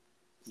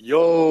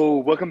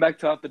Yo, welcome back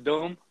to Off the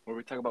Dome, where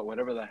we talk about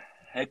whatever the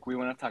heck we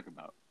want to talk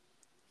about.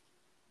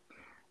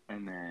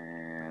 And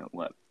then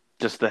what?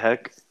 Just the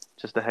heck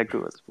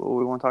of it. What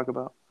we want to talk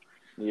about.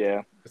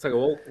 Yeah. It's like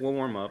we'll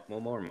warm up.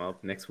 We'll warm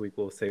up. Next week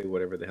we'll say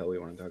whatever the hell we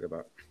want to talk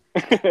about.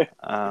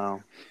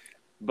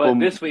 But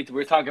this week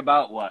we're talking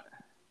about what?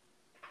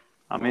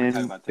 I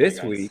mean,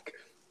 this week.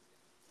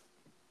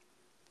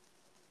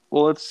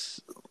 Well,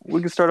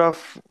 we can start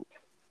off.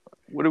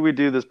 What did we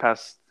do this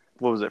past?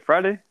 What was it?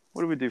 Friday?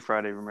 What did we do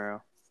Friday,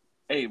 Romero?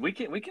 Hey, we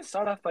can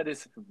start off by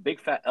this big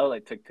fat L I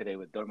took today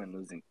with Dortmund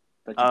losing.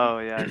 Oh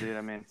yeah, dude.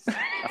 I mean,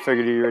 I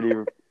figured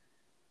you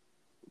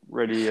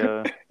ready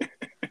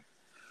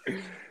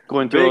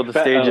going through all the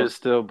stages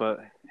still, but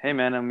hey,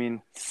 man. I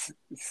mean,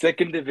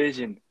 second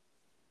division,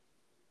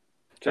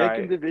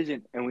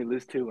 division, and we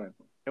lose 2-1.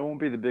 It won't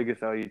be the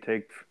biggest L you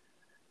take.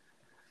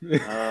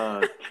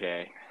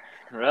 Okay,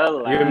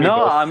 relax.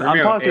 No, I'm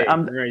talking.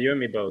 You and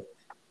me both.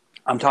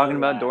 I'm talking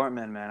about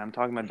Dortmund, man. I'm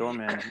talking about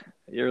Dortmund.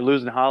 You're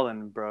losing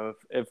Haaland, bro.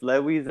 If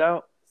Lewy's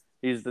out,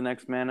 he's the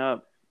next man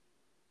up.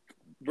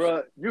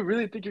 Bro, you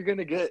really think you're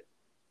gonna get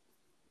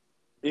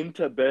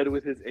into bed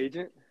with his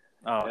agent?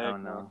 Oh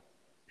no.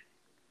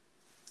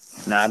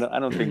 Nah, I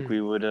don't think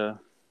we would. I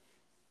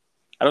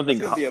don't think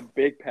it's gonna be a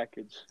big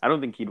package. I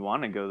don't think he'd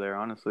want to go there,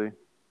 honestly.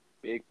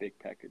 Big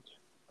package.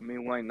 I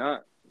mean, why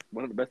not?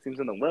 One of the best teams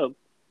in the world.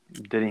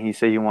 Didn't he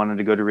say he wanted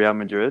to go to Real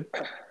Madrid?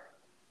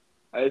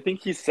 I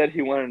think he said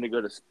he wanted to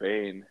go to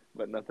Spain,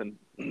 but nothing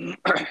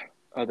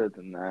other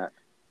than that.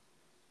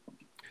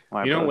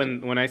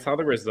 When I saw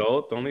the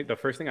result, the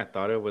first thing I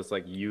thought of was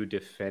like you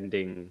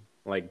defending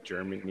like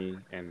Germany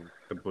and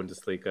the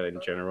Bundesliga in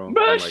general, and,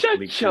 like,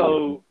 League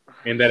Two,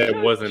 and that it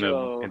wasn't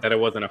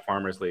a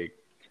farmers league.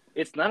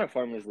 It's not a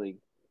farmers league.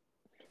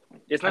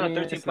 It's not a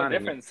 13-point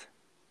difference.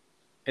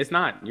 It's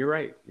not. You're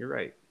right.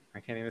 I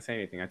can't even say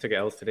anything. I took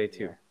L's today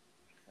too.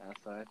 Yeah,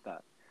 that's what I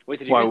thought. Wait,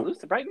 did you guys lose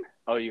to Brighton?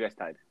 Oh, you guys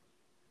tied.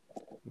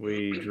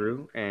 We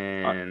drew,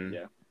 and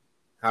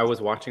I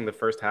was watching the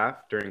first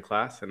half during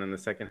class, and then the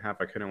second half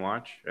I couldn't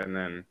watch, and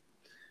then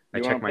I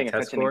checked my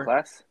test score. In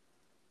class?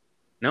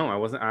 No, I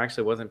wasn't. I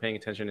actually wasn't paying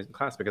attention in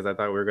class because I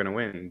thought we were going to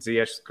win.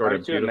 Ziyech scored a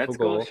beautiful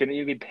goal. Shouldn't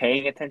you be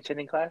paying attention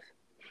in class?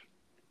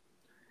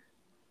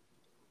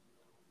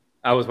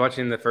 I was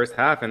watching the first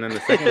half and then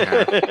the second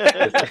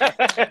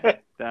half.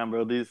 Damn,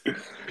 bro, these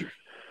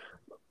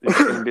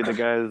gonna be the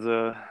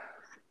guys.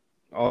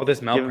 All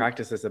this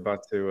malpractice is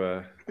about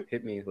to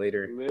hit me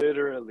later.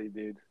 Literally,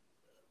 dude.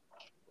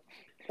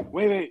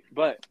 Wait,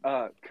 but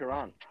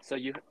Karan, so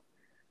you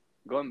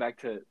going back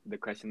to the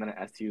question that I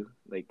asked you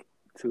like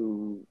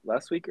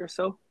last week or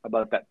so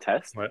about that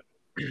test? What?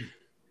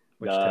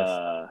 Which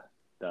test?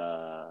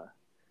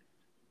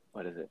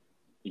 What is it?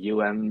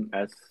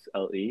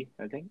 UMSLE,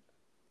 I think.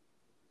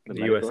 The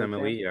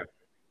USMLE, yeah.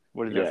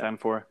 What does that stand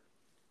for?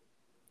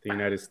 The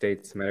United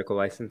States Medical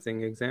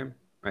Licensing Exam,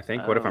 I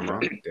think. What if I'm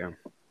wrong? Damn.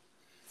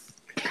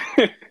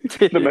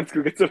 The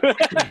medical gets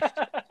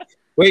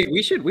Wait,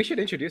 we should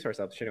introduce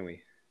ourselves, shouldn't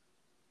we?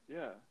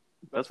 Yeah,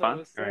 that's fine.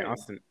 All right,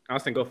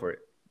 Austin, go for it.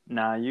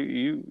 Nah,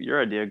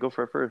 your idea. Go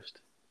for it first.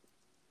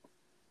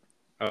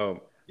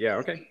 Oh yeah,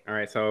 okay. All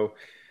right, so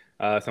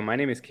my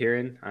name is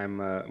Kieran. I'm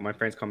my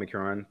friends call me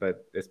Kieran,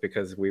 but it's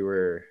because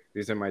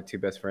these are my two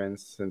best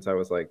friends since I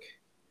was like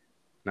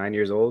 9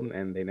 years old,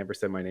 and they never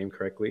said my name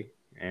correctly,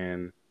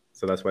 and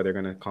so that's why they're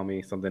gonna call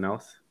me something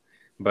else.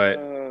 But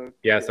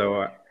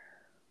so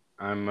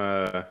I'm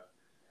a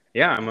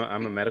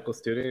medical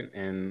student,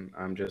 and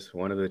I'm just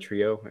one of the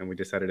trio, and we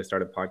decided to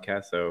start a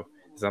podcast. So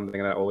it's something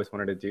that I always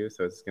wanted to do.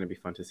 So it's gonna be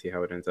fun to see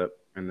how it ends up,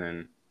 and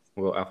then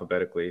we'll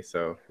alphabetically.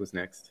 So who's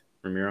next?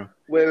 Ramiro?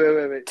 Wait.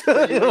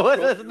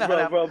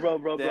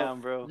 Bro.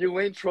 Damn, bro. You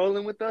ain't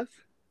trolling with us?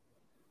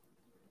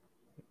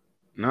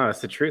 No,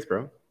 that's the truth,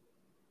 bro.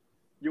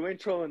 You ain't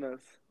trolling us.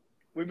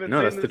 We've been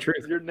saying that's the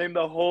truth. Your name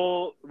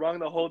wrong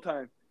the whole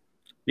time.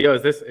 Yo,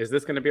 is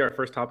this going to be our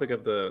first topic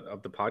of the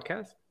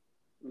podcast?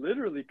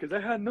 Literally, because I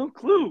had no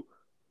clue.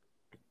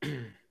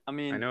 I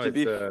mean,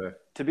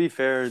 to be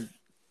fair,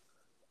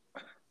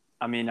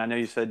 I mean, I know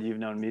you said you've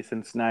known me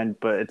since 9,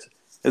 but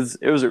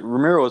it was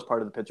Ramiro was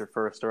part of the picture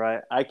first, all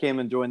right? I came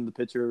and joined the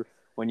picture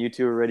when you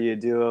two were already a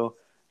duo,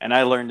 and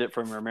I learned it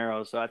from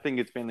Ramiro, so I think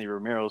it's mainly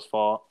Ramiro's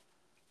fault.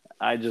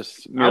 I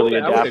just merely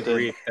adapted.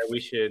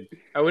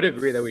 I would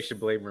agree that we should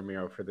blame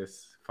Ramiro for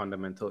this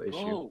fundamental issue.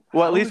 Oh,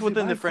 well, at least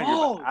within the friend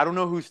group. I don't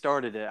know who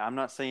started it. I'm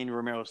not saying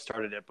Ramiro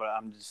started it, but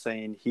I'm just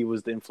saying he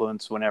was the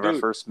influence whenever I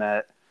first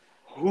met.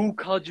 Who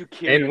called you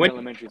Kieran in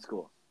elementary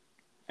school?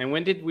 And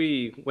when did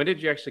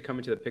you actually come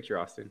into the picture,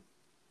 Austin?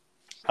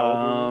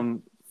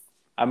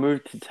 I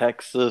moved to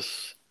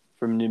Texas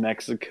from New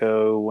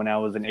Mexico when I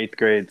was in 8th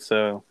grade,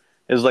 so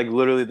it was like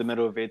literally the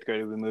middle of 8th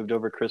grade. We moved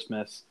over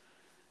Christmas.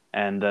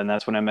 And then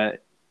that's when I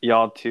met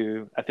y'all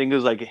two. I think it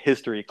was like a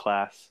history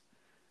class.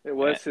 It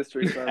was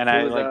history class. And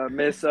it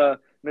was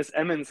Miss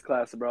Emmons'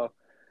 class, bro.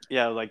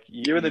 Yeah, like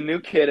you were the new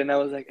kid, and I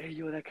was like, "Hey,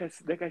 yo, that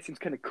guy seems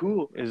kind of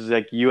cool." It was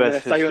like U.S.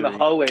 history. I saw you in the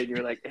hallway, and you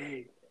were like,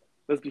 "Hey,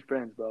 let's be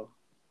friends, bro."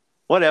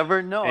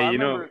 Whatever. No, hey,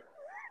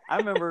 I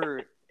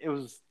remember it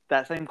was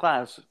that same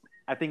class.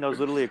 I think I was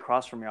literally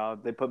across from y'all.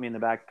 They put me in the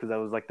back because I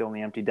was like the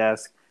only empty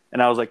desk,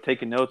 and I was like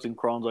taking notes. And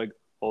Kron's like,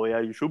 "Oh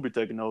yeah, you should be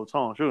taking notes,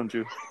 huh? Shouldn't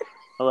you?"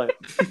 I'm like,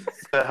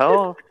 "The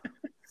hell?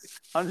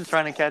 I'm just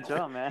trying to catch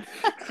up, man."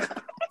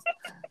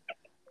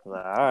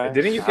 Like, all right.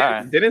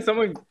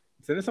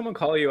 Didn't someone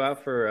call you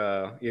out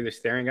for either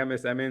staring at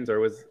Miss Emmons or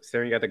was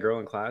staring at the girl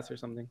in class or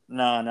something?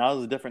 No, it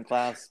was a different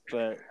class,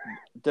 but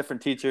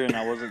different teacher, and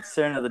I wasn't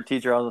staring at the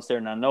teacher. I wasn't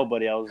staring at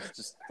nobody. I was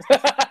just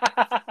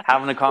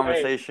having a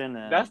conversation.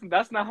 Hey, and...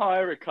 That's not how I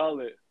recall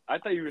it. I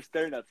thought you were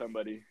staring at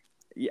somebody.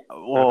 Yeah,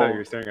 well, I thought you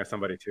were staring at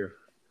somebody too.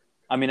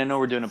 I mean, I know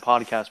we're doing a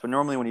podcast, but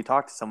normally when you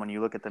talk to someone,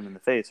 you look at them in the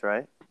face,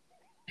 right?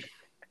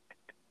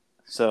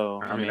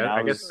 So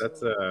I guess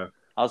that's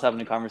I was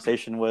having a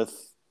conversation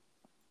with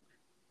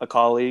a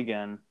colleague,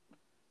 and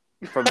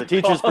from the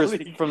teacher's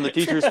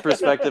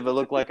perspective, it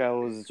looked like I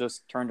was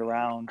just turned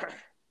around,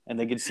 and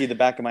they could see the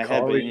back of my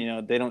head,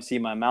 but they don't see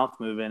my mouth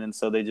moving, and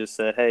so they just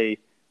said, "Hey,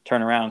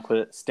 turn around,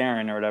 quit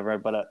staring," or whatever.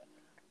 But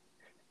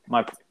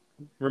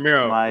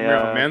Ramiro,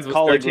 Mans was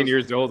 13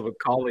 years old with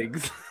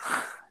colleagues.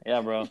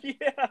 Yeah, bro.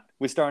 Yeah,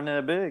 we starting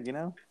it big,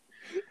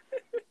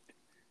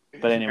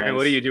 But anyway,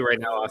 what do you do right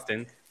now,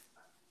 Austin?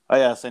 Oh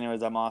yeah. So,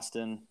 anyways, I'm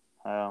Austin.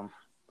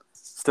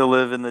 Still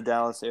live in the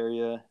Dallas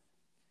area.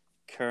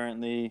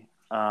 Currently,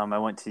 I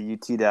went to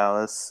UT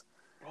Dallas.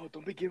 Bro,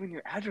 don't be giving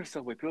your address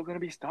away. People are gonna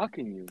be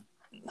stalking you.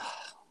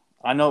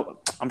 I know.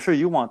 I'm sure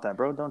you want that,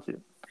 bro. Don't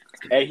you?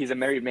 Hey, he's a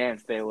married man.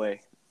 Stay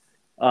away.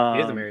 He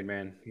is a married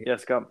man.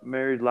 Yes, got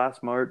married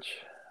last March.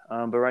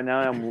 But right now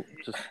I'm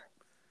just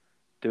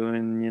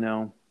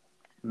doing,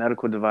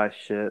 medical device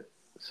shit.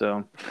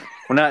 So,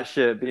 well, not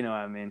shit, but you know what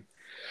I mean.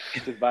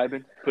 Just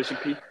vibing, pushing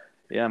P.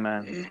 Yeah,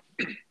 man.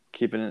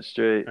 Keeping it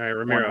straight. All right,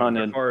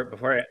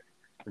 Ramiro.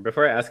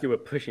 Before I ask you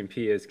what pushing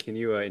P is, can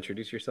you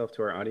introduce yourself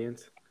to our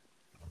audience?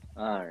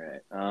 All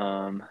right.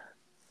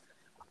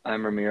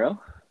 I'm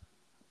Ramiro.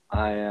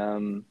 I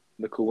am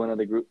the cool one of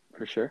the group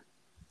for sure.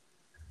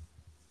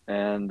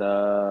 And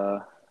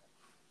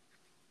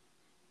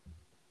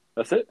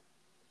that's it.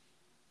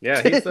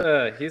 Yeah, he's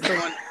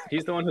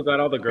the one who got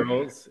all the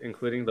girls,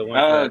 including the one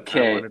that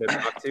I wanted to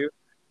talk to.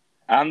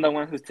 I'm the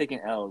one who's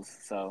taking L's,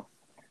 so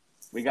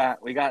we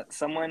got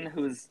someone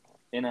who's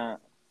in a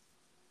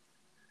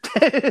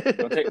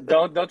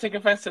don't take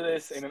offense to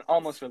this, in an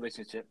almost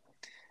relationship,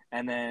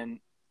 and then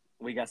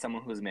we got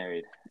someone who's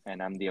married,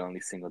 and I'm the only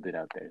single dude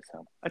out there.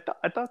 So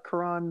I thought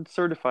Quran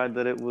certified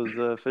that it was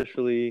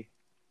officially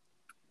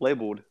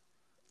labeled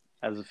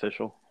as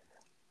official.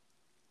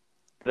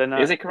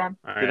 Is it Quran?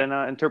 Did I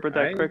not interpret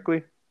that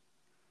correctly?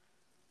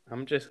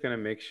 I'm just going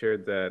to make sure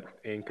that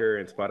Anchor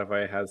and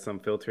Spotify has some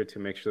filter to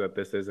make sure that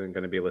this isn't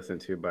going to be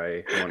listened to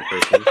by one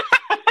person.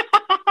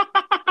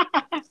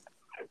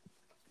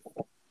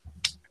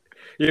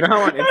 You know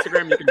how on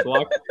Instagram you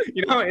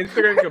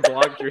can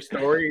block your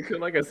story to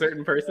like a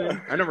certain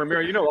person? I know,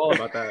 Ramiro, you know all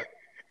about that.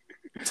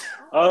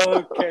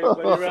 Okay,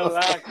 but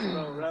relax,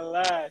 bro.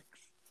 Relax.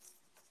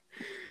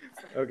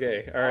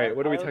 Okay, all right.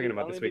 What are we talking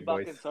about this week,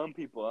 boys? I'll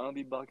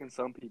be blocking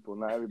some people,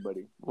 not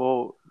everybody.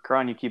 Well,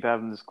 Karan, you keep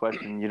having this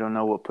question. You don't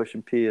know what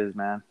pushing P is,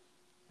 man.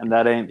 And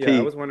that ain't P. Yeah,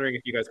 I was wondering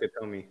if you guys could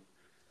tell me.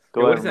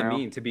 What does that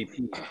mean to be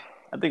P?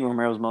 I think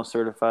Ramiro's most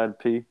certified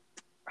P.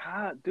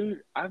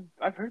 Dude,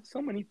 I've heard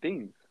so many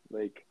things.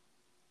 Like,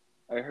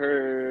 I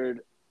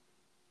heard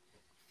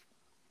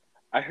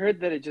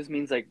that it just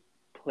means like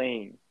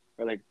playing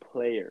or like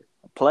player.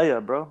 Player,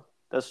 bro.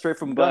 That's straight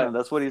from Gunna.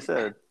 That's what he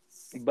said.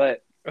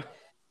 But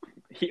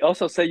he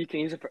also said you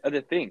can use it for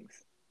other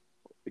things.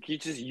 Like, you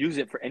just use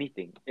it for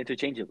anything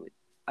interchangeably.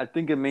 I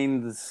think it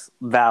means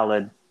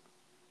valid.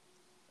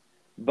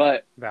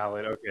 But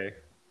valid, okay.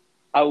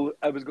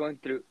 I was going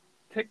through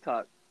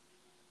TikTok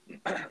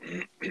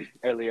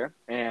earlier,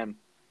 and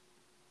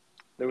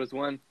there was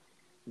one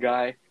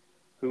guy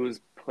who was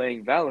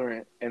playing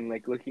Valorant and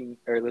like looking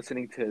or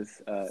listening to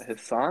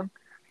his song,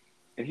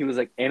 and he was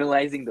like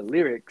analyzing the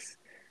lyrics,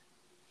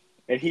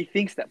 and he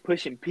thinks that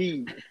pushing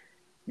P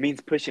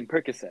means pushing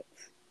Percocets.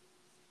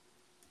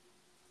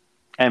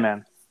 Hey,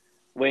 man.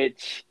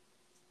 Which,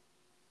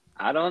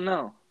 I don't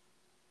know.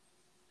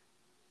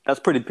 That's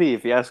pretty P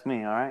if you ask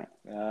me, all right?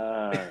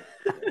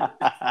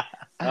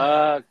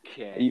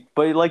 Okay.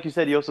 But like you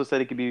said, he also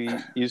said it could be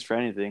used for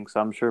anything, so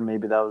I'm sure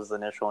maybe that was the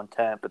initial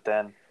intent, but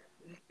then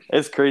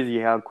it's crazy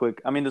how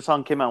quick. I mean, the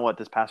song came out,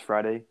 this past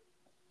Friday?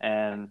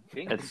 And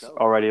it's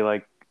already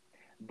like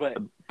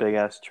a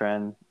big-ass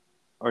trend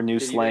or new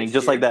slang.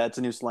 Just like that, it's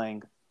a new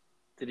slang.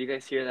 Did you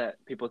guys hear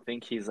that people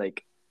think he's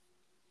like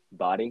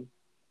botting?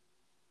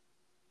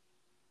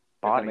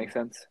 Does that make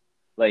sense?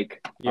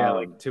 Like,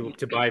 like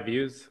to buy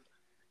views.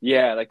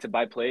 Yeah, like to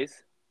buy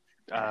plays.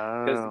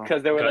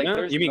 Because they were Gunna? like,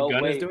 "There's you mean no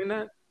Gunna's way. Doing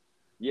that?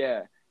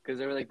 Yeah, because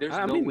they were like, "There's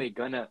no way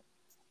Gunna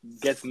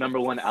gets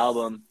 #1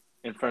 album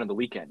in front of The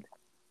Weeknd."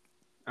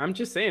 I'm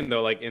just saying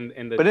though, like in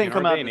the but it didn't in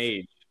come our out day and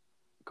age.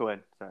 Go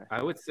ahead. Sorry.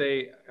 I would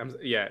say,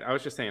 I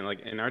was just saying, like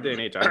in our day and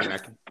age, I mean, I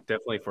could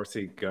definitely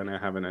foresee Gunna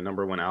having a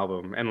 #1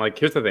 album. And like,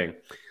 here's the thing,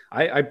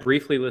 I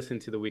briefly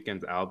listened to the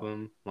Weeknd's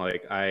album.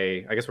 Like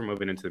I guess we're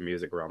moving into the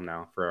music realm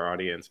now for our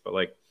audience, but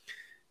like,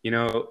 you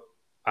know,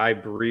 I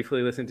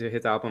briefly listened to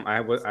his album.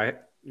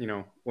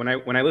 When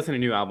I listen to a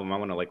new album, I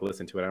want to like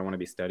listen to it. I don't want to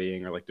be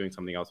studying or like doing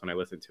something else when I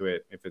listen to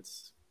it. If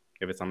it's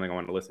something I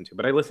want to listen to,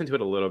 but I listened to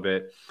it a little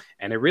bit,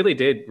 and it really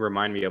did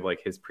remind me of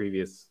like his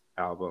previous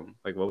album.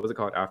 Like what was it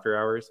called? After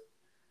Hours.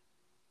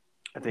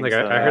 I think like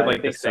so. I heard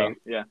like the so. same.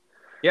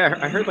 Yeah,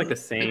 I heard like the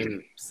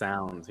same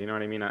sounds. You know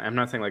what I mean? I'm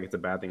not saying like it's a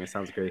bad thing. It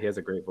sounds great. He has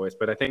a great voice,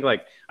 but I think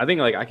like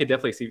I could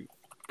definitely see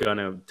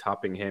Gunna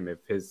topping him if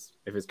his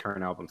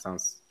current album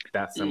sounds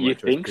that similar. You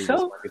to his think previous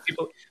so?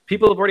 one.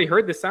 People have already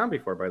heard this sound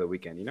before by The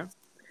Weeknd. You know?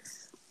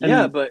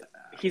 Yeah, but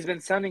he's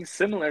been sounding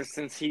similar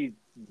since he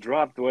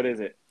dropped. What is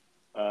it?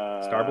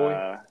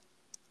 Starboy.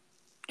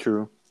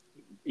 True.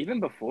 Even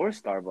before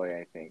Starboy,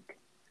 I think.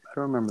 I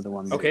don't remember the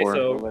one before. Okay,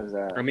 so what was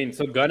that? I mean,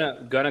 so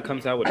Gunna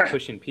comes out with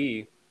Pushin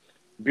P.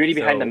 Beauty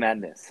Behind the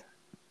Madness.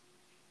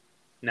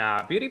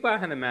 Nah, Beauty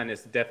Behind the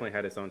Madness definitely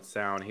had its own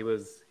sound.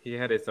 He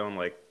had its own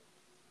like,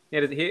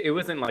 it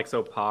wasn't like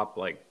so pop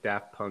like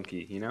Daft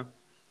Punky, you know,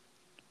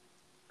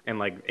 and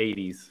like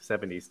 80s,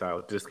 70s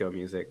style disco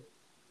music.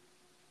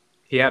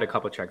 He had a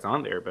couple tracks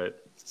on there,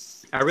 but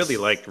I really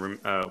liked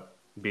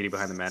Beauty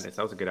Behind the Madness.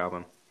 That was a good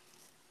album.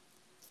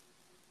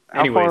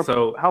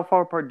 How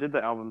far apart did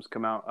the albums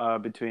come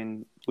out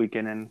between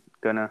Weeknd and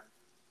Gunna?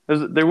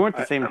 They weren't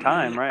the same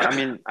time, right? I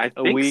mean, I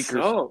think a week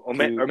so, or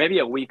maybe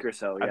a week or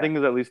so. Yeah. I think it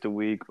was at least a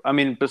week. I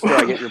mean, but still,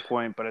 I get your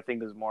point. But I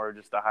think it was more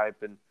just the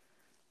hype, and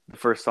the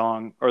first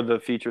song or the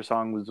feature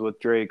song was with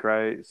Drake,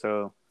 right?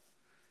 So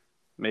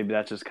maybe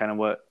that's just kind of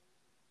what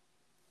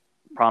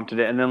prompted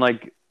it. And then,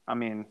 like, I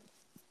mean,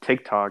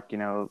 TikTok,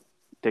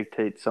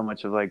 dictates so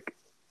much of like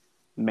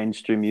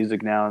mainstream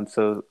music now, and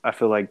so I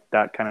feel like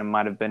that kind of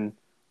might have been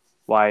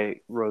why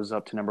it rose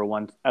up to number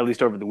one, at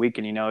least over the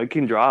weekend. It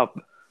can drop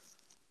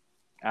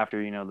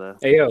after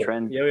the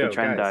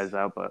trend dies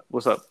out. But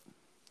what's up?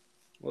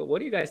 Well, what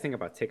do you guys think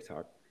about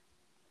TikTok?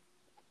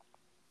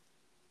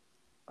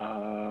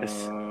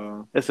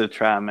 It's a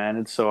trap, man.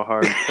 It's so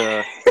hard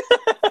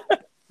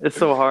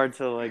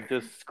to like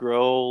just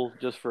scroll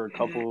just for a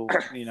couple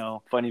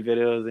funny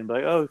videos and be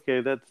like, oh,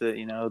 okay, that's it.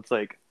 It's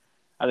like,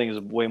 I think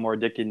it's way more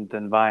addicting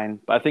than Vine.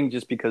 But I think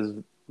just because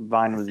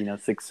Vine was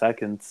 6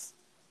 seconds,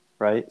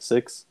 right?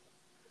 6,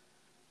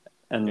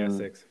 and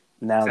 6.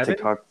 Now 7?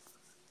 TikTok.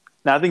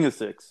 No, I think it's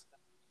 6.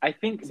 I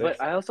think, 6.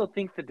 But I also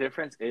think the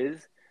difference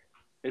is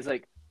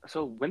like,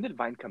 so when did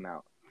Vine come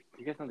out? Do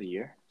you guys know the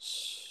year?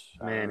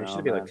 Man, it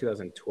should be like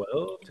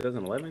 2012,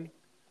 2011.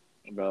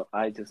 Bro,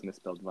 I just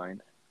misspelled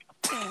Vine.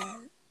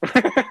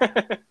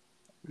 That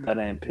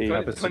ain't P.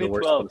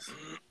 2012.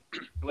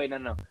 Wait,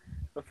 no.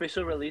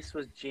 Official release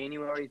was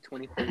January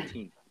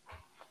 2013.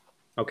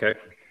 Okay.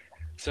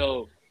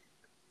 So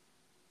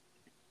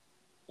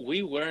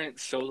we weren't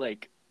so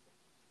like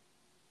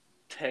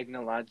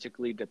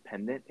technologically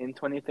dependent in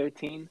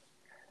 2013.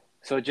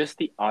 So just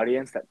the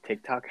audience that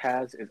TikTok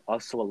has is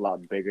also a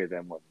lot bigger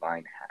than what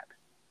Vine had,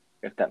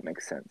 if that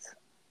makes sense.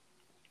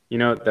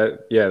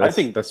 I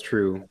think that's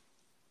true.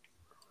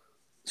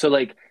 So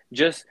like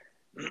just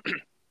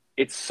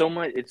it's so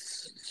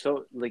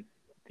like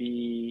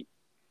the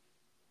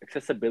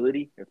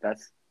accessibility, if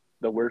that's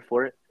the word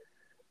for it,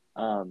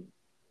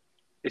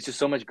 it's just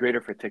so much greater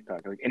for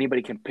TikTok. Like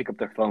anybody can pick up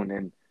their phone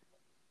and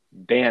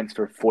dance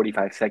for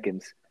 45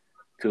 seconds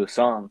to a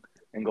song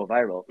and go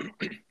viral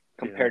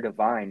compared to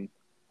Vine,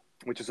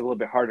 which is a little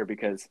bit harder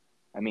because,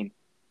 I mean,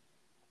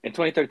 in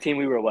 2013,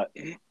 we were what,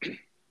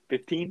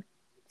 15,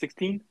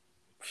 16?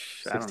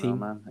 16? I don't know,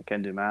 man. I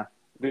can't do math.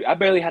 Dude, I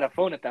barely had a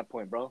phone at that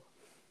point, bro.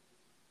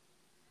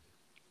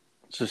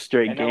 It's just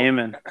straight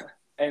gaming.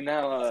 And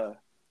now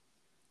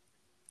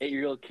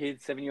 8-year-old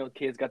kids, 7-year-old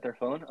kids got their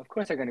phone. Of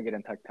course they're going to get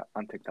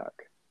on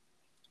TikTok.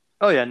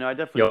 Oh, yeah, no, I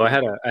definitely. Yo, I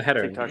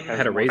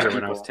had a razor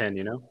when I was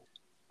 10,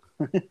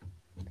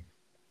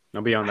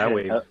 I'll be on that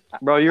wave.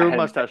 Bro, your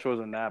mustache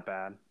wasn't that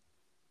bad.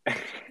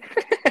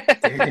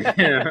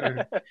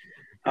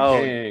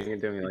 Oh, dang,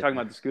 you're talking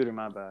about the scooter,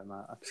 my bad.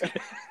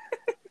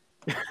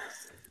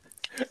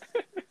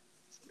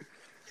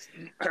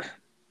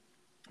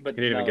 But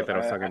you didn't even get that I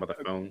was talking about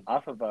the phone.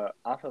 Off of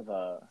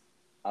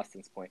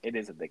Austin's point, it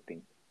is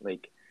addicting.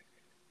 Like,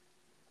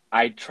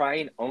 I try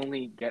and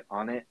only get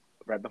on it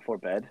right before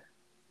bed,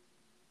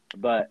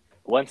 but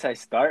once I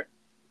start,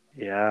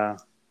 yeah,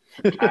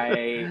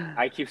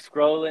 I keep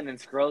scrolling,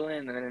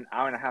 and then an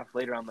hour and a half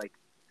later, I'm like,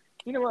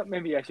 you know what?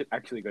 Maybe I should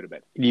actually go to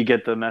bed. You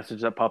get the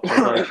message that pops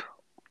up like,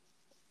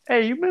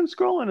 hey, you've been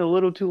scrolling a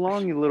little too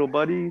long, you little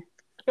buddy.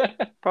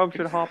 Probably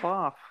should hop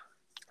off.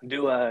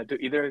 Do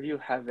either of you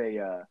have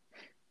a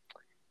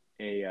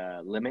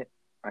limit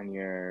on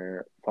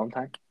your phone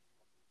time?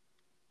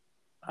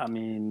 I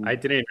mean, I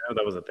didn't even know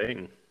that was a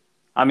thing.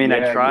 I mean,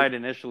 I tried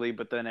initially,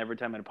 but then every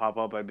time it'd pop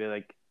up, I'd be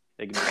like,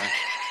 ignore.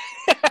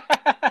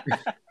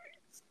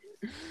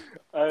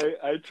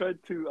 I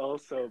tried to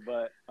also,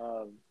 but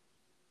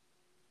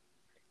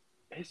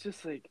it's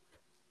just like,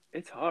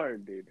 it's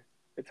hard, dude.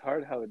 It's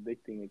hard how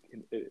addicting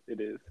it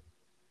is.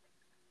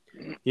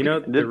 You know,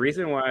 the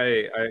reason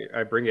why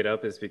I bring it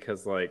up is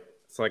because like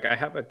it's like I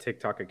have a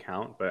TikTok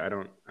account, but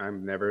I've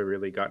never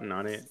really gotten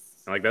on it.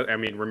 Like that, I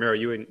mean, Ramiro,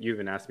 you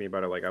even asked me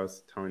about it. Like I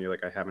was telling you,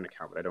 like I have an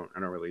account, but I don't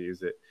really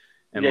use it.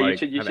 And Yeah,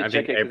 like you should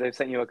check it because I've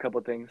sent you a couple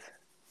things.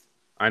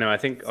 I know. I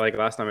think like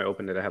last time I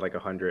opened it, I had like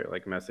 100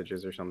 like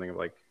messages or something of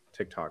like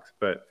TikToks.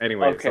 But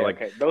anyway, okay, so like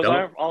okay, those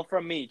are all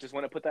from me. Just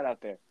want to put that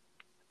out there.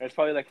 There's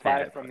probably like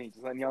 5 from me.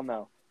 Just letting y'all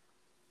know.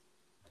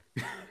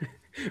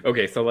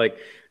 Okay, so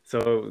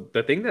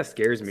the thing that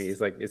scares me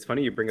is like it's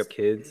funny you bring up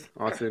kids,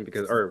 Austin,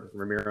 because or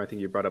Ramiro, I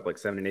think you brought up like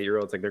 7 and 8 year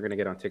olds, like they're gonna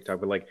get on TikTok,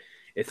 but like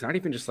it's not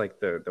even just like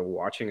the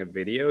watching of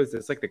videos,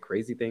 it's like the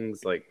crazy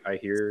things like I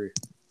hear,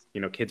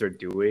 kids are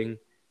doing,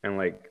 and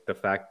like the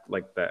fact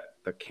like that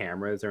the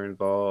cameras are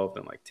involved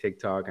and like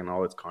TikTok and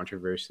all its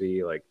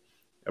controversy like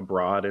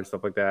abroad and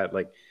stuff like that.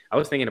 Like I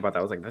was thinking about that.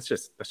 I was like, that's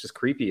just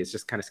creepy. It's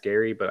just kind of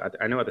scary, but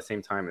I know at the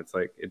same time, it's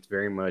like it's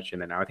very much.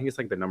 And then I think it's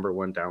like the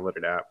 #1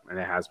 downloaded app, and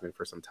it has been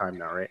for some time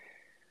now, right?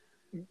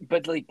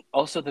 But like,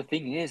 also the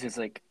thing is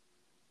like,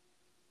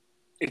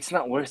 it's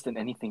not worse than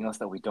anything else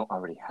that we don't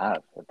already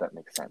have. If that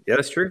makes sense. Yeah,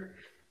 that's true.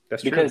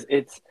 That's because true.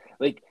 it's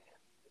like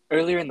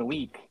earlier in the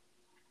week.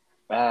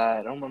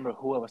 I don't remember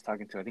who I was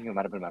talking to. I think it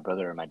might have been my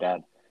brother or my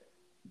dad.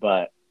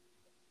 But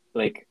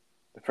like,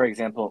 for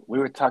example, we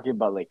were talking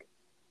about like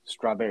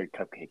strawberry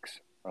cupcakes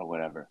or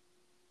whatever,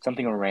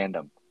 something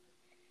random.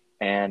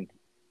 And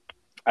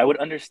I would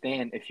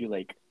understand if you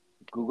like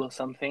Google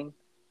something,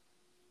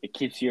 it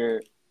keeps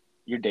your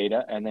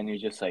data, and then you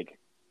just like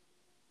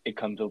it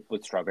comes up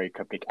with strawberry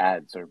cupcake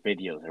ads or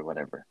videos or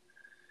whatever.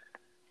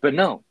 But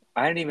no,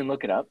 I didn't even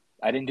look it up.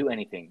 I didn't do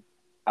anything.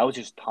 I was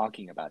just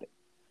talking about it.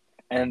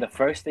 And the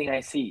first thing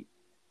I see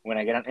when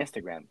I get on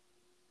Instagram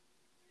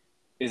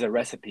is a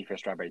recipe for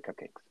strawberry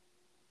cupcakes.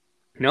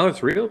 No,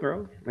 it's real,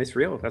 bro. It's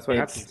real. That's what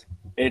happens.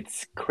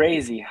 It's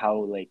crazy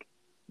how like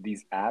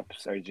these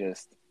apps are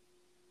just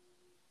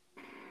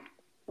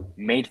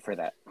made for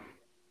that.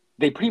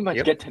 They pretty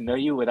much get to know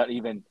you without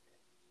even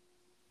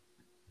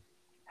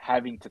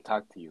having to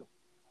talk to you.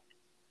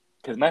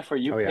 Because my For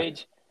You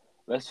page,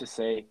 let's just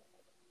say,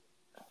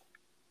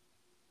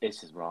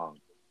 it's just wrong.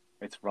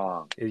 It's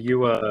wrong.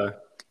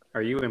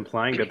 Are you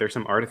implying that there's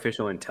some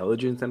artificial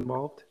intelligence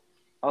involved?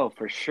 Oh,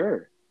 for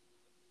sure.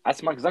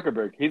 That's Mark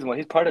Zuckerberg. He's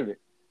part of it.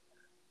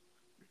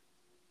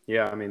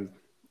 Yeah, I mean,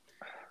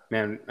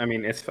 man,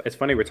 it's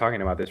funny we're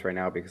talking about this right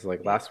now because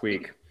like last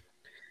week,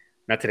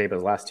 not today,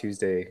 but last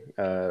Tuesday,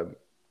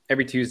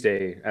 every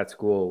Tuesday at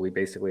school, we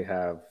basically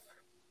have,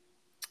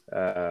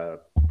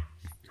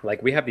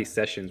 like we have these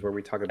sessions where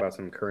we talk about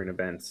some current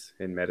events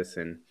in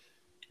medicine.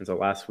 And so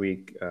last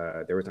week,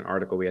 there was an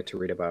article we had to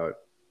read about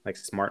like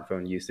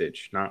smartphone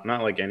usage, not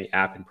like any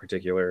app in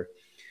particular,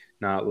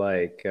 not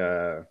like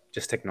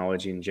just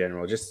technology in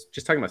general, just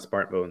talking about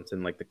smartphones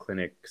and like the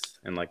clinics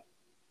and like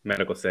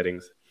medical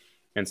settings.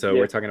 And so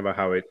we're talking about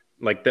how it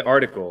like the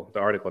article,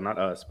 not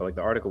us, but like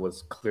the article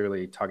was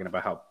clearly talking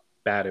about how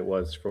bad it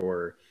was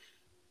for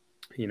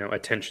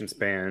attention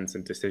spans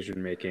and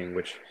decision making,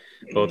 which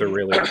both are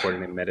really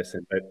important in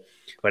medicine.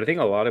 But I think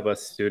a lot of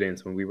us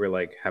students, when we were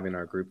like having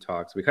our group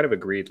talks, we kind of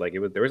agreed like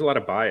there was a lot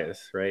of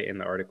bias, right, in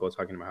the article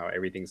talking about how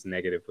everything's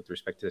negative with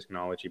respect to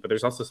technology. But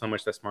there's also so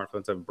much that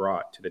smartphones have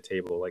brought to the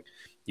table, like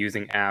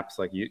using apps,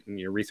 like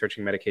you're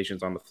researching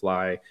medications on the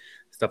fly,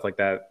 stuff like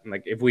that.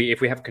 Like if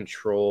we have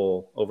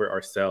control over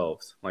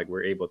ourselves, like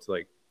we're able to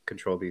like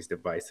control these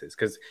devices,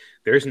 because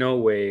there's no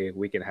way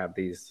we can have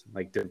these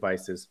like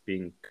devices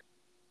being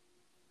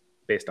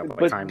based off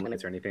of like time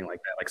limits or anything like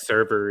that, like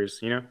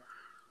servers,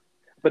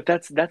 But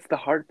that's the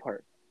hard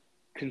part,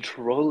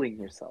 controlling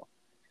yourself.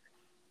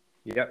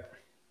 Yep.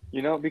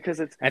 Because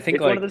it's I think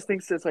it's like, one of those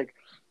things that's like,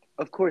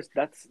 of course,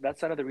 that's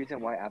another reason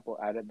why Apple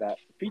added that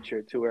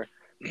feature to where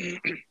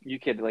you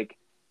could like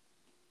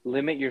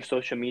limit your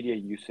social media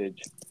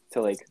usage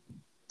to like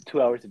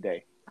 2 hours a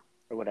day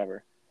or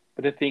whatever.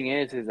 But the thing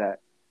is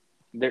that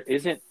there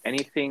isn't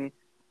anything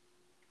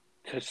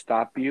to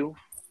stop you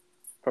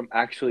from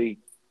actually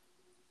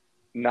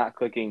not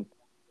clicking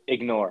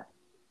ignore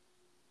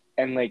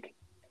and like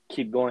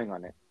keep going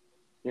on it,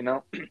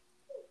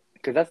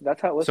 because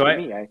that's how it was for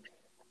me.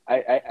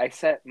 I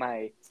set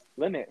my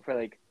limit for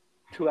like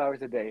 2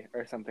 hours a day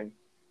or something,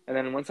 and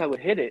then once I would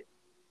hit it,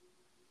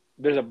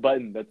 there's a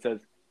button that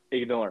says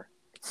ignore,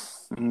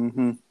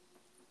 and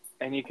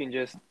you can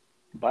just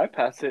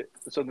bypass it.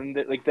 So then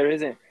like there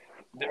isn't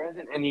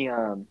any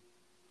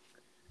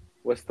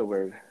what's the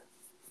word,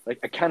 like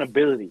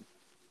accountability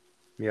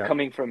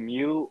coming from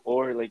you,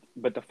 or like,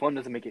 but the phone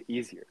doesn't make it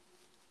easier.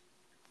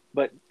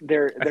 But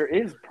there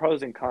is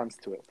pros and cons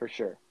to it for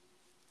sure.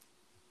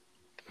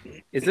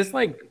 Is this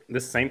like the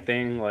same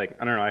thing? Like,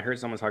 I don't know. I heard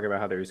someone talk about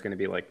how there's going to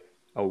be like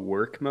a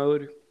work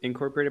mode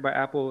incorporated by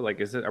Apple. Like,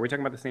 are we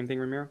talking about the same thing,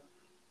 Ramiro?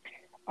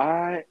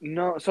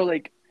 No. So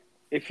like,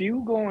 if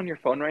you go on your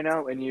phone right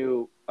now and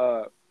you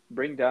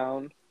bring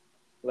down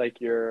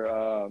like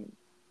your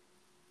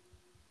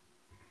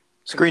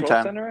screen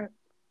time center,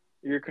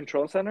 your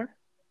control center.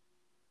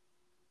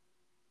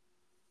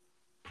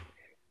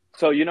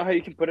 So you know how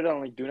you can put it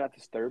on like do not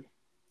disturb?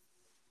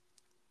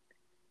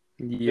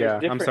 Yeah,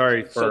 I'm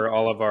sorry for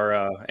all of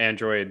our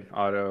Android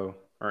Auto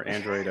or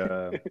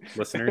Android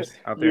listeners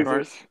out there.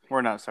 Users.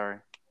 We're not sorry.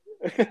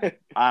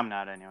 I'm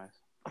not, anyways.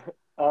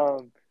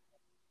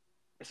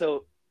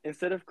 So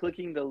instead of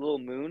clicking the little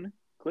moon,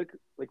 click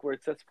like where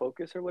it says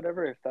focus or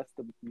whatever, if that's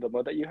the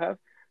mode that you have.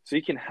 So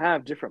you can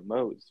have different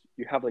modes.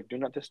 You have like do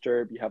not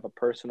disturb. You have a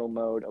personal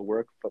mode, a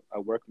work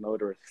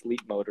mode, or a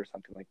sleep mode, or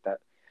something like that.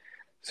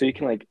 So you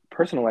can like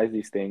personalize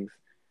these things,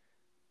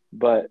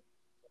 but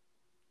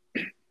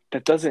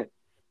that doesn't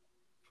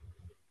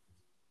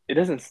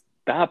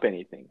stop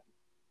anything,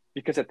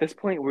 because at this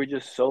point we're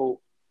just so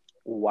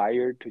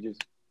wired to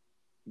just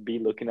be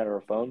looking at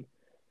our phone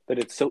that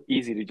it's so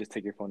easy to just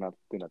take your phone out,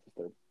 do not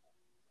disturb.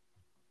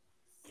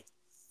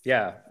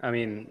 Yeah, I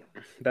mean,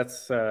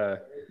 that's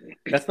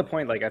the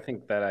point. Like, I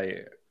think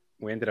that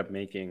we ended up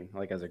making,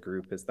 like, as a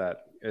group, is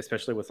that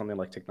especially with something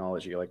like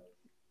technology, like,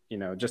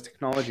 just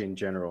technology in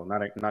general,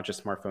 not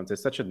just smartphones.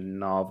 It's such a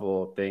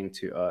novel thing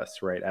to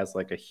us, right? As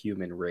like a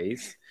human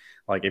race.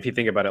 Like, if you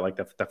think about it, like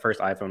the first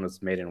iPhone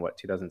was made in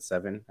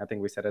 2007, I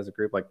think we said as a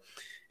group. Like,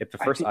 if the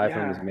first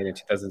iPhone was made in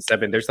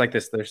 2007, there's like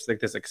this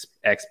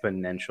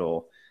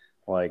exponential,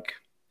 like,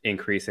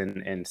 increase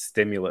in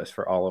stimulus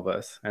for all of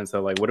us. And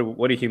so, like,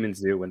 what do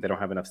humans do when they don't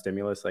have enough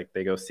stimulus? Like,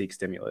 they go seek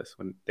stimulus,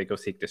 when they go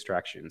seek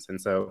distractions. And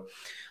so,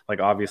 like,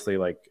 obviously,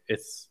 like,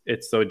 it's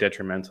so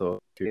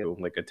detrimental to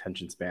like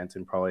attention spans,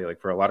 and probably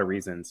like for a lot of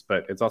reasons,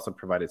 but it's also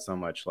provided so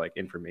much like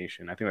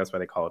information. I think that's why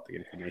they call it the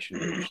information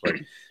age.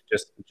 Like,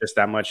 just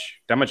that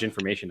much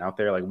information out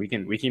there. Like, we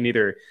can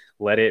either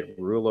let it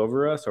rule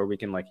over us, or we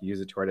can like use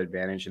it to our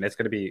advantage. And it's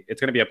gonna be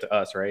up to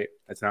us, right?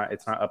 It's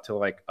not up to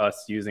like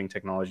us using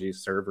technology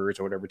servers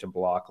or whatever to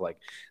block like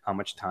how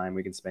much time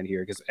we can spend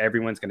here, because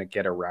everyone's gonna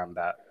get around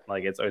that.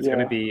 Like, it's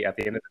gonna be, at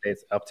the end of the day,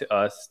 it's up to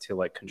us to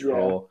like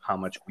control how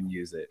much we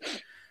use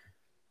it.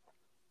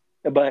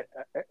 But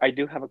I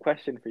do have a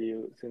question for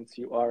you, since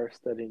you are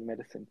studying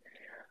medicine.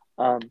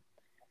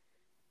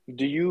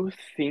 Do you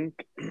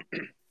think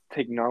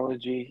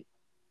technology,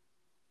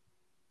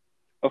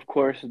 of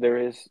course, there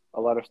is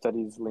a lot of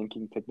studies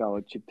linking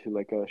technology to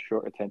like a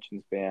short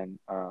attention span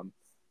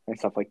and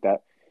stuff like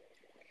that.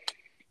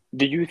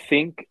 Do you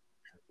think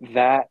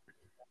that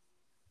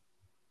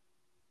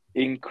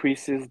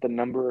increases the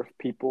number of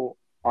people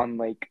on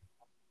like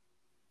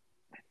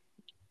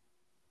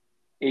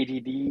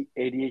ADD,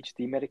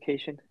 ADHD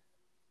medication?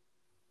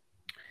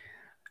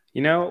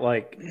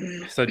 Like,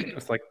 so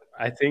it's like,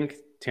 I think,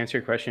 to answer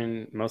your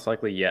question, most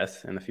likely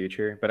yes in the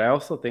future. But I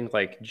also think,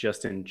 like,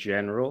 just in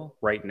general,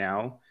 right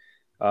now,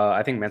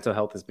 I think mental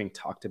health is being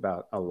talked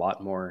about a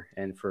lot more,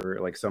 and for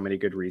like so many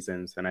good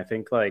reasons. And I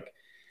think like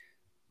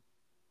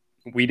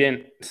we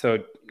didn't.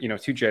 So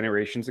 2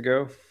 generations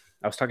ago,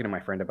 I was talking to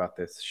my friend about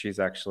this. She's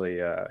actually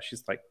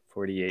she's like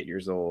 48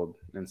 years old,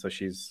 and so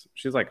she's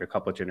like a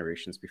couple of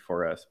generations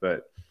before us.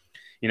 But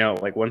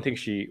like one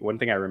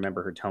thing I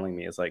remember her telling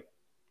me is like,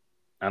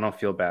 I don't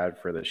feel bad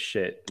for the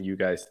shit you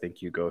guys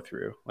think you go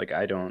through. Like,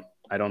 I don't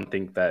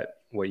think that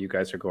what you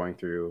guys are going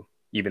through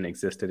even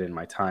existed in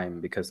my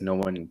time, because no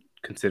one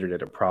considered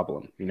it a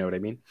problem. You know what I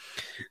mean?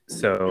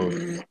 So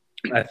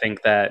I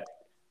think that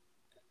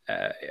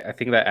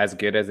as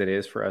good as it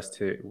is for us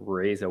to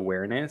raise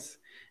awareness,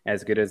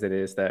 as good as it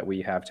is that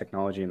we have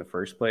technology in the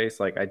first place,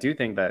 like, I do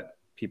think that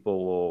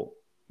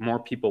more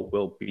people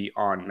will be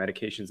on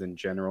medications in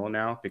general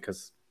now,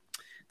 because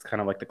it's kind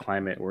of like the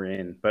climate we're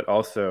in. But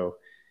also,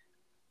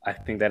 I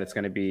think that it's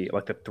going to be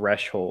like the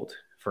threshold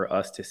for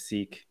us to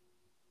seek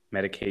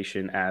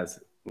medication as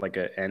like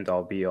an end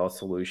all be all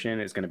solution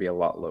is going to be a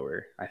lot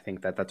lower. I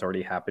think that that's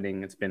already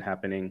happening. It's been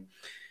happening.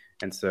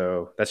 And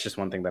so that's just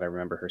one thing that I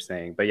remember her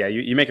saying. But yeah,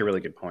 you make a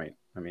really good point.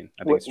 I mean,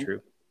 I think it's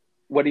true.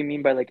 What do you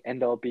mean by like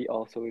end all be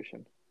all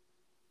solution?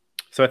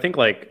 So I think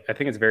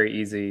it's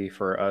very easy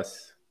for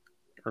us,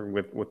 or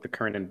with the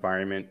current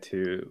environment,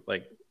 to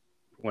like,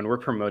 when we're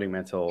promoting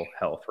mental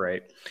health,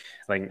 right?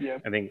 Like,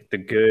 I think the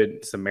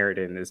good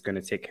Samaritan is going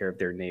to take care of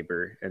their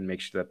neighbor and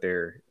make sure that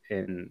they're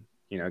in,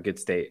 a good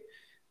state.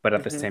 But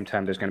at the same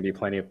time, there's going to be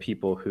plenty of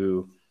people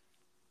who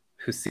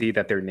see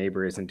that their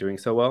neighbor isn't doing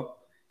so well.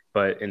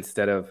 But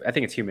instead of, I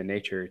think it's human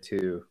nature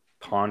to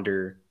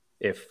ponder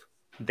if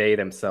they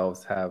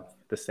themselves have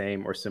the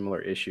same or similar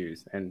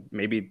issues, and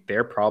maybe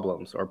their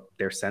problems or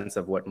their sense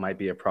of what might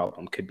be a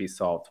problem could be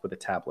solved with a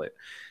tablet.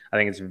 I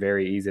think it's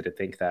very easy to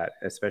think that,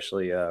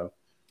 especially in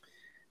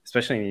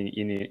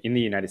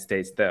the United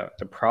States. The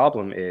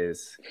problem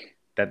is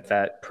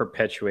that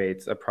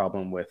perpetuates a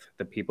problem with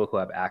the people who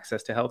have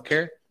access to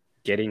healthcare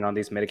getting on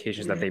these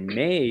medications that they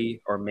may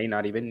or may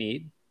not even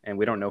need. And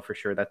we don't know for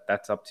sure.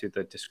 That's up to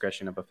the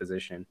discretion of a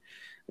physician.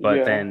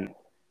 But then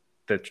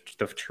the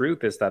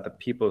truth is that the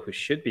people who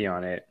should be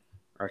on it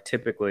are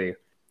typically,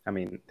 I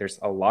mean, there's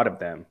a lot of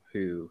them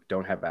who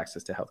don't have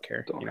access to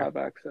healthcare. Don't have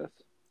access.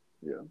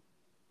 Yeah.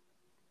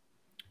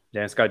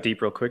 Yeah, it's got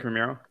deep real quick,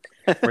 Ramiro.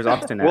 Where's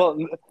Austin at?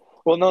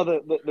 Well, no,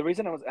 the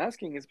reason I was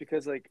asking is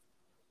because, like,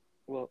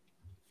 well,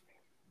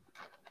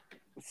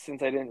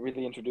 since I didn't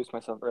really introduce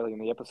myself early in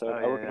the episode,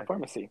 I work in a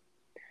pharmacy.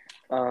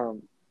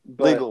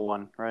 Legal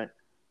one, right?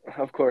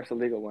 Of course, a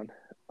legal one.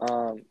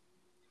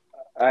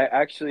 I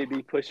actually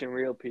be pushing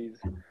real peas.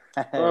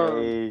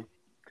 Hey.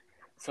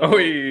 So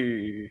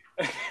the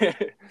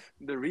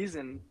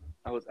reason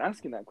I was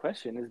asking that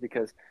question is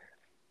because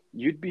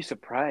you'd be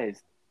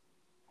surprised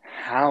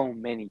how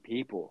many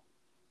people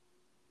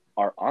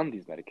are on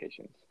these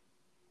medications.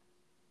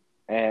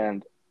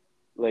 And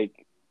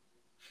like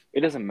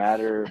it doesn't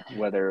matter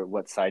whether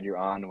what side you're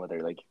on,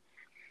 whether like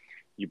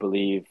you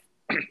believe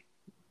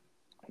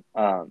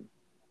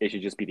it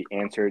should just be the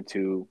answer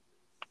to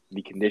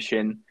the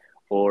condition,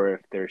 or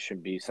if there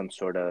should be some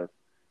sort of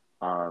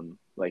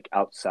like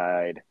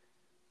outside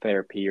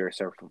therapy or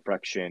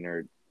self-reflection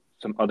or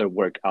some other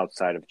work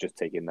outside of just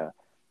taking the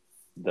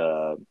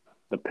the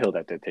pill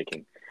that they're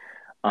taking.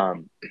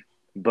 Um,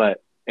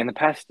 but in the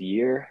past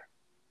year,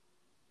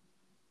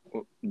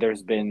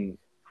 there's been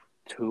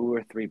 2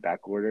 or 3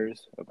 back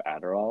orders of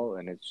Adderall,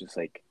 and it's just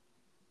like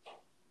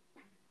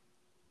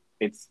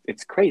it's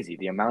crazy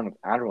the amount of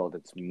Adderall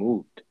that's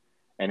moved,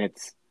 and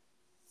it's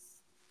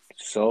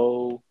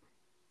so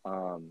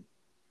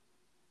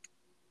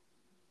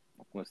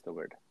what's the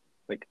word,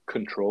 like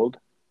controlled,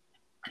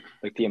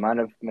 like the amount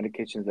of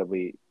medications that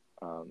we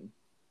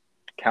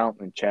count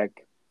and check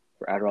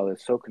for Adderall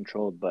is so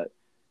controlled, but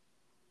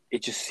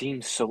it just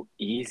seems so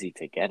easy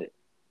to get it.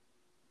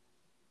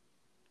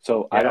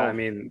 So yeah, I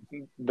mean,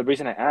 the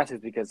reason I ask is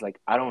because like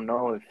I don't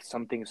know if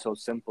something so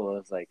simple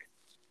as like,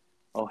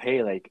 oh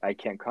hey, like I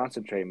can't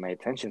concentrate, my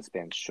attention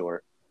span's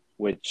short,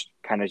 which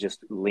kind of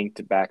just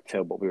linked back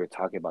to what we were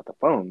talking about the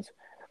phones,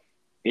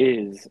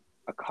 is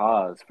a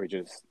cause for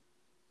just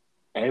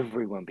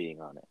everyone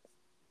being on it.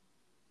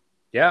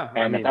 Yeah, And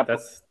I mean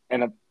that's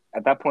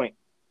at that point,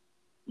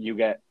 you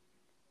get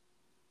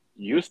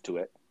used to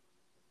it,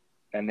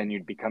 and then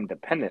you become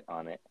dependent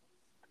on it,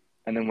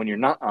 and then when you're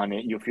not on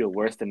it, you feel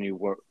worse than you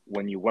were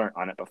when you weren't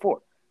on it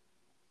before.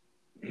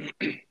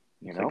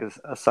 It's like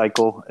a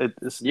cycle. It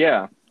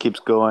keeps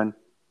going.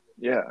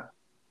 Yeah.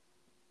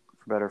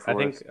 For better, for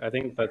worse. I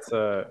think that's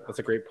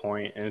a great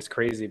point, and it's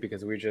crazy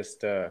because we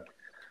just.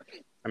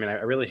 I mean,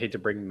 I really hate to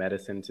bring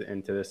medicine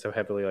into this so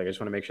heavily. Like, I just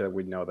want to make sure that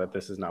we know that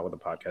this is not what the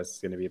podcast is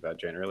going to be about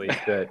generally.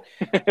 But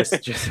it's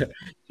just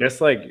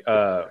like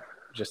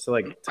just to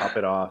like top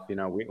it off, you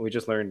know, we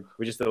just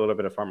did a little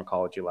bit of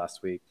pharmacology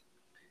last week,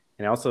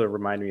 and it also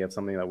reminded me of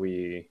something that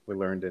we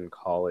learned in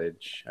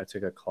college. I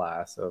took a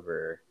class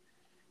over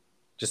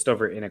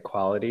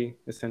inequality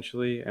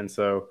essentially, and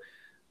so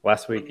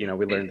last week, you know,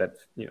 we learned that,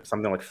 you know,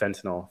 something like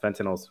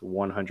fentanyl's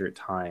 100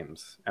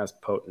 times as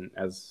potent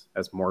as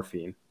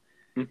morphine.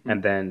 Mm-hmm.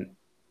 And then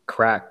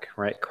crack,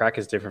 right? Crack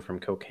is different from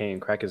cocaine.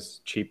 Crack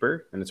is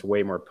cheaper and it's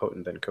way more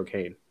potent than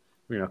cocaine.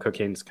 You know,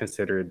 cocaine's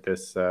considered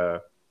this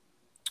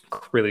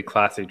really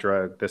classy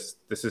drug. This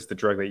is the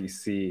drug that you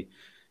see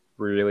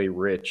really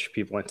rich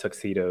people in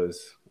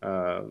tuxedos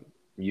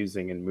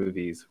using in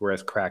movies,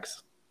 whereas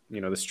crack's,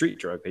 you know, the street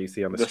drug that you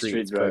see on the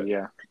street drug,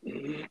 yeah.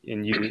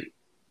 And you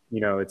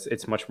know,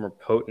 it's much more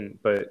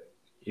potent. But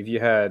if you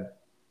had,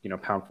 you know,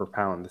 pound for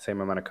pound, the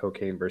same amount of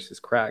cocaine versus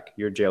crack,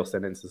 your jail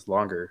sentence is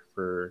longer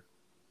for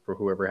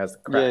whoever has the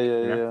crack.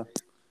 Yeah.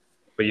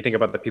 But you think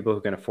about the people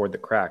who can afford the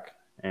crack,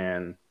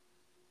 and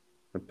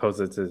it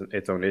poses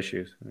its own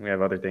issues. We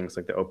have other things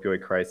like the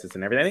opioid crisis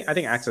and everything. I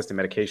think access to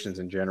medications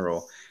in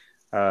general,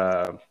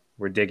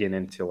 we're digging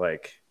into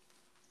why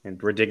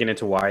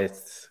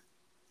it's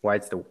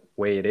the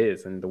way it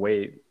is, and the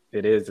way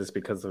it is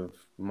because of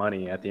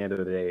money. At the end of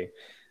the day,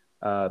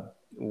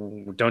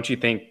 don't you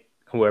think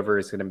whoever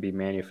is going to be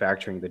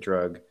manufacturing the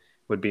drug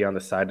would be on the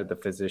side of the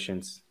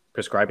physicians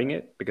prescribing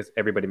it, because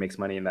everybody makes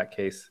money in that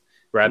case,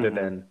 rather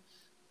than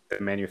the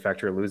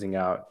manufacturer losing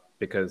out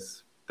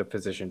because the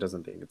physician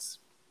doesn't think it's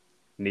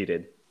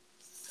needed?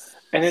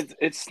 And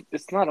it's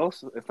not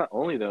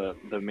only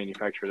the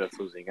manufacturer that's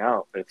losing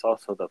out, but it's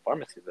also the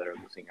pharmacies that are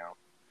losing out.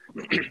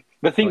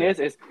 The thing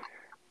is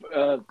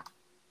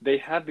they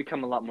have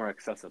become a lot more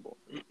accessible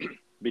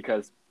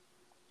because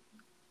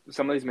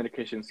some of these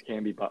medications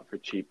can be bought for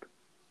cheap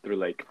through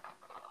like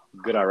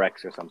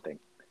GoodRx or something.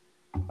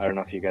 I don't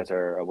know if you guys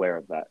are aware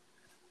of that.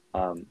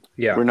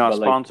 Yeah, we're not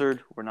sponsored.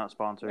 Like... We're not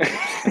sponsored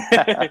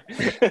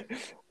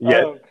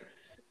yet.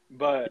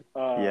 But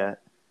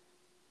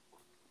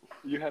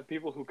you have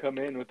people who come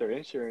in with their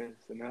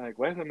insurance and they're like,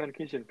 "Why is my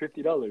medication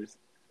 $50?"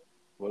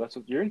 Well, that's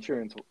what your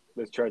insurance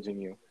is charging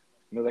you.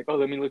 And they're like, "Oh,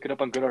 let me look it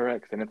up on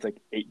GoodRx," and it's like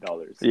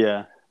 $8.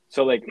 Yeah.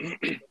 So like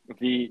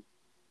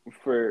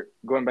for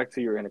going back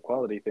to your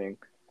inequality thing,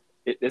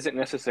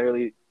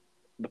 the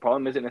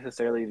problem isn't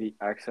necessarily the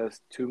access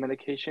to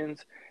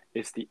medications,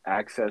 it's the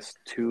access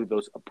to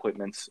those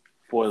appointments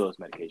for those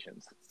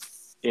medications,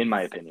 in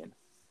my opinion.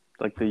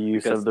 Like the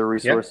use of the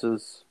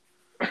resources.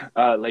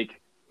 Like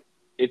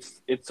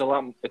it's a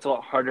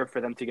lot harder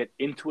for them to get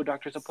into a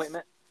doctor's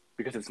appointment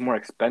because it's more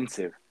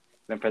expensive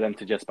than for them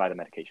to just buy the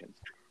medications.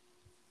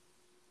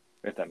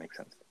 If that makes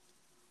sense.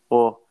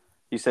 Well,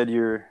 you said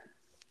you're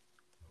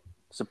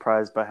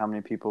surprised by how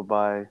many people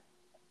buy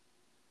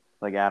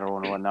like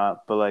Adderall and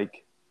whatnot, but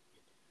like,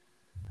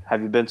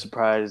 have you been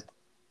surprised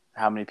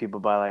how many people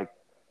buy like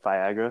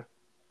Viagra?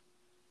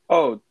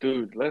 Oh,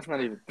 dude, let's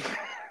not even.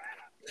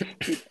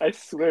 Dude, I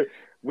swear,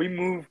 we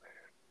move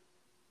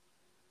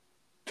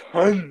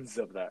tons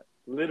of that.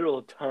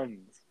 Literal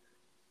tons.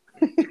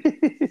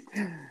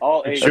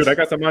 All ages. Shoot, I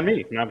got some on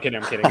me. No, I'm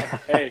kidding.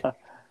 Hey,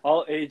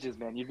 all ages,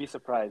 man. You'd be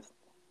surprised.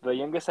 The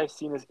youngest I've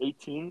seen is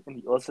 18, and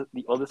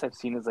the oldest I've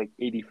seen is like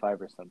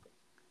 85 or something.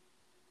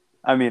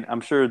 I mean,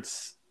 I'm sure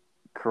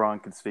Karan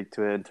can speak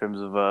to it in terms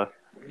of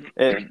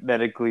it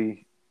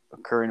medically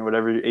occurring,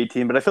 whatever, you're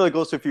 18. But I feel like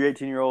also if you're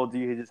 18-year-old,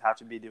 you just have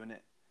to be doing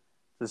it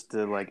just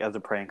to like as a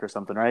prank or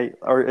something, right?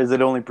 Or is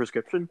it only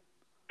prescription?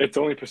 It's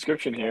only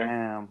prescription here.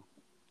 Damn,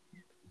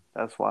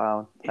 that's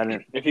wild.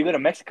 If you go to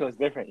Mexico, it's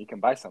different. You can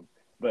buy some,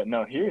 but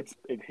no, here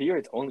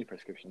it's only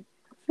prescription.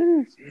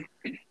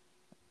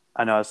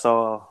 I know. I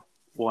saw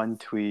one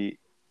tweet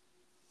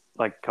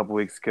like a couple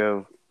weeks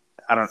ago.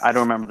 I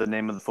don't remember the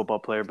name of the football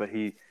player, but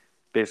he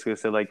basically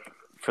said like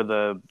for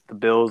the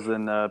Bills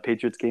and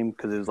Patriots game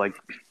because it was like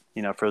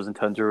frozen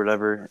tundra or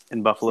whatever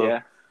in Buffalo,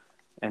 Yeah.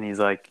 And he's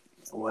like,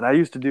 what I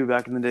used to do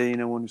back in the day,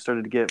 when we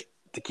started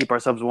to keep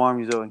ourselves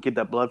warm, and keep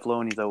that blood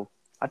flowing. He's like,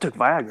 I took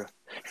Viagra.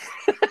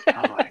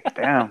 I was like,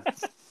 damn. I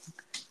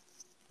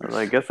was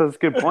like, I guess that's a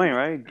good point,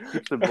 right?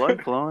 Keeps the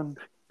blood flowing.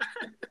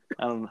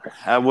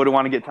 I wouldn't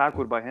want to get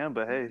tackled by him,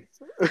 but hey.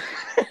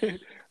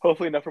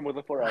 Hopefully not for more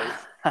than 4 hours.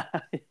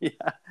 Yeah.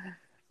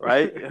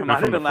 Right? It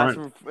might have been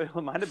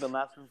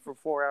lasting for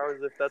 4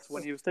 hours if that's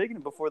when he was taking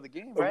it before the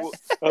game, right?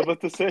 I was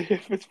about to say,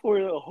 if it's for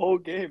a whole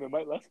game, it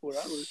might last 4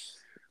 hours.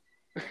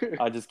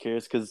 I'm just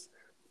curious because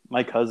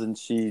my cousin,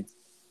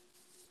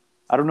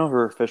 I don't know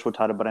her official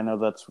title, but I know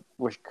that's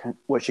what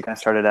she kind of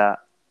started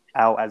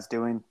out as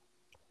doing.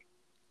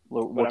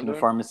 Working in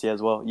pharmacy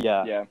as well.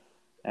 Yeah. Yeah.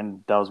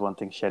 And that was one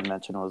thing she had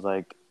mentioned was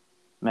like,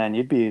 man,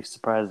 you'd be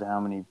surprised at how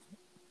many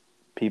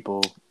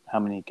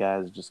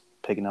guys are just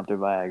picking up their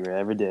Viagra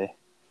every day.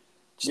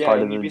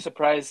 And you'd be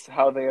surprised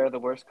how they are the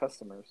worst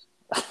customers.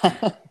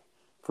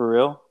 For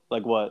real?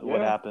 Like what? Yeah.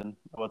 What happened?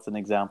 What's an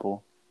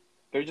example?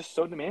 They're just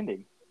so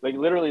demanding. Like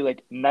literally,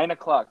 like 9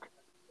 o'clock.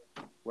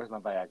 Where's my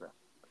Viagra?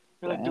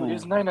 You're like, dude,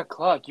 it's 9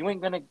 o'clock. You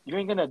ain't gonna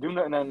do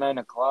nothing at 9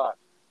 o'clock.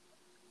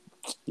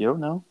 You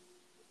don't know.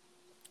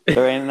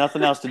 There ain't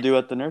nothing else to do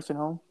at the nursing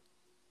home,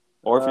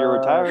 or if you're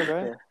retired,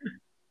 right?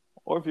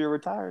 Or if you're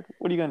retired,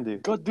 what are you gonna do?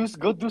 Go do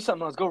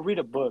something else. Go read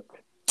a book.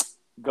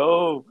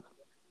 Go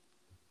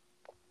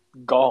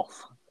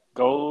golf.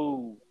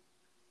 Go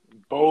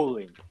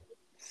bowling.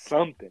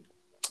 Something.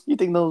 You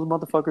think those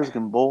motherfuckers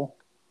can bowl?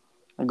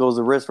 That goes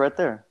the wrist right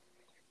there.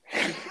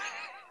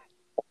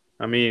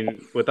 I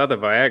mean, without the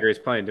Viagra, he's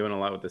probably doing a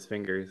lot with his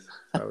fingers.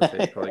 So I would say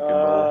he probably can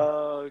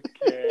bowl.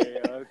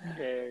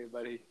 Okay,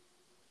 buddy.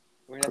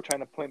 We're not trying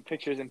to point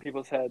pictures in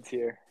people's heads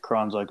here.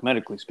 Karan's like,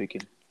 medically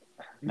speaking.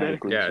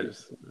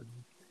 Just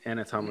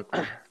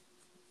anatomically.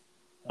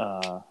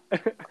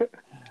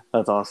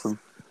 That's awesome.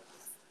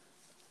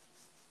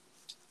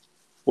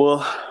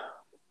 Well,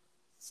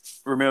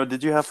 Romeo,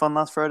 did you have fun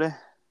last Friday?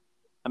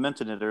 I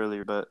mentioned it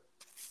earlier, but...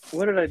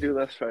 What did I do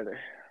last Friday?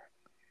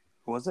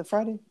 Was it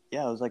Friday?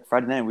 Yeah, it was like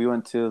Friday night. We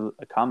went to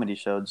a comedy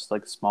show, just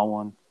like a small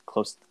one,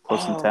 close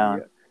in town.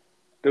 Yeah.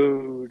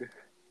 Dude,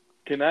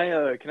 can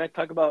I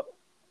talk about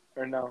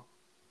or no?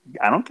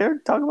 I don't care.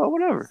 Talk about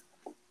whatever.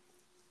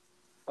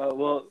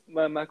 Well,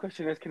 my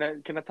question is, can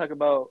I talk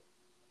about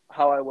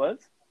how I was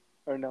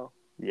or no?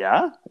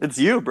 Yeah, it's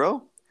you,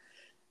 bro.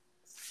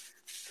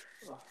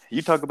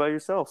 You talk about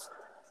yourself.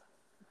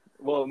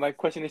 Well, my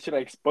question is, should I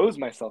expose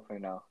myself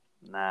right now?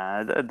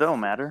 Nah, it don't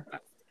matter.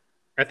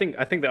 I think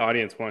the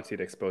audience wants you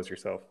to expose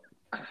yourself.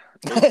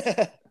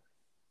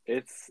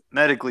 It's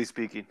medically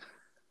speaking.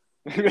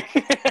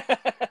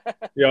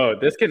 Yo,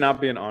 this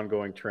cannot be an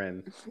ongoing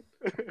trend.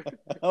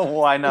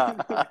 Why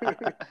not?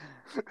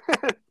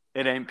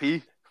 It ain't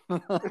pee.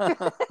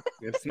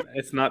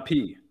 It's not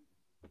pee.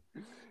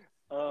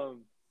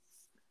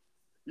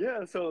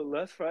 Yeah. So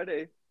last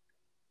Friday,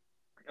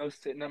 I was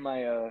sitting on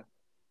my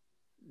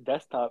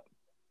desktop,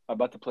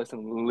 about to play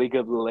some League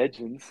of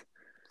Legends,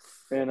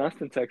 and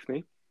Austin texts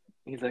me.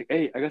 He's like,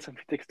 "Hey, I got some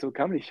tickets to a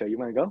comedy show. You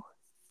want to go?"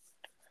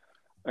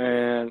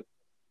 And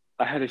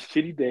I had a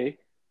shitty day.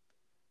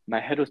 My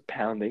head was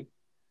pounding.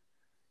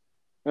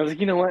 And I was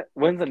like, you know what?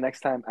 When's the next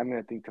time I'm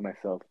going to think to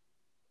myself,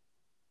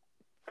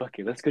 fuck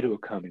it, let's go to a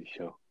comedy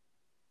show?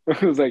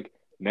 I was like,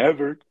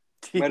 never.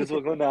 Might as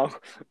well go now.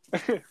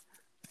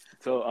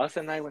 So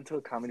Austin and I went to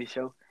a comedy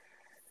show.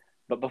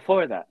 But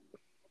before that,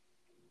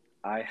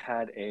 I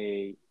had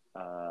a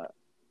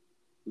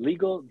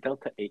legal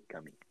Delta 8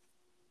 gummy.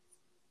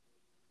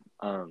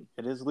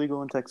 It is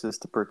legal in Texas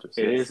to purchase.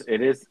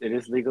 It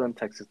is legal in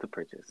Texas to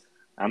purchase.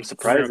 I'm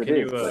surprised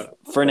Ramiro, it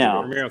is. For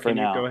now. Ramiro, can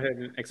you go ahead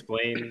and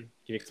explain? Can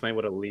you explain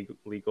what a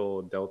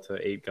legal Delta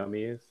 8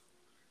 gummy is?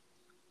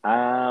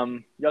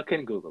 Y'all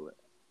can Google it.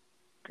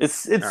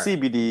 It's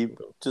CBD, right.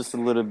 Just a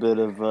little bit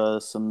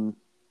of some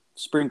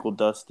sprinkle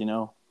dust,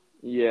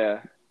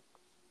 Yeah,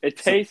 it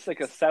tastes like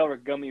a sour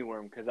gummy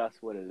worm because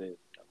that's what it is.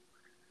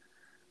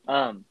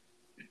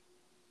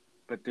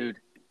 But dude,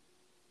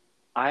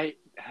 I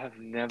have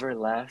never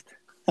laughed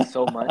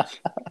so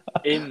much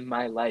in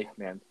my life,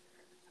 man.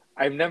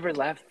 I've never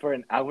laughed for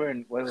an hour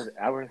and what was it,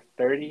 hour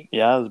 30?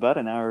 Yeah, it was about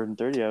an hour and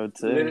 30, I would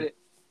say. Literally,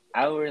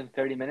 hour and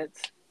 30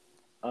 minutes,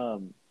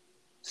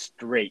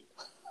 straight.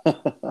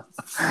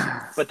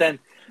 But then,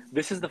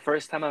 this is the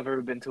first time I've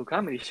ever been to a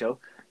comedy show,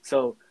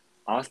 so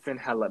Austin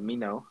had let me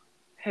know,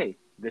 hey,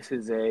 this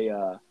is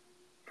a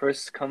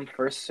first come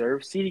first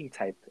serve seating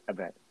type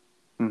event.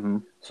 Mm-hmm.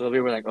 So we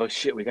were like, oh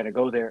shit, we gotta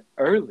go there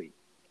early.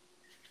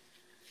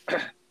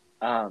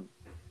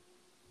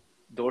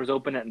 Doors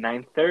open at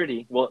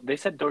 9:30. Well, they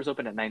said doors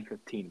open at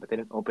 9:15, but they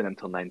didn't open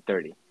until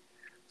 9:30.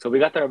 So we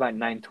got there about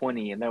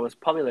 9:20, and there was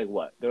probably like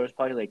what? There was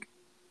probably like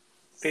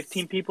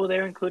 15 people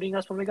there, including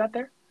us when we got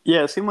there.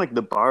 Yeah, it seemed like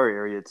the bar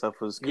area itself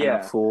was kind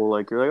of full.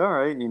 Like, you're like, all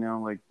right,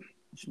 like,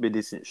 it should be a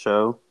decent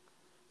show.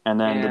 And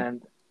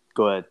then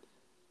go ahead.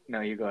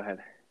 No, you go ahead.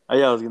 Oh,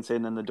 yeah, I was going to say,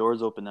 and then the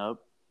doors open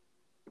up.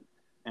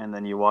 And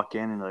then you walk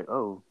in and you're like,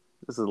 oh,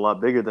 this is a lot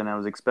bigger than I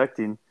was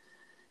expecting.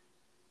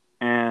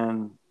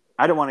 And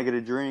I don't want to get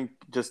a drink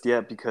just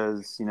yet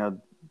because,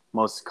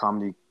 most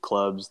comedy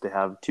clubs, they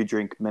have 2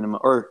 drink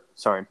minimum. Or,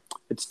 sorry,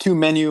 it's 2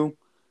 menu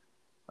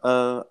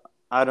item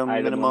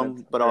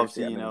minimum. But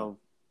obviously,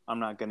 I'm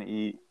not going to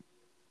eat,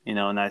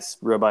 a nice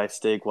ribeye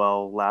steak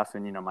while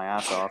laughing, my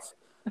ass off.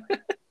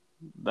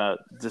 That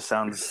just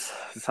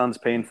sounds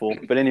painful.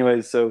 But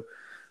anyways, so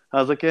I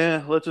was like,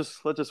 let's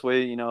just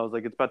wait. I was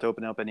like, it's about to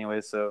open up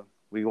anyway. So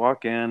we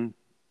walk in,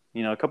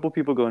 a couple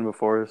people go in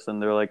before us,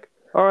 and they're like,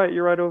 all right,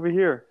 you're right over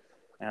here.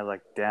 And I was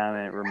like, damn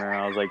it, Romero.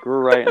 I was like, we're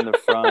right in the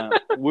front.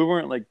 We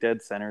weren't like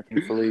dead center,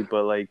 thankfully,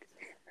 but like,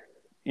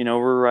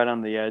 we're right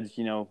on the edge,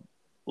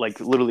 like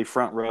literally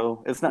front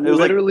row. It's not. It was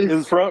literally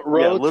like, front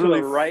row, literally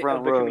to the right front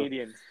of the row.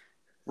 comedians.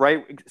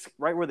 Right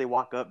where they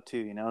walk up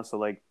to, So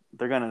like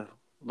they're gonna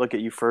look at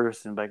you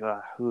first and be like,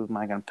 who am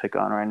I gonna pick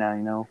on right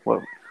now?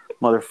 What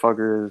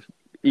motherfucker is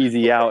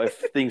easy out if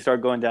things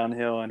start going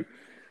downhill? And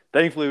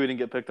thankfully we didn't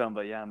get picked on.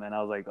 But yeah, man,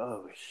 I was like,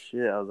 oh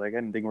shit. I was like, I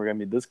didn't think we were gonna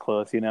be this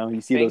close.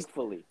 You see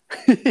Thankfully.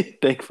 those.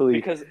 Thankfully,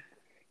 because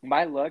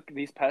my luck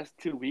these past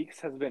 2 weeks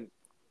has been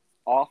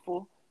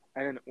awful.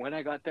 And when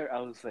I got there,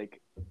 I was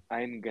like,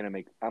 I'm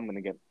gonna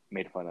get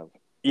made fun of.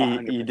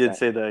 You did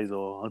say that. He's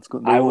all,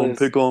 they won't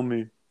pick on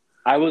me.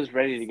 I was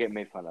ready to get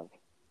made fun of,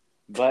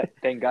 but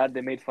thank God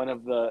they made fun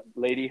of the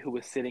lady who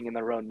was sitting in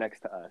the row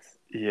next to us.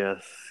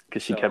 Yes,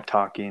 because she kept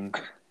talking,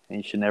 and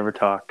you should never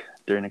talk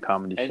during a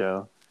comedy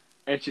show.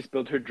 And she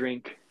spilled her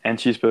drink.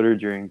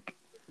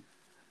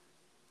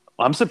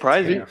 Well, I'm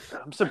surprised. Yeah.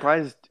 I'm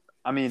surprised.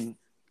 I mean,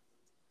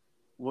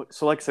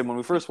 so like I said, when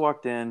we first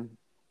walked in,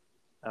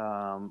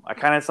 I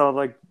kind of saw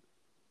like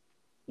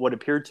what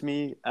appeared to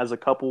me as a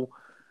couple,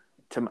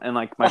 and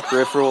like my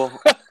peripheral,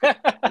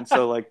 and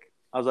so like.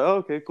 I was like, oh,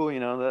 okay, cool.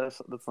 That's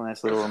a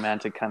nice little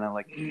romantic kind of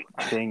like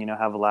thing,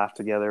 have a laugh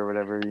together or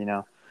whatever,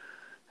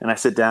 And I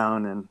sit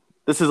down, and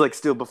this is like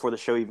still before the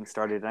show even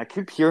started. And I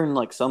keep hearing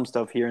like some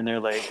stuff here and there,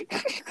 like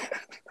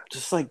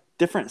just like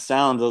different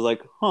sounds. I was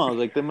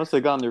like, they must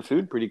have gotten their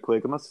food pretty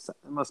quick. It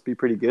must be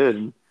pretty good.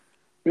 And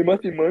they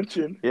must be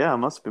munching. Yeah, I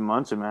must be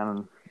munching, man,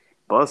 and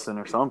bussing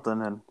or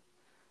something. And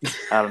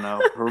I don't know.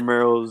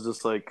 Romero was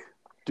just like,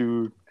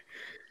 dude,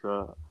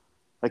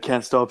 I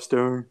can't stop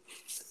staring.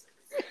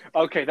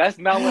 Okay, that's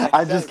not what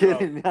I said. I'm just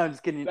kidding. No, I'm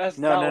just kidding. That's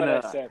not what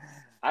I said.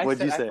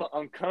 What'd you say? I felt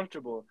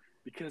uncomfortable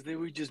because they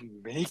were just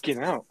making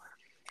out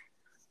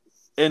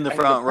in the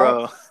front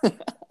row.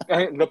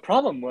 And the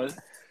problem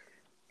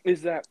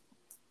is that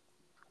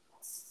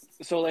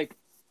so like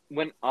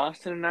when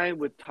Austin and I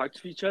would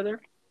touch each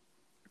other,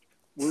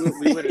 we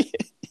would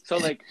so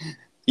like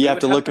you have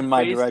to look in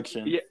my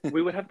direction. Yeah,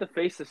 we would have to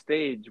face the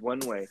stage one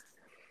way.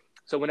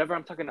 So whenever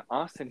I'm talking to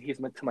Austin, he's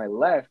to my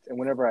left, and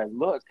whenever I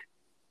look,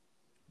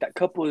 that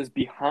couple is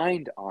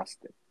behind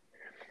Austin.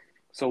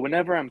 So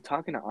whenever I'm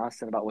talking to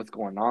Austin about what's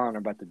going on or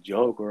about the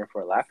joke or if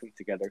we're laughing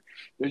together,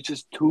 there's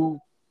just 2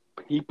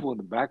 people in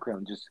the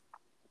background just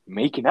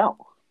making out.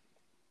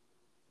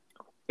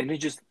 And it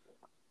just,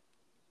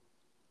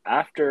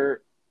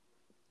 after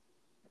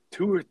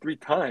 2 or 3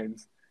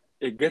 times,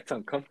 it gets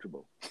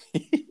uncomfortable.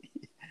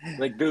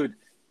 Like, dude,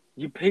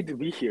 you paid to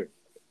be here.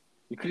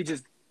 You could have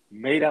just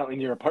made out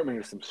in your apartment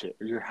or some shit,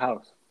 or your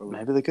house. Or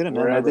maybe they could have.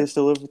 Maybe they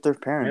still live with their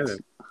parents.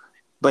 Yeah.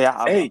 But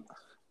yeah, hey,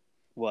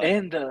 what?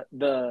 And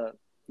the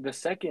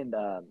second,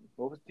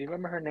 what was? Do you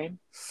remember her name?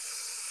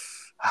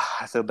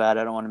 I feel bad.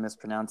 I don't want to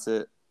mispronounce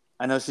it.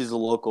 I know she's a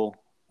local,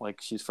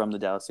 like she's from the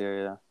Dallas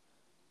area.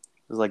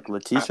 It was like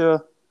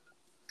Letitia.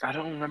 I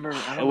don't remember.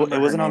 It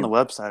wasn't on the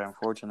website,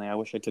 unfortunately. I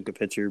wish I took a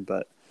picture,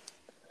 but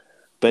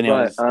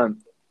anyways,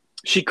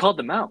 she called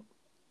them out.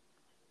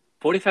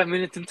 45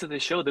 minutes into the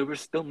show, they were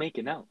still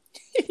making out.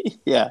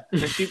 Yeah,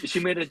 and she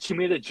made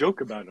a joke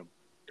about him.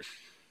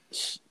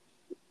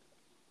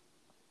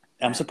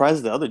 I'm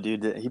surprised the other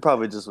dude did. He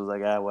probably just was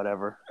like,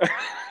 whatever.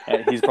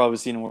 He's probably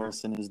seen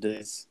worse in his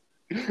days.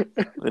 A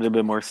little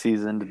bit more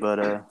seasoned,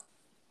 but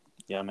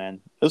yeah, man,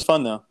 it was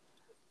fun though.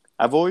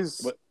 I've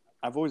always,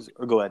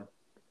 or go ahead.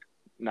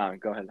 No,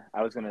 go ahead.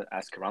 I was gonna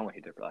ask Karan what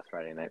he did for last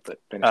Friday night, but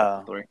finish up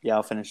the story. Yeah,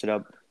 I'll finish it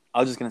up. I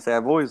was just gonna say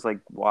I've always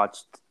like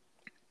watched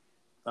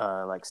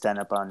like stand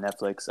up on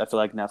Netflix. I feel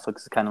like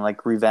Netflix has kind of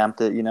like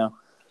revamped it,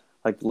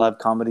 like live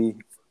comedy,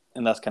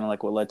 and that's kind of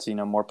like what led to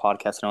more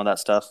podcasts and all that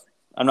stuff.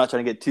 I'm not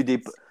trying to get too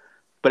deep,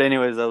 but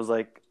anyways, I was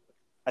like,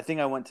 I think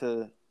I went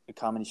to a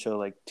comedy show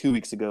like 2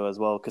 weeks ago as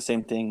well, because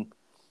same thing.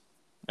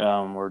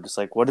 We're just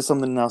like, what is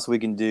something else we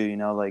can do?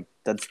 Like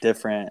that's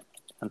different.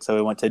 And so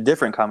we went to a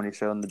different comedy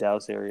show in the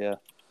Dallas area,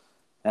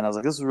 and I was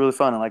like, this is really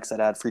fun. And like I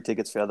said, I had free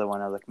tickets for the other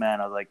one. I was like, man,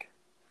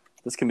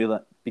 this can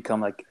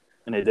become like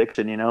an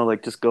addiction,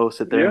 like just go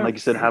sit there and like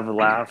you said, have a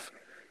laugh.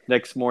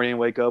 Next morning,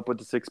 wake up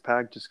with a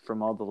 6-pack just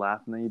from all the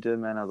laughing that you did,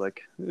 man. I was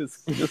like,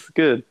 it's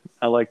good.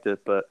 I liked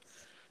it, but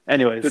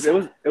anyways,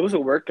 dude, it was a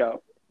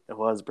workout. It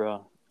was,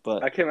 bro.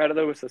 But I came out of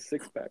there with a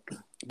 6-pack.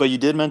 But you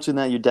did mention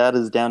that your dad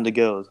is down to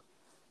go.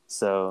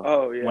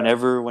 So yeah.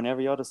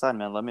 whenever y'all decide,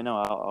 man, let me know.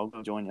 I'll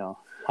go join y'all.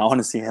 I want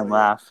to see him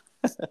laugh.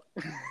 I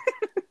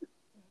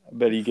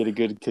bet you get a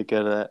good kick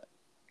out of that.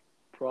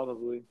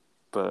 Probably.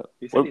 But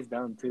he said he's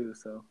down too,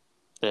 so.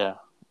 Yeah.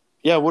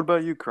 Yeah, what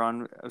about you,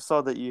 Karan? I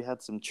saw that you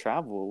had some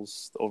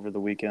travels over the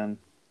weekend.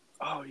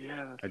 Oh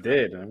yeah. I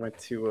did. I went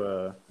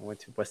to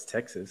West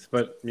Texas.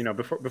 But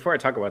before I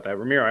talk about that,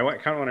 Ramiro, I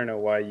kind of want to know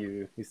why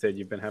you said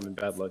you've been having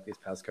bad luck these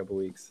past couple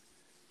weeks.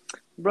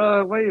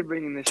 Bro, why are you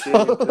bringing this shit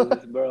into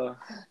this, bro?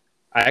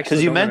 I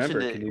actually don't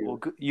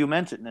remember. You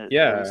mentioned it.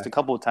 Yeah, just a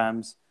couple of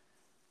times.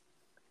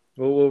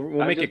 We'll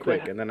make it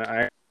quick, and then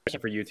I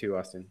for you too,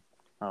 Austin.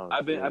 Oh,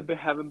 I've been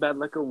having bad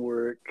luck at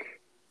work.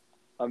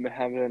 I've been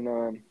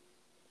having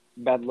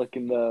bad luck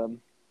in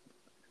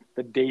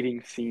the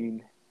dating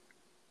scene.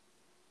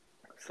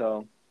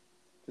 So,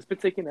 just been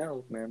taking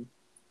L's, man.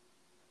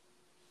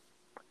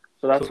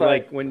 So that's why,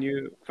 like when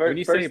you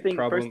say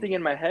first thing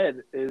in my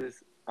head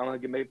is I'm gonna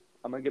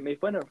get made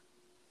fun of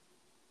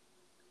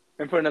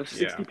in front of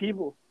 60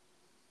 people.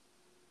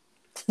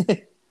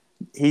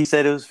 He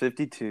said it was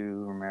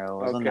 52. Romero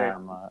wasn't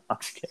that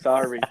much.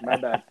 Sorry,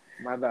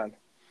 my bad.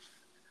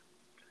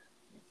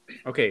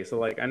 Okay, so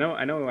like I know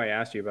I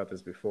asked you about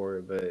this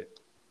before, but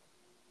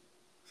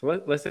so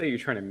let's say you're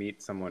trying to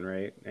meet someone,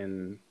 right?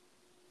 And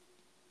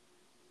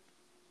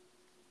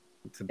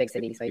it's a big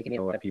city, so you can meet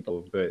a lot of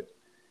people, but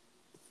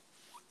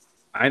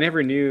I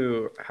never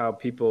knew how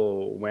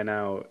people went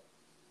out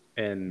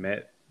and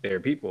met their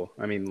people.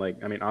 I mean,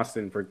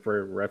 Austin,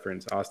 for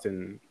reference,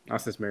 Austin's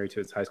married to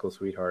his high school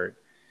sweetheart.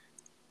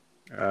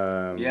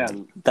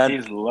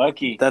 He's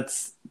lucky.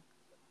 That's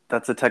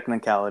a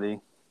technicality,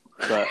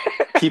 but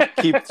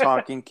keep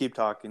talking.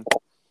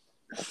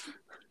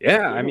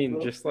 Yeah, I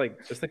mean, just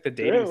like the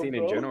dating scene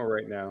in general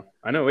right now.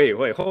 I know.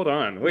 Wait, hold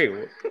on. Wait,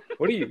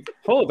 what do you?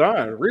 Hold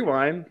on.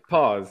 Rewind.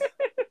 Pause.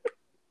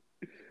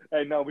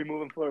 Hey, no, we're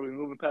moving forward. We're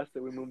moving past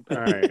it.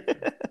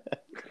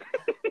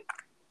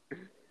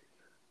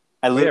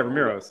 All right.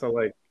 Ramiro. So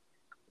like,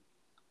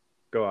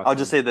 go off. I'll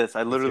just say this: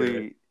 I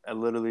literally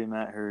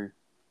met her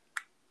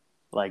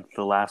like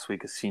the last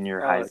week of senior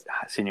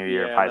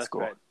year of high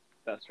school. Right.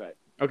 That's right.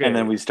 Okay. And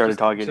then we started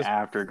talking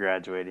after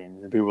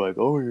graduating. And people were like,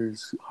 "Oh, you're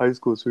high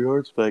school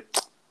sweethearts," but like,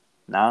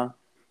 nah.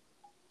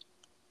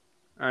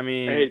 I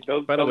mean, hey,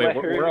 don't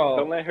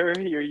let her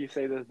hear you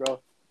say this,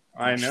 bro.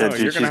 I know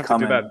you're gonna have to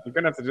do that. You're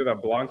gonna have to do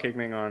that blocking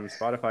thing on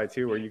Spotify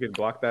too, where you could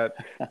block that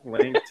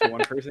link to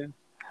one person.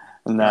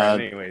 Nah.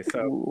 Anyway,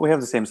 so we have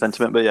the same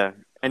sentiment, but yeah.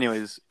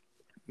 Anyways,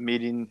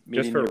 meeting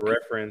just for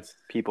reference,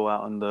 people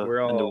out in the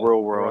real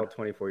world. We're all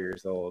 24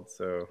 years old,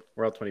 so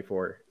we're all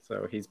 24.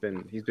 So he's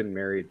been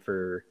married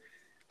for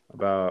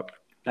about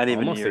not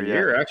even almost a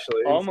year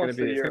actually. Almost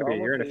it's gonna be a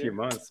year in a few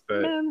months,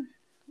 but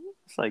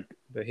it's like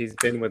but he's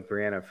been with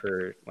Brianna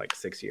for like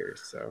 6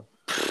 years. So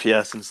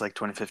yeah, since like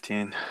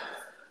 2015.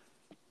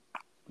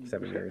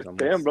 7 years almost.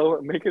 Damn,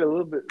 bro, make it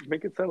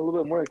sound a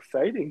little bit more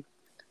exciting.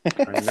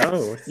 I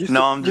know.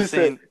 I'm just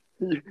saying.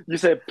 You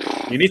said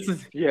you need some.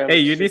 Yeah. Hey,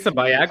 you need some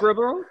Viagra,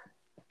 bro?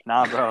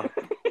 Nah, bro.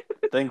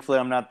 Thankfully,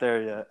 I'm not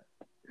there yet.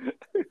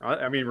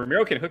 I mean,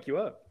 Ramiro can hook you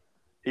up.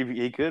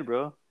 He could,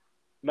 bro.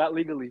 Not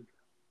legally.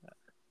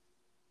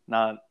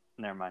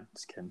 Never mind.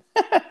 Just kidding.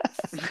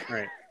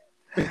 Right.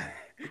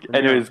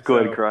 Anyways, go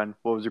ahead, Karan.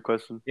 What was your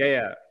question?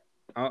 Yeah.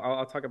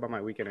 I'll talk about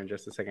my weekend in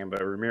just a second,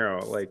 but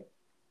Ramiro, like,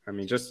 I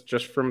mean,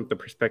 just from the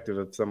perspective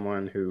of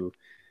someone who,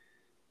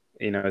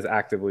 is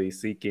actively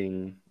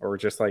seeking, or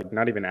just like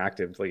not even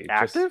active, like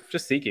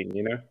just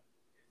seeking,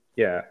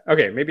 Yeah.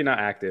 Okay. Maybe not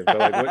active, but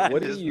like,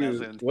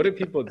 what do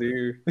people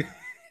do?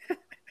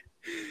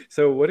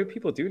 So what do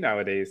people do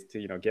nowadays to,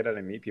 get out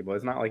and meet people?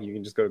 It's not like you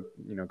can just go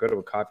to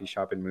a coffee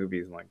shop in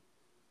movies and like,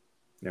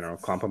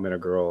 compliment a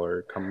girl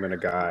or compliment a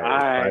guy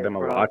or buy them a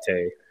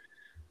latte.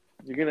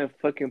 You're going to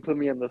fucking put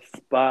me on the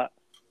spot.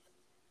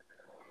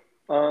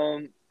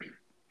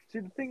 See,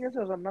 the thing is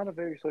I'm not a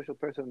very social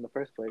person in the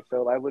first place,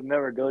 so I would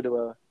never go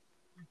to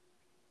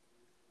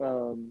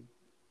a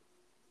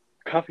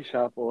coffee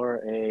shop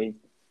or a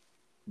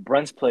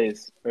brunch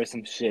place or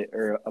some shit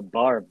or a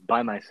bar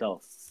by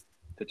myself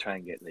to try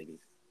and get ladies.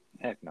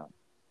 Heck no.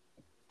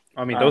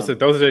 I mean, those are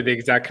the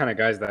exact kind of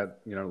guys that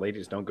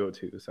ladies don't go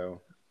to.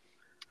 So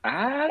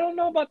I don't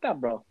know about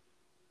that, bro.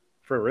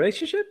 For a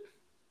relationship?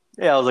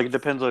 Yeah, I was like, it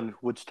depends on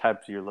which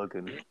types you're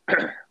looking.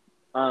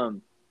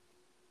 But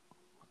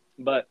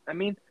I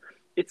mean,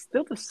 it's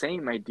still the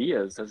same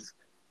ideas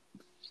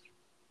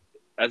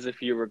as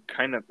if you were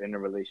kind of in a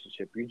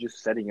relationship. You're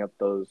just setting up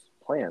those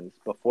plans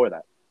before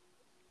that.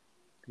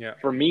 Yeah.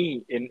 For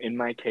me, in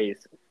my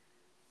case,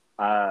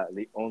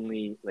 the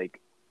only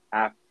like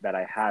app that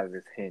I have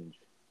is Hinge,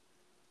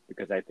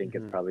 because I think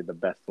it's probably the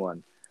best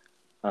one.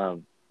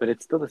 But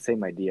it's still the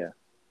same idea.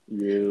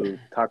 You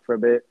talk for a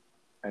bit,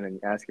 and then you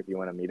ask if you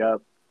want to meet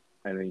up,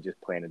 and then you just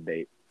plan a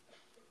date.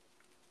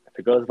 If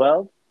it goes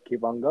well,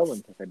 keep on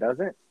going. If it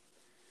doesn't,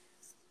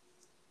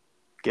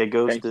 get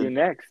ghosted. Thank you,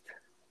 next.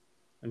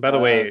 And by the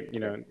way, you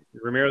know,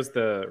 Ramiro's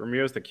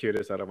the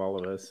cutest out of all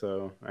of us,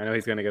 so I know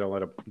he's gonna get a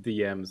lot of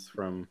DMs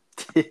from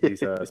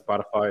these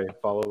Spotify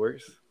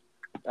followers.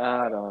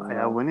 I don't know.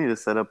 Yeah, we need to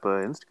set up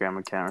an Instagram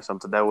account or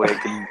something. That way I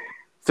can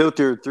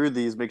filter through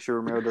these, make sure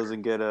Ramiro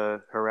doesn't get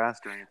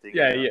harassed or anything.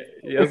 Yeah, yeah,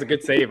 that was a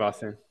good save,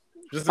 Austin.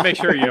 Just to make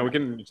sure, you know, we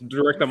can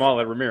direct them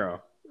all at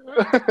Ramiro.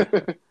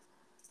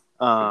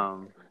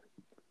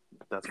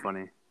 That's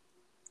funny.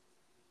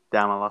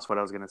 Damn, I lost what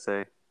I was gonna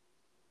say.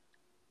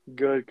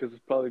 Good, because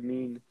it's probably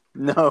mean.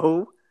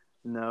 No.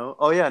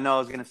 Oh yeah, no, I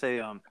was gonna say,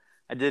 I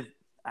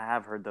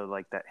have heard though,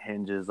 like that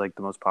Hinge is like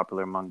the most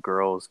popular among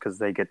girls because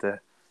they get to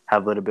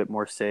have a little bit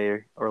more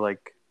say, or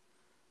like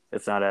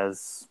it's not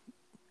as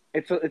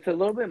it's a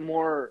little bit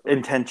more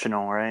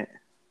intentional, right?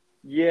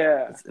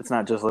 Yeah, it's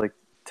not just like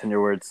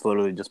Tinder where it's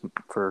literally just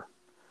for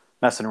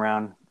messing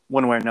around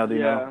one way or another,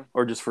 you know,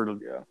 or just for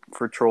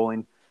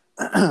trolling.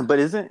 But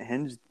isn't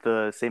Hinge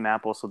the same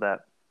app also that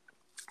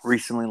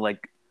recently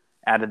like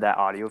added that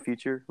audio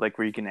feature, like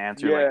where you can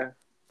answer like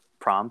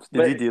prompts?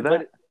 Did you do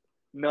that?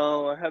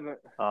 No, I haven't.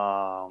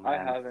 Oh man, I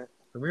haven't.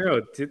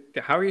 Ramiro,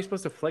 how are you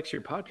supposed to flex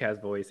your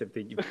podcast voice if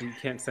you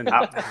can't send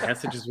out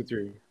messages with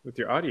your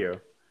audio?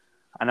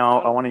 I know.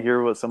 I want to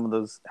hear what some of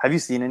those. Have you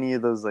seen any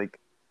of those like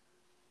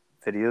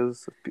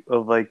videos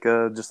of like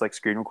just like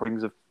screen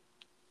recordings of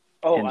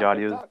Hinge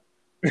audios? TikTok?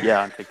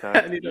 Yeah, on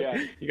TikTok.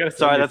 You gotta.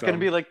 Sorry, that's gonna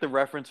be like the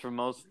reference for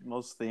most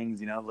things.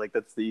 You know, like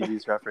that's the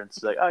easiest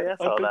reference. Like, oh yeah,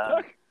 I saw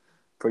that.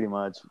 Pretty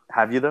much.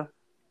 Have you though?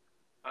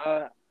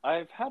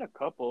 I've had a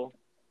couple.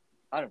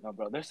 I don't know,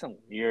 bro. There's some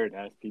weird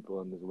ass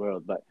people in this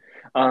world, but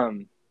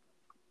I've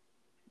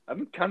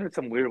encountered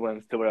some weird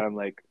ones to where I'm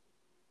like,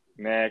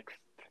 next.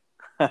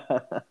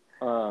 But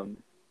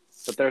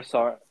there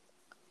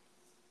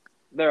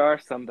are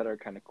some that are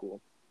kind of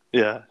cool.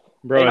 Yeah,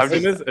 bro. As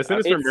soon as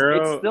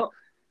Ramiro,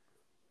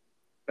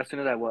 as soon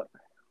as I what?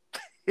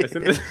 As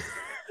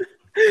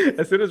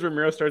soon as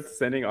Ramiro starts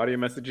sending audio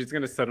messages, he's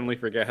gonna suddenly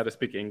forget how to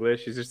speak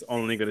English. He's just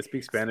only gonna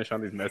speak Spanish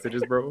on these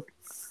messages, bro.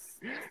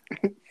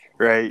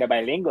 Right. The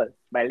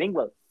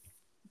bilingual.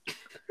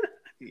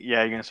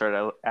 Yeah, you're gonna start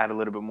to add a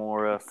little bit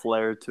more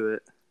flair to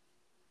it.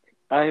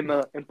 I'm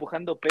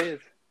empujando pez.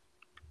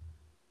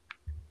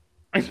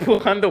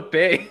 Empujando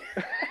pe.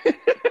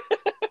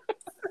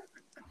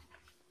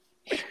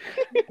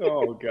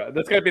 Oh god,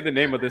 that's gotta be the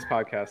name of this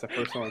podcast. The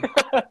first one.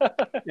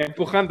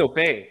 Empujando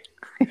pe.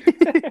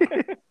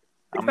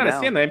 I'm not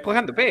haciendo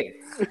empujando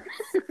pe.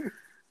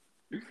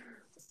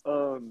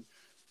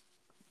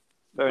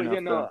 Fair enough, yeah,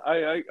 no,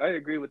 I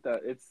agree with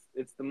that.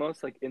 It's the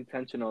most like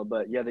intentional,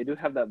 but yeah, they do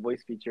have that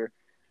voice feature,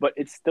 but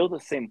it's still the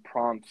same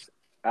prompts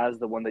as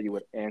the one that you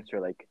would answer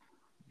like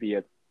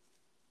via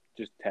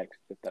just text.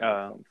 If that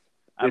makes sense.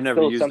 I've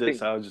never used it,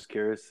 so I was just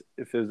curious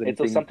if there's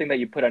anything. It's something that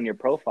you put on your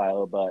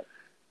profile, but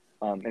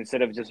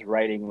instead of just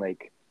writing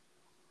like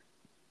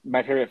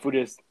my favorite food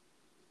is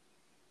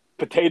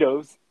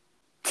potatoes,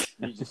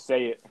 you just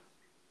say it.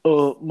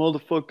 Oh,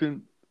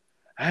 motherfucking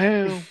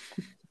hell.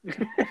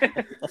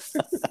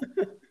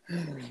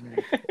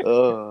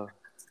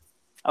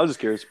 I was just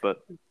curious,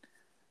 but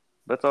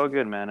that's all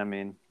good, man. I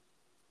mean,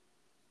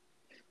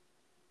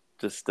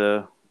 just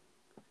not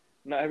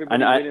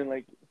everybody winning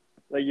like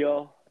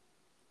y'all.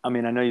 I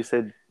mean, I know you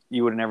said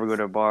you would never go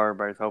to a bar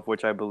by yourself,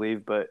 which I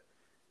believe, but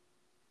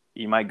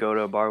you might go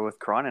to a bar with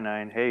Kron and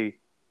I, and hey,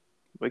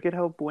 we could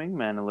help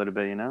Wingman a little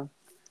bit, you know?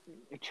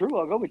 True,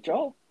 I'll go with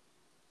y'all.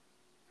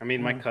 I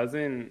mean, my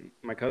cousin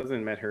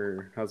met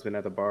her husband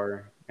at the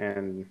bar,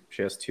 and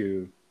she has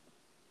two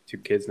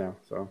kids now.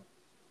 So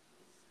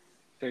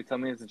you tell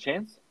me it's a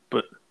chance?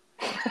 But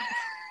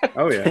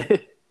oh yeah.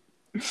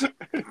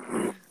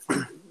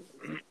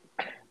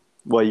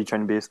 What, you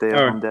trying to be a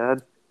stay-at-home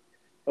dad?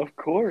 Of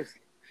course.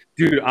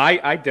 Dude,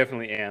 I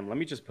definitely am. Let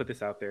me just put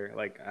this out there.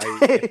 Like,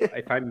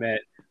 if I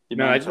met,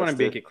 I just want to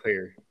make it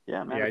clear.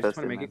 Yeah, I just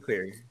want to make it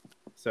clear.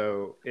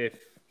 So, if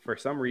for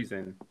some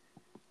reason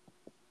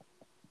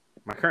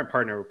my current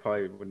partner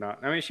would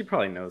not. I mean, she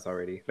probably knows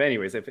already. But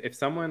anyways, if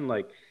someone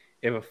like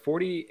if a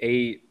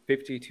 48,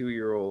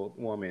 52-year-old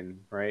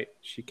woman, right,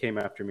 she came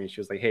after me. She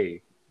was like,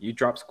 "Hey, you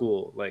drop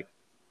school, like,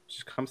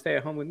 just come stay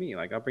at home with me.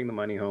 Like, I'll bring the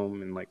money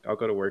home, and like, I'll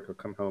go to work or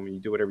come home, and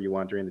you do whatever you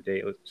want during the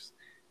day. Let's just,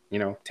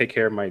 take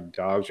care of my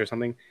dogs or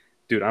something."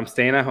 Dude, I'm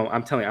staying at home.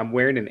 I'm telling you, I'm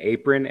wearing an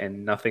apron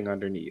and nothing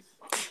underneath.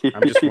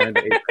 I'm just wearing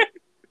the apron.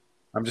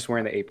 I'm just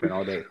wearing the apron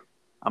all day.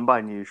 I'm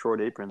buying you a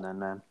short apron then,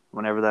 man.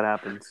 whenever that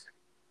happens.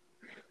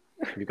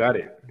 You got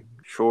it.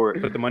 Sure.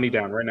 Put the money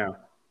down right now.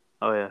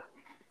 Oh yeah.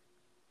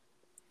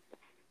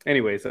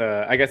 Anyways,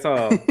 I guess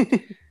I'll.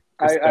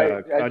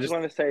 I just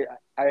want to say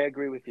I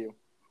agree with you.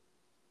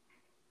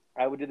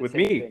 I would do the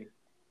same thing.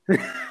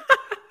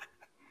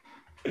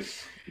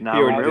 No,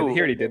 he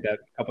already did that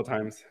a couple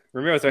times.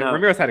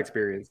 Ramiro's had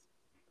experience.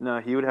 No,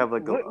 he would have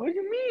like What do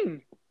you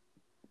mean?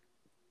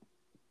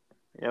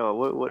 Yeah,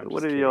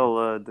 what have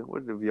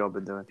y'all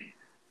been doing?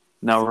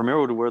 Now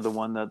Ramiro would wear the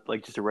one that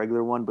like just a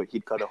regular one, but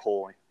he'd cut a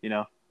hole, you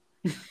know.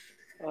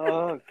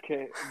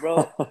 Okay,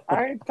 bro.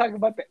 I ain't talking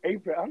about the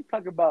apron. I'm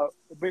talking about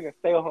being a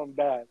stay-at-home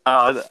dad.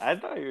 I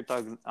thought you were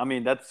talking. I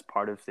mean, that's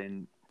part of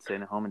staying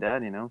at home and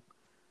dad, you know,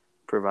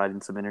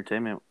 providing some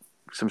entertainment,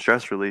 some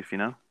stress relief, you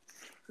know.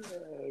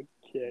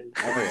 Okay.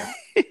 Oh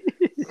yeah.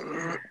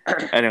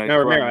 Anyway, no,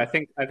 Ramiro. I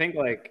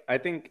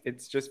think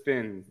it's just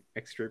been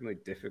extremely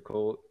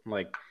difficult,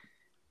 like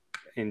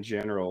in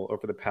general,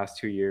 over the past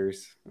 2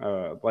 years.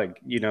 Like,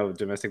 you know,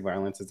 domestic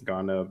violence has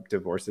gone up,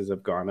 divorces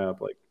have gone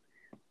up. Like,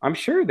 I'm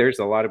sure there's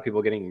a lot of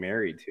people getting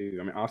married too.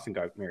 I mean, Austin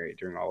got married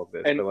during all of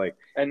this, but like,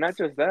 and not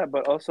just that,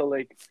 but also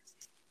like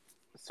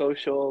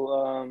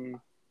social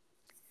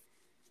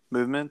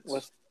movements.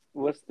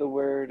 What's the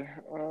word?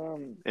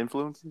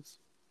 Influences?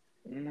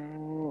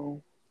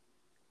 No.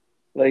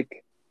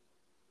 Like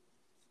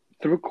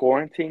through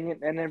quarantine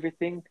and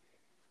everything,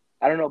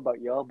 I don't know about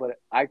y'all, but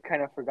I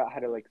kind of forgot how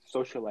to like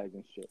socialize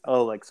and shit.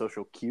 Oh, like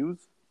social cues?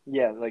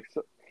 Yeah, like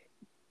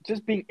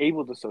just being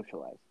able to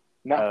socialize,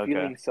 not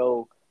feeling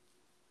so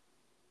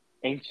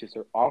anxious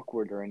or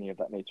awkward or any of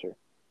that nature.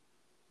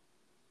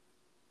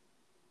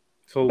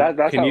 So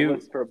that's how it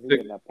was for me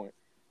at that point.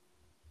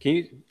 Can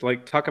you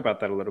like talk about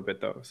that a little bit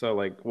though? So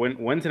like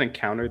when's an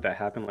encounter that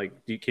happened? Like,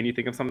 can you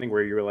think of something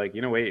where you were like,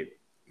 you know, wait,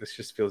 this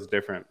just feels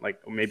different? Like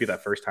maybe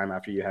that first time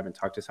after you haven't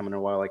talked to someone in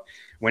a while. Like,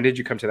 when did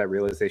you come to that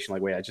realization?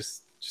 Like, wait, I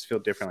just feel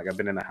different. Like I've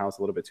been in the house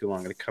a little bit too long.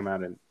 I'm gonna come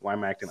out and why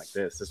am I acting like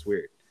this? It's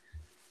weird.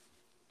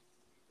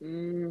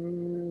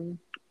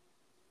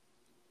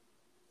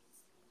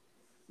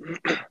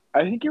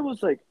 I think it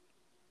was like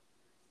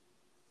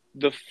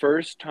the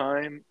first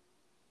time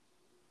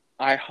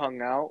I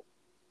hung out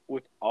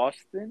with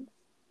Austin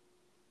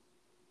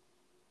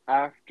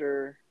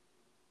after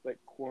like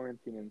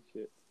quarantine and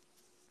shit.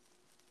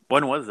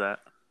 When was that?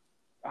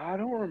 I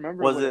don't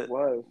remember what it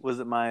was. Was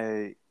it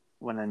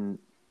when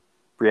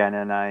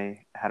Brianna and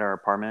I had our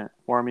apartment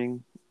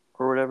warming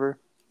or whatever?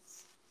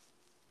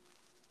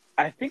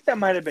 I think that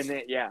might have been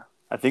it, yeah.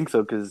 I think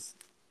so, because,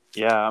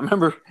 yeah, I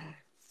remember,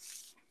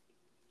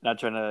 not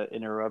trying to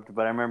interrupt,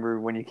 but I remember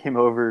when you came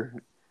over,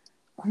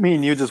 me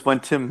and you just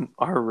went to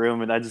our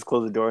room, and I just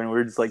closed the door, and we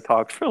were just, like,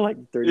 talking for, like,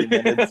 30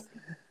 minutes.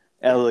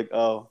 And I was like,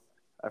 oh,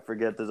 I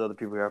forget there's other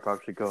people here. I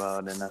probably should go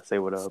out and say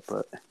what up.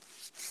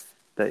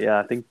 But, yeah,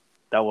 I think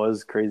that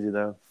was crazy,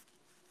 though.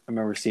 I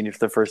remember seeing you for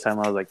the first time.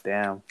 I was like,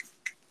 damn.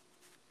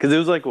 Because it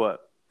was, like,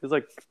 what? It was,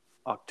 like,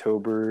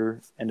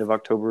 October, end of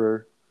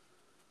October,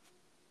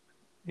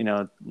 you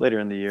know, later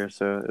in the year.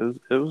 So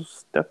it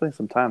was definitely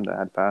some time that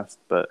had passed.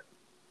 But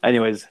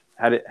anyways,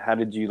 how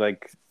did you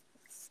like?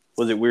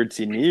 Was it weird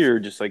seeing me, or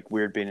just like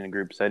weird being in a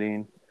group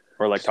setting,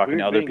 or like just talking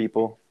to other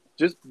people?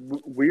 Just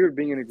weird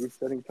being in a group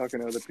setting, talking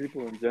to other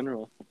people in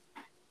general.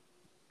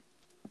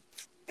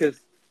 Because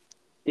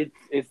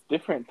it's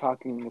different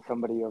talking to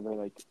somebody over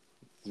like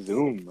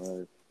Zoom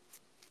or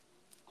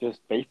just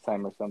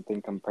FaceTime or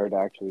something compared to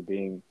actually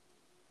being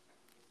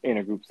in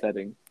a group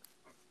setting.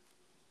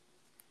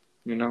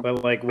 You know.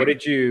 But like, what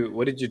did you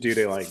do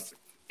to like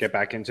get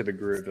back into the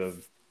groove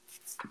of,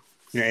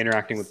 you know,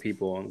 interacting with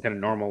people and kind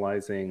of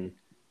normalizing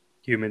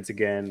humans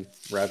again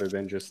rather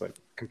than just like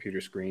computer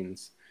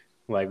screens?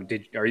 Like,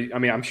 I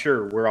mean, I'm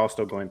sure we're all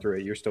still going through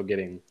it. You're still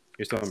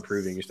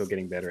improving. You're still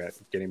getting better at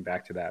getting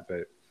back to that.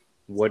 But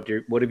what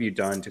have you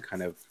done to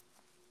kind of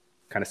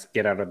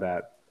get out of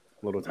that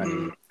little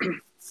tiny,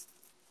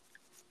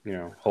 you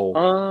know,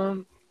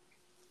 hole?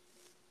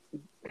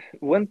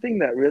 One thing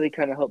that really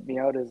kind of helped me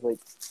out is like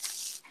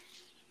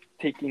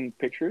taking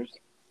pictures.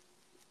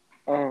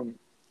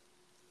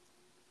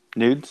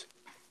 Nudes?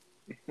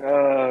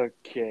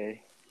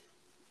 Okay.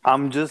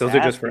 I'm just Those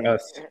asking. are just for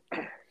us.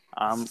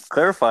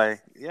 Clarify.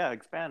 Yeah,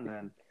 expand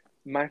then.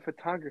 My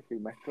photography,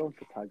 my film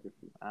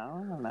photography. I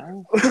don't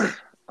know.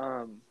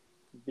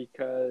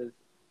 Because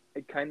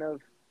it kind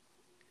of,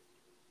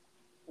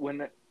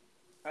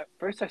 at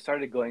first I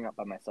started going out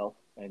by myself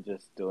and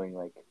just doing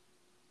like,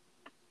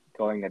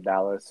 going to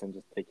Dallas and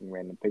just taking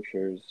random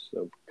pictures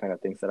of kind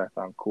of things that I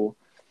found cool.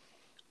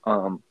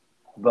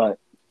 But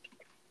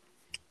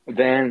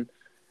then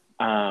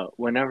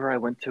whenever I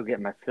went to get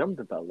my film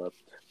developed,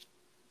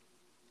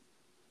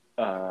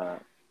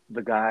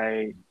 the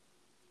guy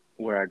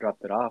where I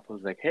dropped it off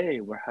was like,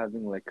 hey, we're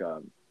having like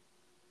a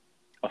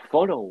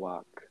photo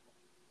walk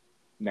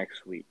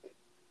next week.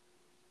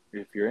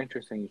 If you're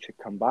interested, you should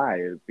come by.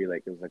 It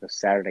was like a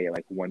Saturday at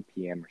like 1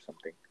 p.m. or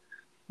something.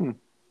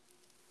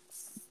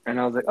 And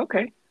I was like,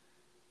 okay.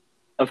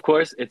 Of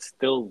course, it's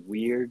still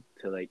weird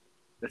to like,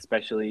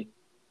 especially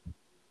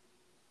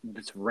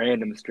this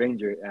random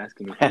stranger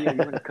asking me, "Hey, you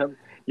want to come?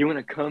 You want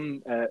to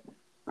come at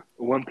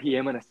 1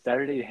 p.m. on a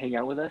Saturday to hang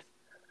out with us?"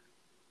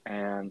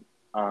 And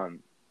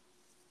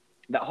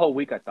that whole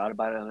week I thought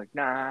about it. I was like,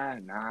 nah,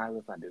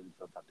 let's not do this.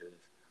 Let's not do this.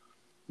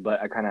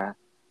 But I kind of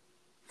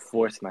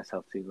forced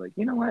myself to like,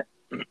 you know what?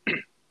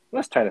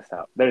 Let's try this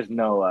out. There's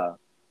no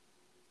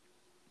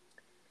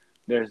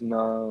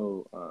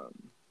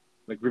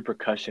like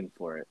repercussion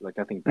for it. Like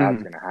nothing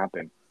bad's gonna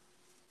happen.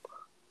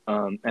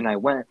 And I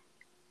went,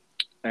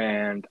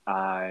 and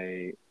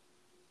I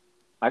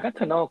got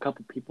to know a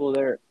couple people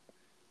there.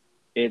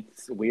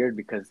 It's weird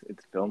because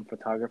it's film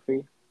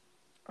photography.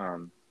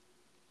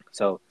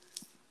 So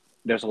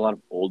there's a lot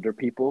of older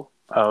people.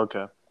 Oh,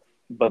 okay.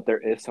 But there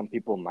is some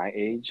people my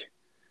age,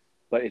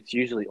 but it's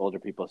usually older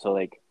people. So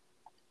like,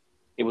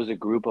 it was a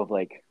group of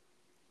like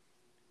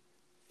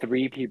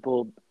 3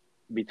 people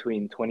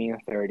between 20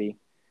 and 30,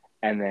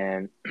 and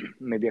then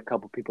maybe a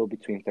couple people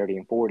between 30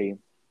 and 40,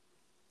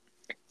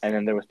 and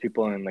then there was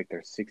people in like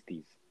their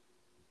 60s.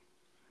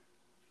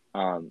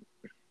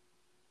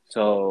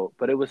 So,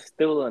 but it was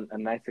still a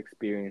nice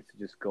experience to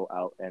just go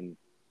out and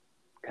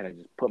kind of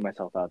just put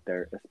myself out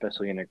there,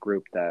 especially in a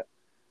group that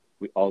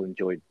we all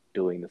enjoyed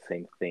doing the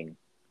same thing,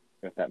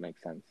 if that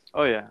makes sense.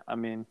 Oh yeah, I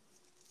mean,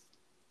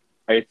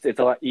 it's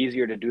a lot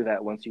easier to do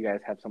that once you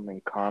guys have something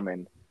in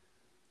common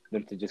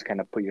than to just kind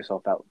of put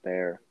yourself out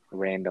there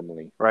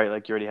randomly. Right,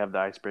 like you already have the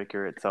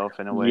icebreaker itself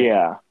in a way.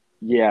 Yeah.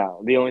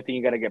 The only thing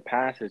you got to get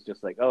past is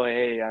just like, oh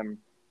hey, I'm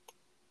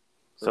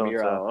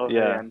Ramiro. Oh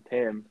yeah, hey, I'm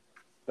Tim.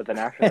 But then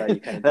after that, you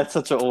kind of that's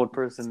such an old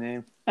person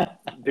name,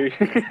 dude.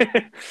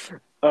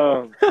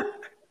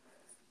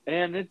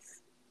 And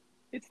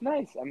it's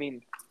nice. I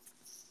mean,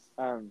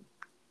 I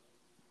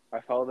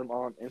follow them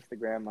all on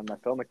Instagram on my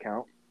film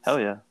account. Hell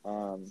yeah.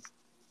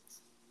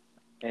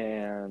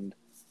 And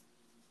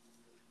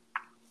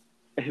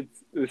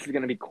this is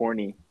gonna be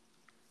corny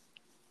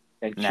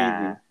and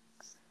cheesy,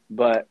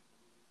 but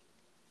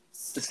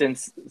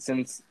since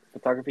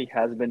photography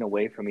has been a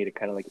way for me to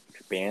kind of like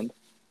expand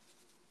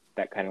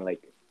that kind of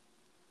like,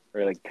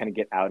 or like kind of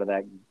get out of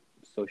that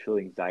social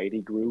anxiety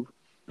groove.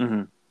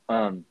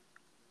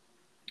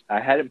 I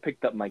hadn't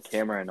picked up my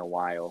camera in a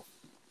while,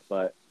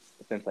 but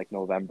since like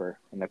November,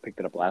 and I picked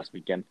it up last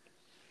weekend,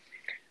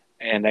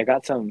 and I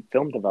got some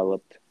film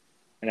developed,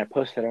 and I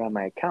posted it on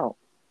my account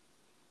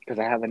because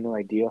I have a new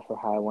idea for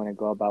how I want to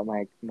go about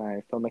my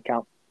film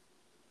account.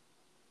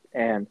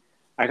 And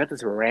I got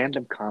this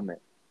random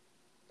comment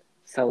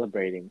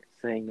celebrating,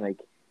 saying like,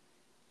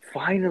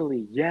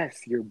 finally,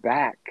 yes, you're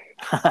back.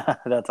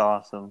 That's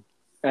awesome.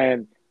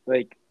 And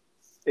like,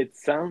 it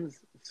sounds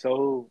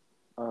so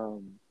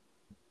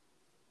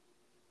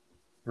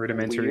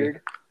rudimentary,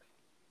 weird,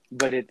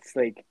 but it's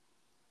like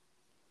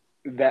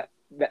that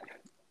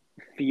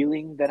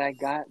feeling that I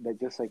got, that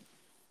just like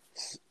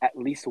at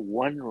least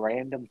one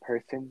random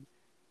person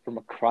from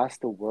across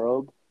the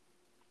world,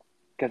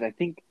 because I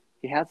think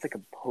he has like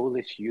a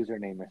Polish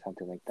username or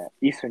something like that,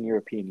 Eastern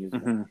European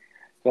username.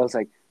 So I was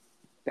like,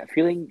 that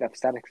feeling, that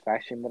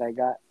satisfaction that I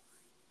got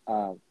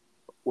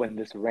when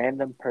this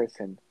random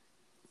person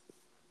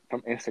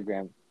from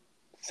Instagram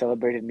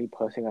celebrated me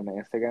posting on my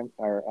Instagram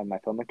or on my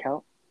film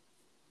account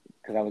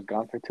because I was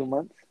gone for 2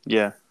 months.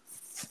 Yeah.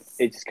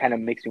 It just kind of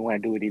makes me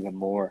want to do it even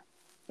more.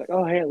 Like,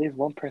 oh, hey, at least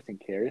one person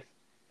cares.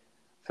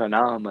 So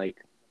now I'm like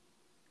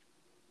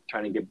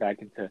trying to get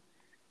back into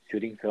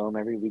shooting film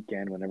every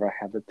weekend whenever I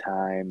have the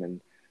time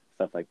and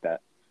stuff like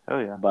that. Oh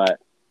yeah. But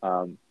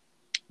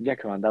yeah,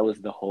 come on, that was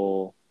the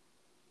whole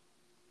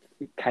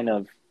kind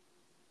of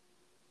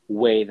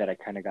way that I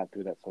kind of got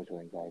through that social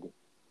anxiety,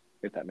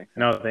 if that makes sense.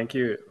 No, thank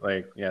you.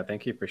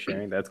 Thank you for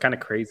sharing that. It's kind of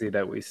crazy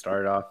that we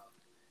started off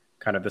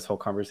kind of this whole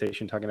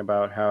conversation talking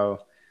about how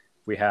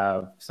we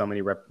have so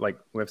many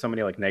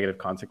negative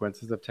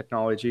consequences of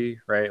technology,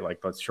 right?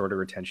 Like those shorter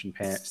retention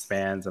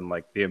spans and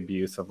like the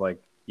abuse of like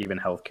even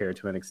healthcare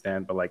to an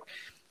extent. But like,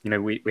 you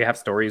know, we have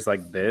stories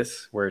like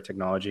this where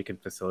technology can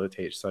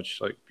facilitate such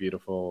like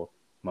beautiful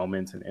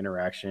moments and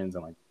interactions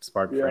and like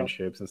spark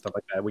friendships and stuff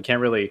like that. You can't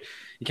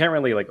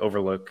really like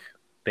overlook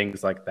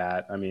things like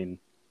that. I mean,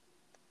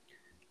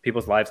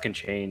 people's lives can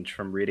change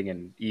from reading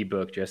an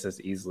ebook just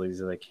as easily as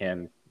they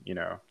can, you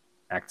know,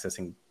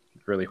 accessing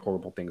really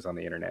horrible things on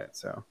the internet.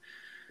 So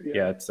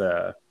yeah, it's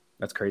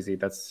that's crazy.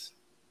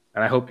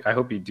 And I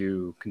hope you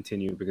do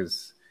continue,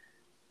 because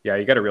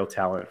you got a real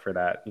talent for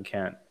that.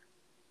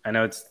 I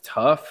know it's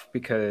tough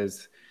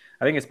because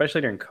I think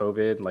especially during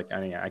COVID, like, I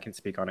mean, I can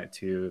speak on it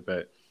too,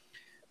 but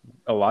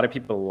a lot of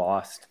people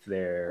lost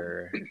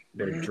their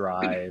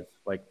drive,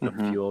 like the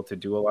fuel to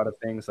do a lot of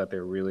things that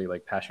they're really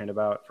like passionate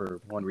about for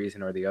one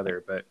reason or the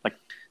other. But like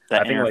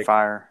that inner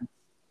fire.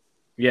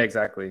 Yeah,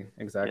 exactly,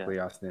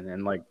 Austin.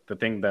 And like the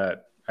thing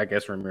that I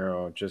guess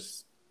Ramiro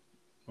just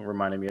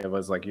reminded me of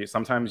was like,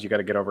 sometimes you got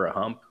to get over a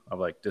hump of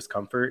like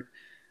discomfort,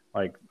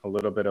 like a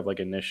little bit of like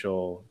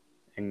initial,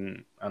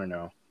 and I don't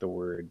know the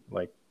word,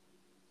 like,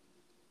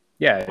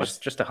 yeah, it's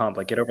just a hump,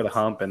 like get over the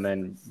hump, and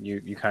then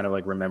you kind of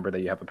like remember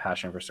that you have a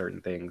passion for certain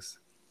things.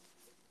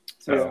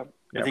 So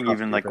I think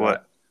even like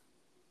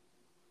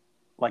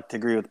like to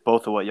agree with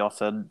both of what y'all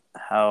said.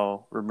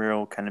 How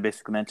Ramiro kind of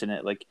basically mentioned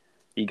it, like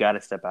you got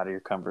to step out of your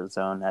comfort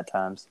zone at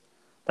times.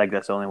 Like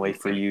that's the only way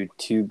for you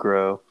to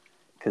grow.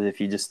 Because if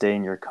you just stay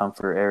in your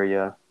comfort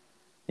area,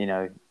 you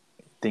know,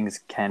 things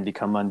can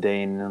become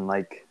mundane and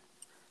like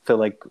feel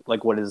like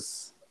what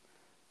is,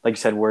 like you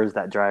said, where's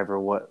that drive or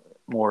what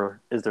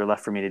more is there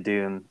left for me to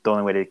do? And the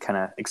only way to kind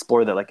of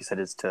explore that, like you said,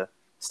 is to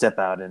step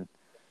out and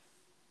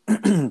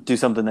do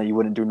something that you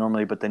wouldn't do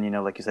normally, but then, you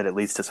know, like you said, it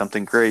leads to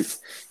something great.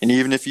 And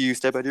even if you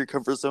step out of your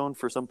comfort zone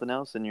for something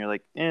else and you're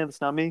like,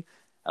 that's not me,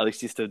 at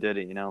least you still did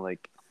it, you know?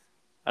 Like,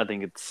 I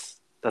think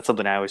that's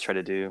something I always try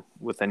to do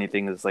with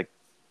anything is like,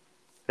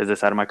 is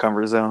this out of my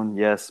comfort zone?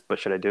 Yes, but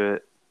should I do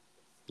it?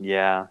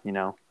 Yeah, you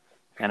know?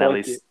 And at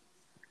least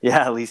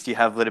you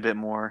have a little bit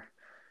more,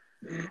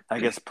 I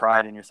guess,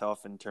 pride in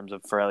yourself in terms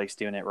of for at least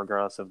doing it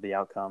regardless of the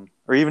outcome,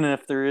 or even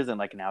if there isn't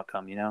like an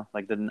outcome, you know,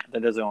 like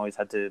that doesn't always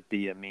have to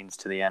be a means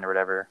to the end or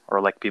whatever,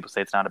 or like people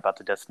say, it's not about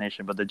the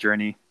destination but the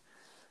journey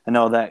and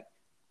all that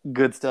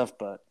good stuff.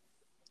 But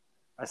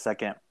I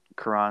second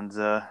Karan's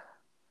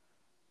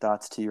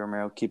thoughts to you,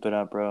 Romero. Keep it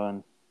up, bro,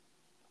 and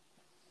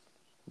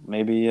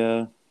maybe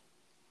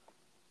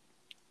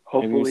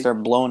hopefully you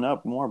start blowing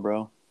up more,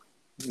 bro.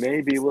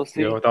 Maybe we'll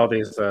see. With all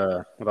these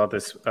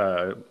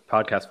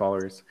podcast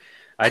followers,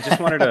 I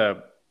just wanted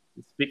to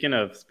speaking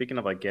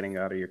of like getting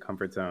out of your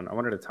comfort zone, I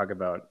wanted to talk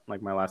about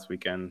like my last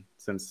weekend,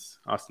 since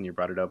Austin, you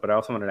brought it up, but I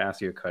also wanted to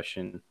ask you a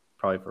question,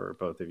 probably for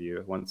both of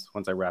you once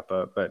I wrap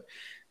up. But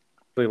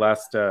really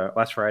last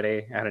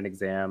Friday, I had an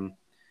exam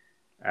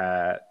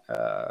at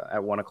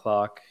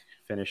 1:00.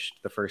 Finished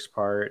the first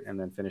part and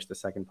then finished the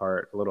second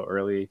part a little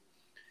early,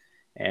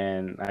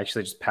 and I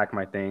actually just packed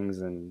my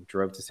things and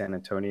drove to San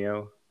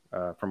Antonio.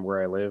 From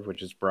where I live,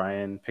 which is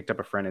Bryan, picked up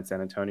a friend in San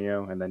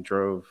Antonio, and then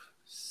drove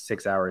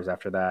 6 hours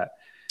after that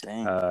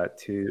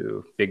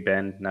to Big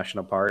Bend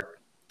National Park.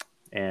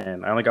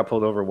 And I only got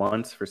pulled over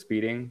once for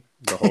speeding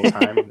the whole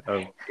time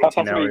of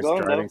 18 hours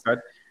driving. So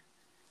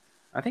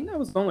I think I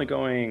was only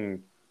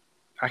going,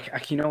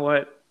 you know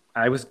what?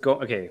 I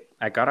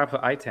got off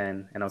of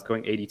I-10 and I was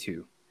going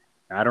 82.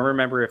 I don't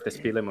remember if the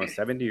speed limit was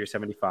 70 or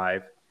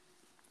 75,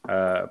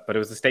 but it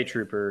was a state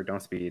trooper,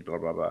 don't speed, blah,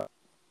 blah, blah.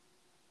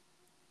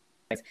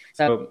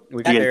 So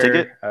we got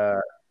there.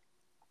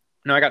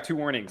 No, I got 2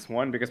 warnings.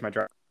 One because my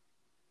driver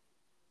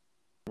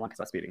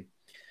was speeding.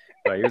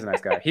 But he was a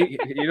nice guy.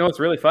 You know what's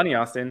really funny,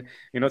 Austin?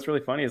 You know what's really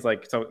funny is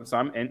like so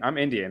I'm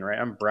Indian, right?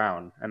 I'm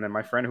brown, and then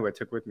my friend who I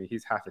took with me,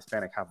 he's half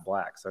Hispanic, half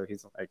black. So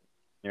he's like,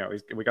 you know,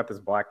 we got this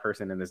black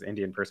person and this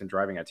Indian person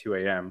driving at 2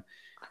 a.m.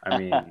 I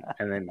mean,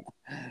 and then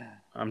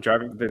I'm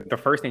driving. The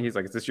first thing he's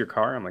like, "Is this your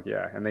car?" I'm like,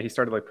 "Yeah." And then he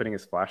started like putting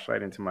his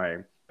flashlight into my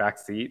back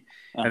seat.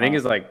 I think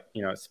is like,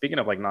 you know, speaking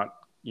of like not,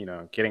 you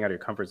know, getting out of your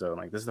comfort zone.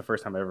 Like this is the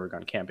first time I've ever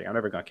gone camping. I've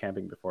never gone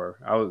camping before.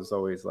 I was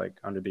always like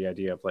under the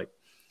idea of like,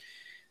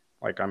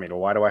 I mean,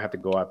 why do I have to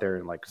go out there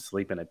and like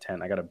sleep in a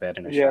tent? I got a bed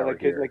and a shower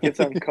here. Like it's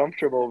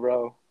uncomfortable,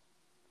 bro.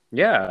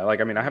 Yeah, like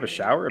I mean, I have a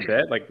shower, a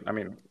bed. Like I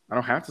mean, I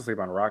don't have to sleep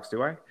on rocks,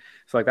 do I?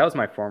 So like that was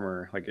my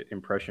former like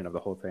impression of the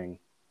whole thing.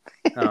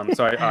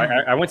 So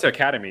I went to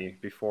Academy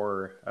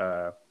before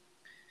I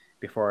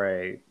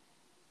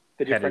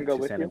Did your friend go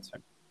with you?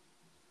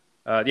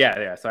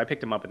 Yeah. So I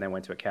picked him up and then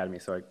went to Academy.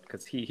 So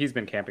because he's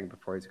been camping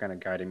before, he's kind of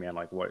guiding me on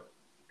like what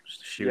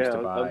shoes to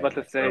buy. I was about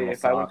to say,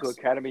 if I went to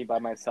Academy by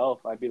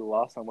myself, I'd be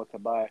lost on what to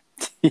buy.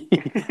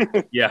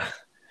 Yeah.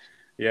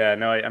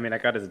 No, I mean, I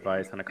got his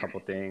advice on a couple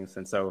things,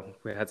 and so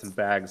we had some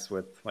bags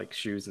with like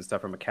shoes and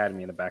stuff from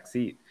Academy in the back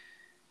seat.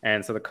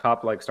 And so the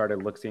cop like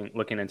started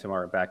looking into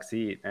our back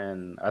seat,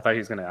 and I thought he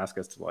was going to ask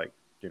us to like,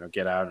 you know,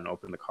 get out and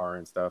open the car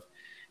and stuff.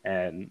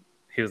 And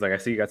he was like, "I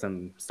see you got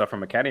some stuff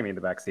from Academy in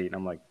the back seat." And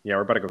I'm like, "Yeah,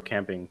 we're about to go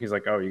camping." He's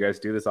like, "Oh, you guys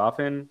do this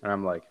often?" And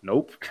I'm like,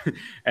 "Nope."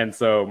 And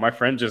so my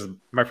friend just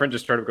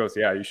started goes,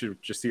 "Yeah, you should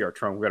just see our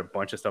trunk. We got a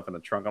bunch of stuff in the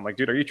trunk." I'm like,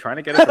 "Dude, are you trying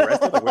to get us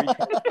arrested? Like, what are you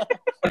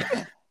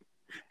trying?"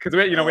 Because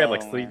we had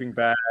like sleeping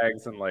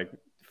bags and like,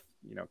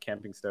 you know,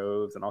 camping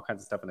stoves and all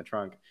kinds of stuff in the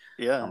trunk.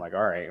 Yeah. I'm like,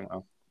 all right,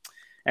 well.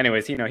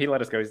 Anyways, you know, he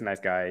let us go. He's a nice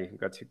guy. We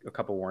got a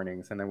couple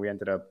warnings, and then we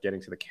ended up getting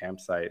to the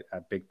campsite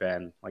at Big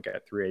Bend like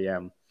at 3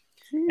 a.m.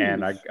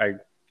 And I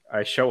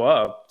show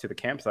up to the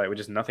campsite with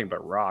just nothing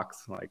but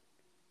rocks. Like,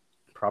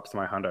 props to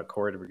my Honda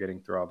Accord for getting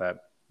through all that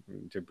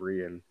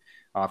debris and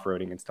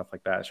off-roading and stuff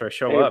like that. So I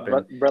show up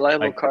and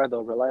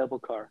reliable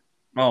car.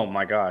 Oh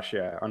my gosh,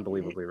 yeah,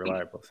 unbelievably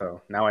reliable.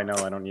 So now I know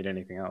I don't need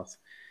anything else.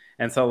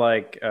 And so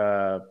like,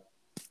 so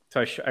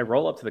I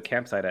roll up to the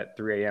campsite at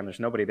 3 a.m. There's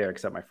nobody there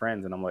except my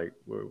friends, and I'm like,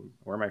 where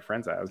are my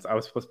friends at? I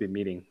was supposed to be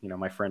meeting, you know,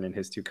 my friend and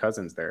his 2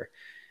 cousins there,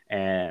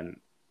 and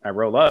I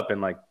roll up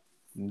and like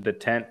the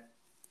tent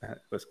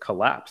was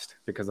collapsed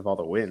because of all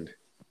the wind.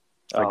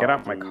 So I get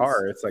out my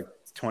car. It's like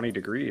 20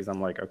 degrees.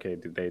 I'm like, okay,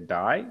 did they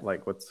die?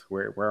 Like,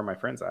 where are my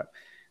friends at?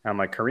 And I'm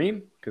like,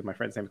 Kareem, because my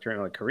friend's name is Kareem.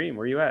 I'm like, Kareem,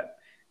 where are you at?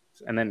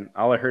 And then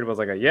all I heard was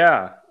like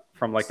yeah,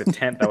 from like the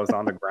tent that was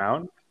on the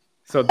ground.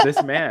 So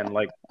this man,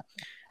 like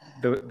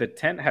the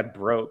tent had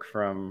broke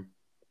from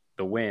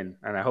the wind,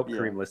 and I hope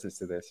Kareem listens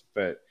to this.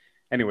 But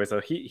anyway,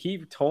 so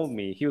he told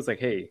me, he was like,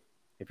 hey,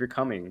 if you're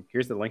coming,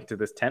 here's the link to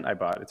this tent I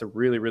bought. It's a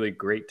really, really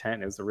great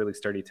tent. It was a really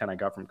sturdy tent I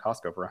got from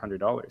Costco for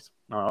 $100.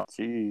 Oh,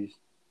 jeez.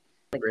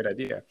 Great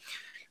idea.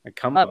 I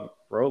come up,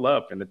 roll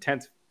up, and the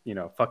tent's,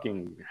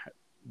 fucking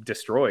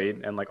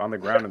destroyed and like on the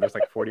ground, and there's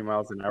like 40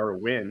 miles an hour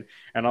wind,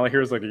 and all I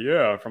hear is like,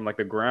 yeah, from like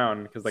the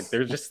ground, because like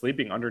they're just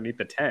sleeping underneath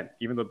the tent,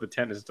 even though the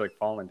tent is like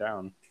falling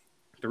down.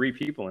 3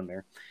 people in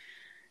there.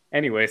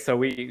 Anyway, so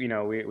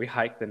we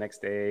hiked the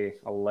next day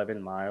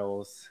 11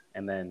 miles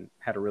and then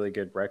had a really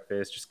good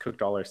breakfast, just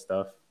cooked all our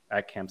stuff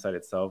at campsite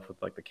itself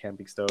with like the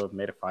camping stove,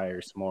 made a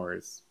fire,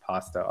 s'mores,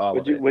 pasta, all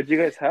of it. What'd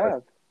you guys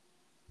have?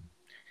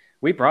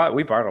 We brought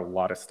a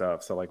lot of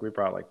stuff. So like we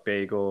brought like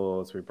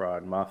bagels, we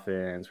brought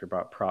muffins, we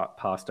brought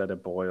pasta to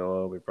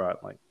boil, we brought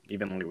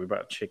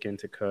chicken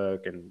to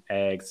cook and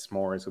eggs,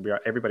 s'mores.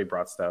 Everybody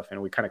brought stuff, and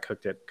we kind of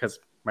cooked it because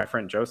my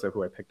friend Joseph,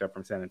 who I picked up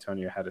from San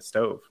Antonio, had a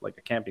stove, like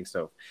a camping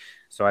stove.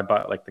 So I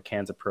bought like the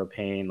cans of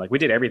propane. Like we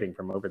did everything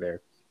from over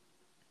there.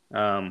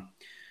 I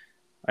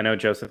know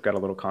Joseph got a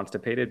little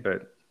constipated,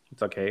 but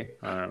it's okay.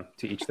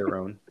 To each their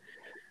own.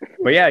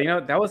 But yeah,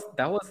 that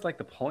was like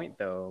the point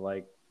though,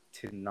 like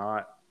to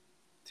not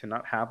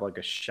have like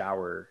a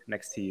shower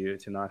next to you,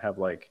 to not have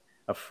like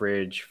a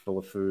fridge full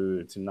of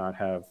food, to not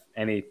have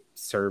any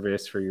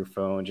service for your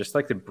phone, just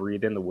like to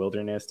breathe in the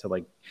wilderness, to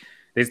like,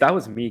 that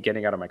was me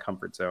getting out of my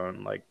comfort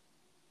zone, like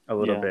a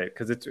little bit.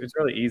 Cause it's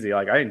really easy.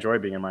 Like I enjoy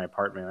being in my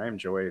apartment. I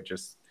enjoy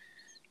just,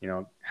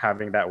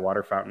 having that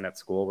water fountain at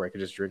school where I could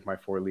just drink my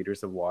 4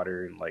 liters of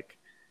water and like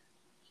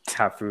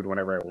have food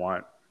whenever I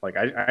want. Like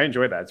I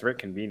enjoy that. It's very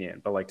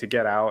convenient, but like to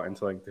get out and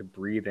to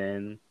breathe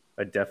in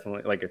a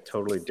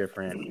totally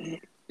different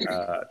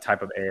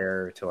type of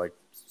air, to like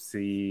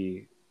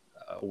see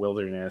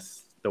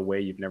wilderness the way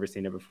you've never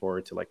seen it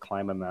before, to like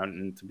climb a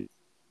mountain, to be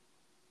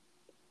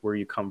where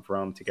you come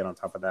from, to get on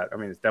top of that. I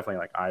mean, it's definitely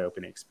like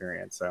eye-opening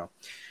experience. So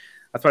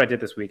that's what I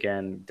did this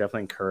weekend.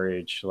 Definitely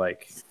encourage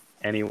like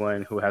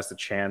anyone who has the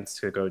chance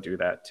to go do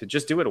that, to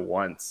just do it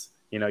once.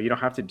 You don't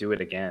have to do it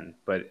again,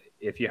 but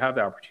if you have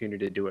the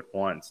opportunity to do it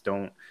once,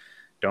 don't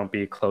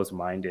be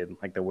closed-minded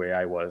like the way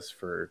I was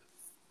for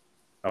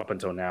up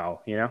until now,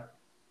 Yeah,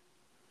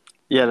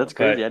 that's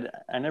crazy.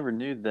 I never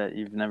knew that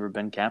you've never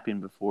been camping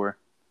before.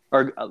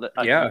 Or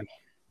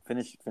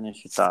finish your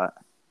thought.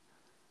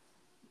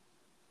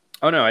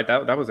 Oh no,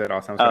 that was it.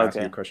 Austin, I was going to ask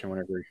you a question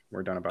whenever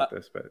we're done about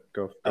this, but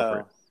go for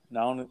it.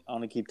 No, I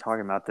want to keep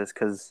talking about this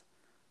because,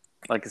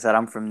 like I said,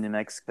 I'm from New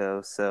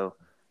Mexico, so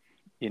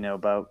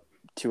about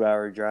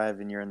 2-hour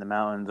drive, and you're in the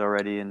mountains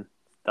already, and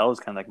that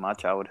was kind of like my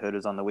childhood.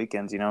 Is on the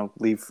weekends,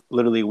 leave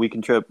literally a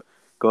weekend trip,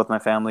 go with my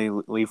family,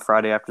 leave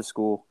Friday after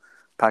school,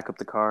 pack up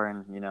the car,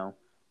 and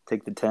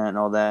take the tent and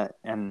all that,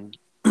 and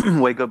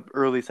wake up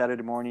early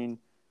Saturday morning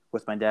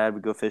with my dad.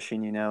 We'd go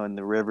fishing, in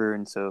the river,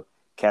 and so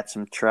catch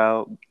some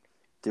trout,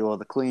 do all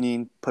the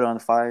cleaning, put on the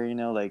fire,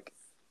 real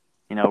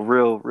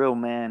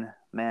man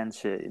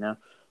shit,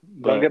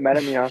 Don't get mad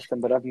at me,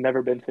 Austin, but I've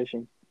never been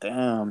fishing.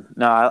 Damn.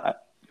 No, I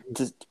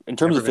just in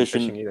terms of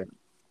fishing either.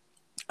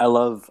 I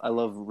love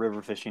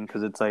river fishing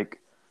because it's like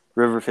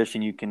river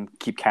fishing, you can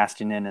keep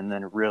casting in and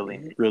then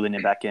reeling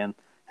it back in,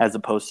 as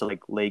opposed to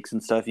like lakes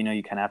and stuff. You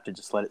kind of have to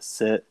just let it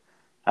sit.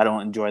 I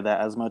don't enjoy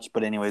that as much,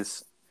 but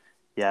anyways,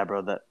 yeah,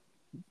 bro, that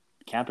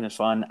camping is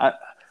fun. I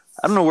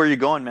don't know where you're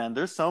going, man.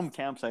 There's some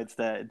campsites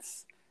that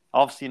it's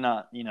obviously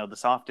not the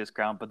softest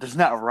ground, but there's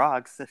not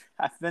rocks.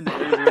 I've been to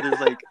areas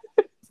where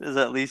there's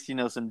at least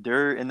some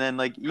dirt, and then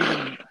like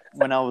even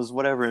when I was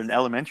in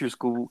elementary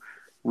school,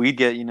 we'd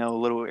get a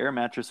little air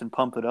mattress and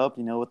pump it up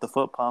with the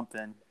foot pump,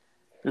 and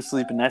you're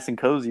sleeping nice and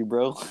cozy,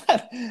 bro.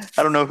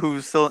 I don't know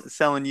who's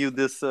selling you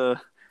this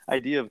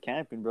idea of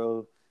camping,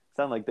 bro.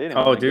 Sound like they didn't.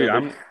 Oh, dude,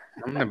 I'm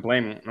gonna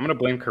blame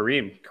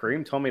Kareem.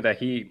 Kareem told me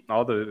that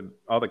all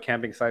the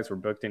camping sites were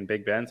booked in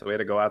Big Bend, so we had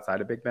to go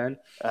outside of Big Bend.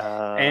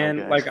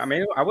 And like, I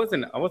mean, I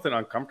wasn't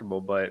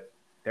uncomfortable, but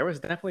there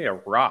was definitely a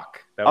rock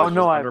that was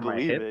under my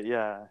hip. It,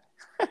 yeah.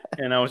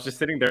 And I was just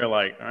sitting there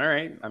like, all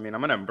right. I mean,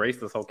 I'm gonna embrace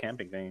this whole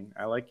camping thing.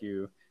 I like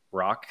you,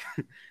 rock.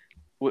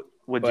 Would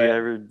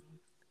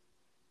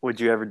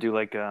you ever do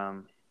like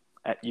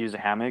use a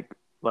hammock?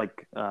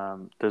 Like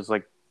there's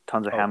like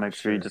tons of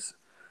hammocks where you just,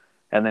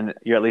 and then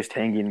you're at least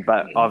hanging,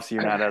 but obviously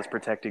you're not as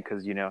protected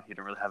because you don't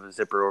really have a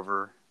zipper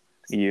over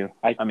you.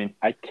 I mean,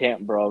 I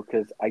can't, bro,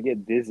 because I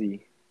get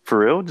dizzy. For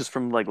real? Just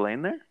from like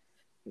laying there?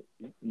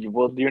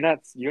 Well, you're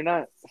not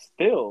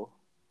still.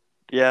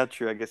 Yeah,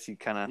 true. I guess you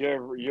kind of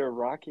you're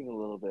rocking a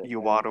little bit. You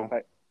waddle.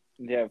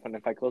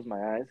 If I close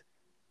my eyes,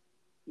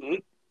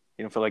 you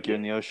don't feel like you're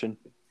in the ocean.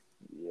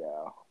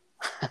 Yeah.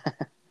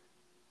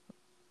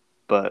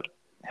 But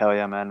hell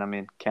yeah, man! I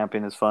mean,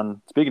 camping is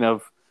fun. Speaking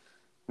of,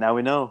 now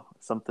we know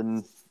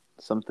something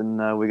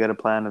we got to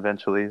plan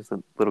eventually. It's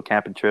a little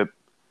camping trip.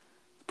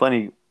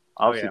 Plenty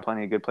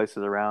of good places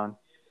around.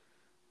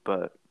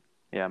 But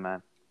yeah,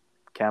 man,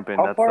 camping.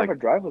 How far of a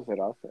drive was it,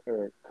 Austin?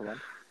 Or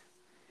Columbus?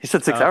 He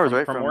said 6 hours,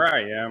 right? From where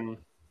I am.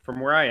 From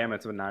where I am,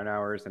 it's about 9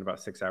 hours and about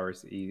 6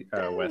 hours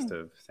west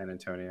of San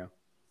Antonio.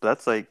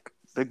 That's like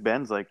Big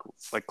Bend's like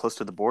close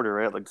to the border,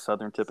 right? Like the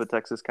southern tip of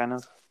Texas, kind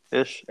of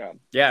ish.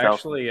 Yeah, South,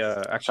 actually,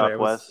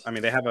 Southwest.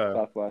 they have a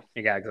Southwest.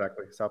 Yeah,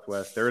 exactly,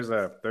 Southwest. There's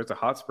a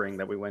hot spring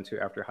that we went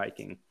to after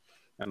hiking,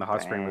 and the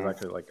hot spring was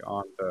actually like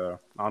on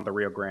the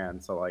Rio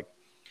Grande. One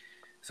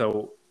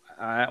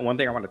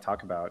thing I want to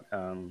talk about.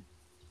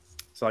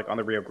 So like on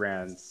the Rio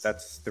Grande,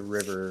 that's the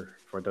river.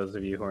 For those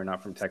of you who are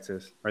not from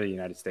Texas or the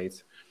United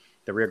States,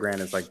 the Rio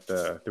Grande is like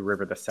the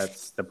river that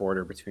sets the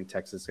border between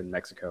Texas and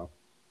Mexico.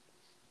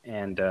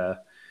 And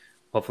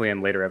hopefully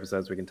in later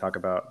episodes we can talk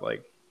about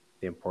like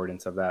the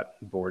importance of that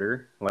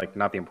border, like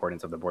not the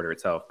importance of the border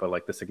itself, but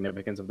like the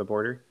significance of the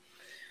border,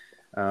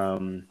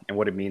 and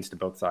what it means to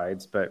both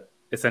sides. But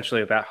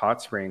essentially, that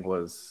hot spring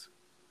was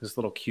this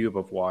little cube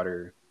of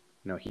water,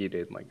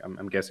 heated, like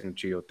I'm guessing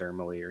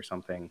geothermally or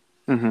something.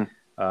 Mm-hmm.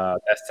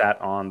 That sat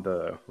on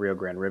the Rio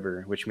Grande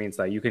River, which means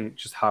that you can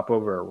just hop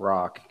over a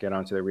rock, get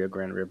onto the Rio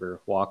Grande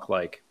River, walk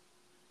like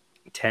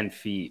 10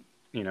 feet,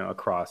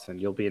 across, and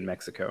you'll be in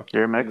Mexico.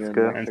 You're in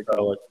Mexico.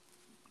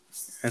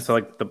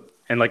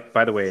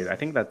 By the way, I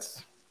think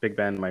that's Big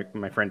Bend.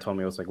 My friend told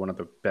me it was like one of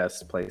the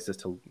best places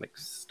to like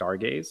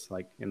stargaze,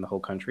 like in the whole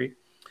country.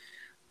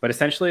 But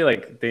essentially,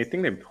 like they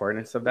think the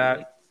importance of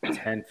that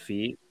 10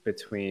 feet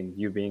between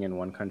you being in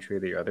one country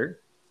or the other.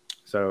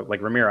 So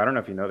like Ramiro, I don't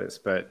know if you know this,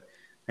 but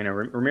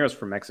Ramiro's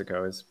from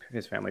Mexico.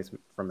 His family's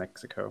from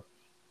Mexico.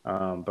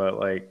 But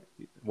like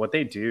what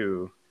they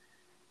do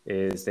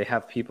is they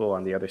have people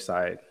on the other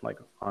side, like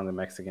on the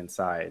Mexican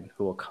side,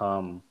 who will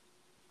come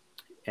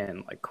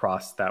and like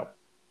cross that,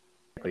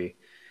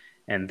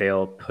 and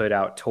they'll put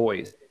out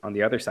toys on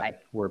the other side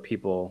where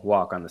people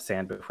walk on the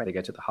sand before they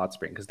get to the hot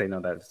spring, because they know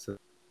that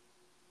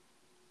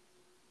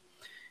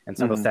and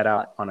so they'll set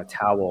out on a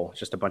towel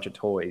just a bunch of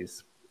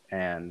toys,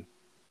 and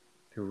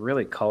they're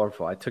really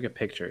colorful. I took a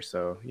picture,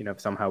 so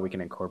if somehow we can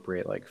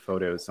incorporate like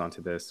photos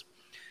onto this.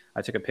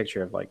 I took a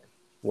picture of like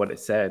what it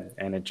said,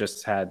 and it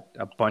just had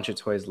a bunch of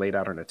toys laid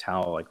out on a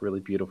towel, like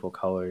really beautiful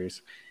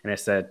colors, and it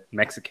said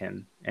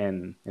Mexican,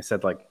 and it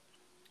said like,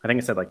 I think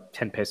it said like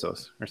 10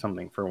 pesos or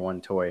something for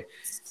one toy.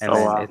 And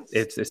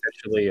it's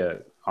essentially a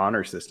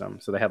honor system.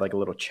 So they had like a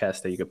little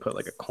chest that you could put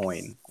like a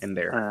coin in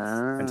there.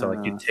 And so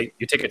like you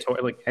take a toy,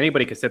 like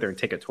anybody could sit there and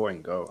take a toy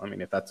and go. I mean,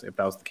 if that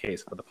was the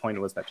case, but the point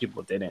was that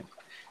people didn't,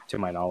 to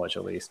my knowledge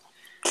at least.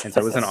 And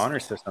so it was an honor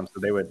system. So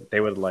they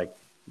would like,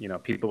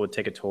 people would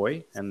take a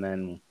toy and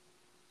then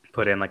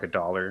put in like $1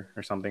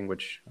 or something,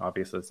 which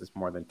obviously is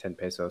more than 10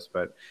 pesos.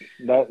 But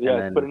put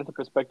it into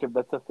perspective,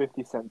 that's a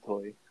 50-cent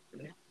toy.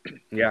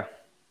 Yeah.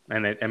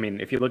 And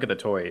if you look at the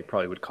toy, it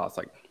probably would cost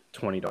like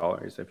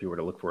 $20 if you were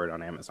to look for it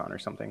on Amazon or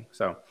something.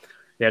 So,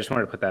 yeah, I just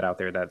wanted to put that out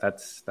there.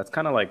 That's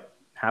kind of like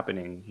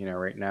happening,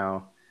 right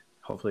now.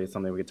 Hopefully, it's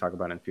something we could talk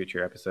about in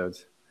future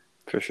episodes.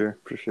 For sure.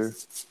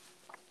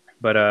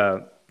 But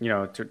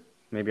to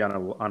maybe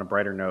on a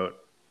brighter note,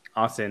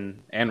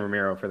 Austin and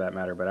Ramiro for that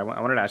matter. But I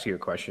wanted to ask you a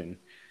question.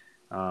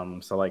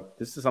 So like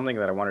this is something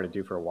that I wanted to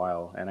do for a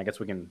while, and I guess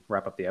we can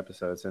wrap up the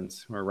episode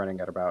since we're running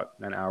at about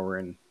an hour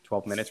and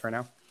 12 minutes right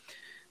now.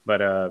 But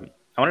I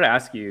wanted to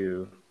ask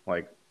you,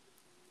 like,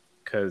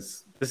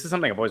 because this is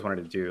something I've always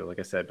wanted to do, like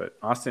I said, but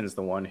Austin's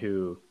the one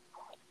who,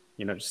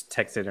 just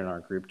texted in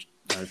our group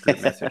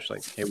message,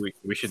 like, hey,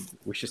 we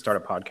should start a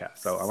podcast.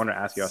 So I wanted to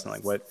ask you, Austin,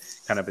 like, what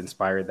kind of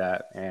inspired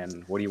that,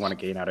 and what do you want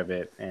to gain out of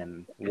it,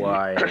 and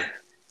why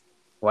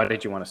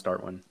did you want to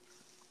start one?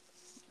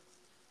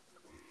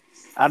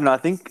 I don't know. I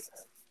think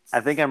I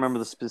remember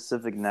the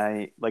specific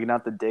night, like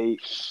not the date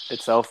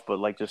itself, but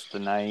like just the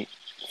night.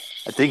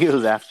 I think it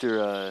was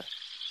after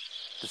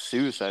the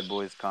Suicide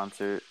Boys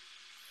concert,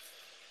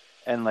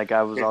 and like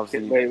I was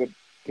obviously. Wait,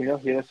 can you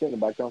hear that shit in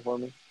the background for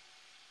me?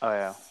 Oh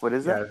yeah, what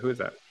is that? Yeah, who is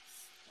that?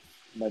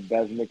 My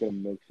dad's making a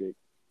milkshake.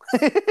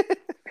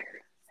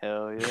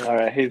 Hell yeah! All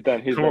right, he's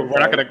done. We're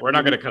not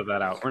gonna cut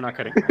that out. We're not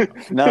cutting that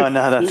out. No,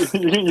 that's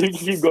you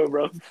keep going,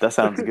 bro. That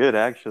sounds good,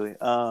 actually.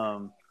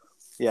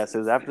 Yeah, so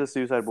it was after the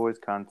Suicide Boys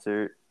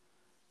concert,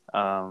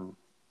 and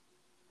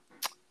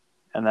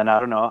then I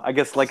don't know. I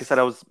guess, like I said,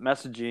 I was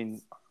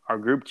messaging our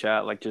group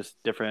chat, like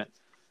just different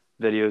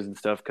videos and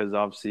stuff, because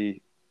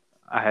obviously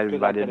I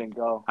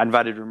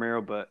invited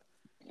Ramiro, but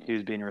he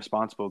was being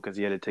irresponsible because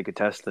he had to take a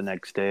test the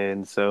next day,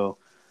 and so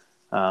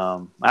I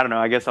don't know.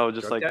 I guess I was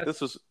just like,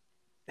 this was.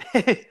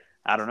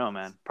 I don't know,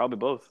 man. Probably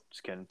both.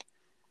 Just kidding.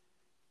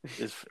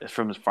 It's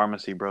from his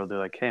pharmacy, bro. They're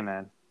like, hey,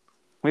 man,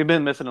 we've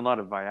been missing a lot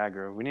of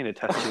Viagra. We need to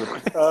test you.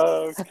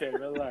 Okay,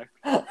 relax.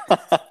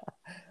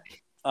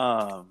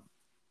 Nah,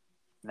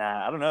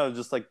 I don't know. It's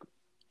just like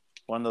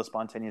one of those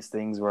spontaneous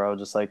things where I was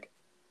just like,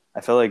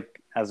 I feel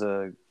like as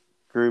a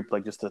group,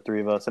 like just the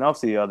three of us, and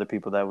obviously other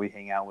people that we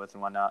hang out with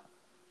and whatnot,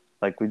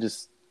 like we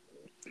just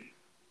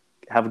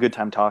have a good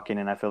time talking,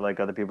 and I feel like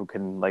other people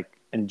can like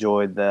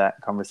enjoy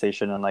that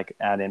conversation and like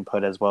add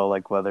input as well,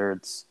 like whether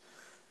it's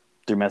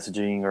through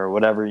messaging or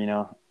whatever,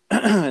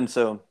 and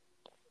so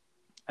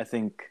I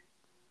think,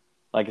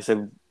 like I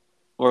said,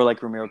 or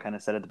like Ramiro kind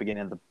of said at the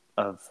beginning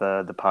of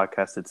the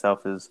podcast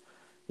itself, is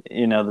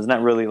there's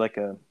not really like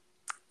a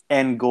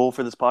end goal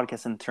for this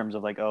podcast in terms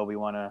of like, oh, we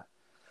want to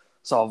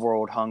solve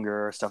world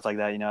hunger or stuff like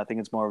that. You know, I think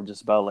it's more of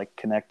just about like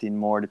connecting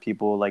more to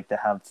people like that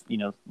have, you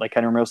know, like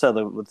kind of Romero said,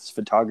 like, with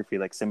photography,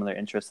 like similar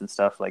interests and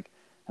stuff. Like,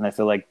 and I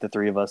feel like the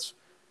three of us,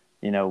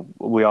 you know,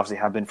 we obviously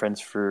have been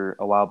friends for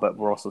a while, but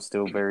we're also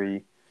still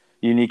very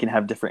unique and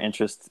have different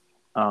interests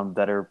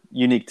that are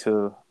unique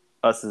to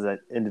us as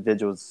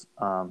individuals.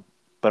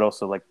 But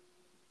also like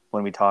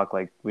when we talk,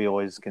 like we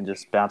always can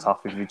just bounce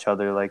off of each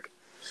other, like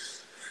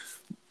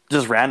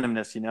just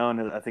randomness, you know.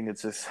 And I think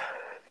it's just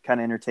kind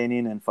of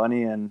entertaining and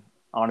funny. And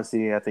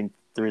honestly, I think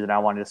the reason I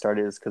wanted to start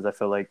it is because I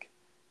feel like,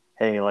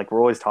 hey, like we're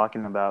always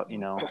talking about, you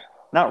know,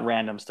 not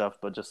random stuff,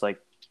 but just like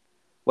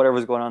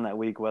whatever's going on that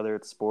week, whether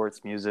it's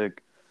sports,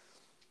 music,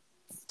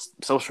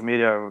 social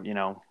media, or, you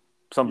know,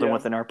 something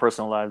within our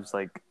personal lives.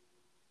 Like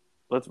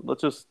let's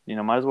just, you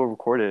know, might as well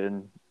record it,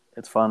 and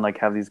it's fun. Like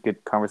have these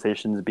good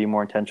conversations, be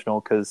more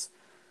intentional, because,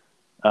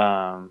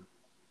 because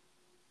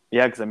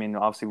I mean,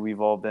 obviously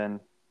we've all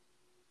been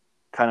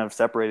kind of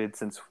separated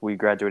since we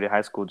graduated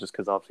high school, just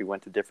because obviously we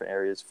went to different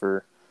areas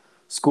for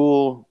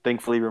school.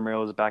 Thankfully,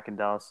 Romero is back in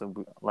Dallas,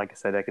 so like I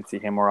said, I could see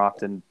him more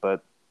often.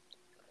 But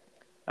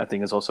I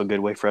think it's also a good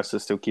way for us to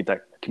still keep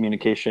that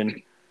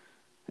communication,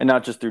 and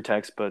not just through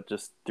text, but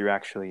just through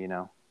actually, you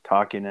know,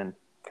 talking and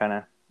kind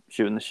of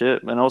shooting the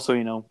shit, and also,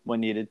 you know, when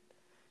needed,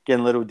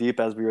 getting a little deep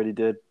as we already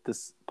did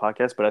this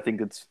podcast. But I think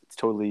it's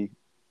totally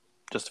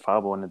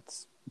justifiable, and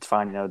it's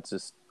fine. You know, it's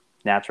just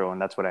natural, and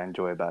that's what I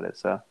enjoy about it.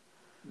 So.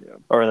 Yeah.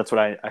 Or that's what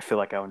I feel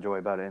like I enjoy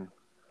about it, and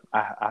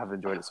I have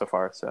enjoyed it so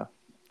far. So,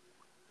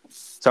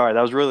 sorry, that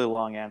was a really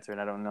long answer,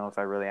 and I don't know if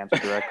I really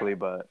answered directly,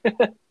 but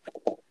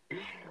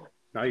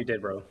no, you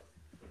did, bro.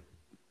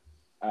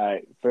 All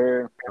right,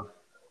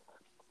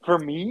 for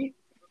me,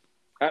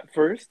 at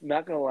first,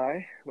 not gonna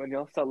lie, when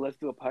y'all said let's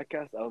do a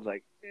podcast, I was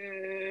like,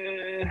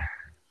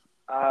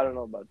 I don't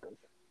know about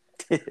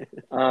this.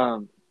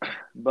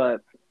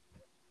 But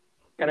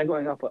kind of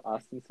going off what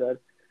Austin said,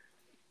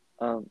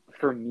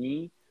 for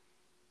me,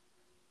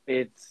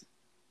 it's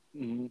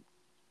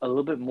a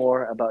little bit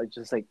more about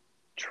just like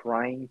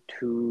trying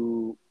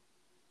to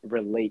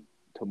relate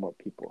to more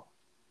people,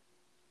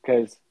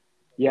 because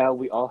yeah,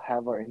 we all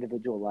have our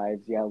individual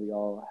lives. Yeah, we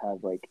all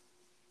have like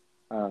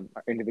our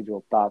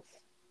individual thoughts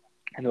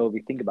and the way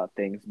we think about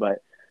things.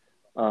 But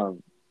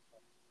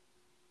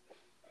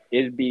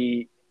it'd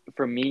be,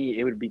 for me,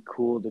 it would be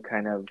cool to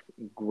kind of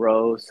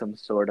grow some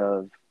sort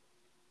of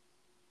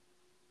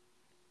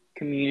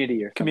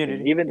community or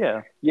something.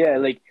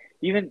 Like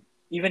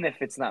even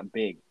if it's not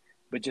big,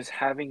 but just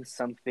having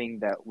something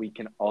that we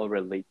can all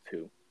relate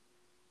to,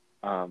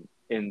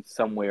 in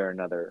some way or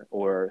another,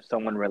 or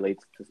someone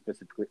relates to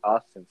specifically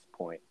Austin's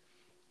point,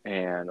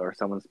 or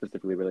someone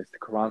specifically relates to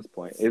Karan's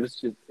point.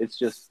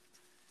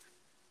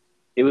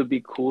 It would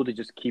be cool to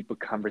just keep a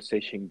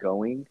conversation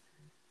going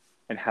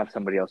and have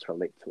somebody else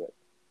relate to it,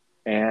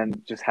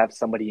 and just have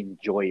somebody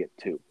enjoy it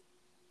too,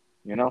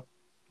 you know?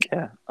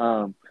 Yeah.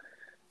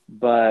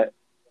 But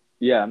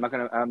yeah, I'm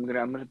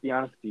gonna be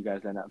honest with you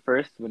guys. And at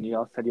first, when you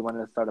all said you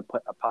wanted to start a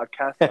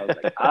podcast, I was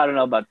like, I don't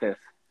know about this.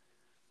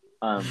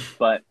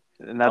 But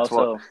and that's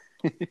also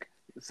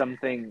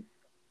something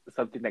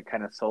that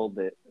kind of sold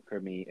it for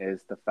me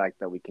is the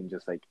fact that we can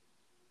just like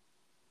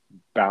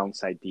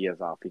bounce ideas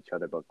off each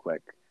other real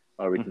quick,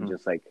 or we can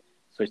just like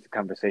switch the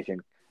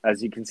conversation.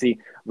 As you can see,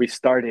 we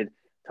started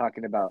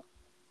talking about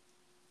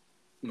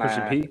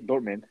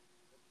Dortmund.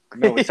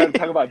 No, we started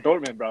talking about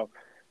Dortmund, bro,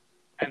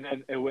 and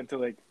then it went to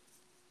like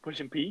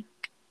Pushing P,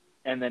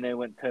 and then it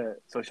went to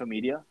social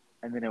media,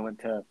 and then it went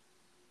to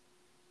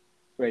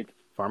like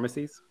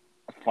pharmacy,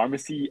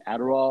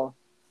 Adderall,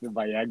 the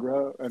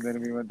Viagra, and then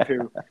we went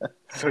to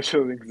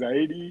social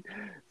anxiety.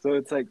 So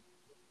it's like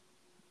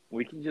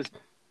we can just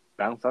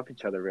bounce off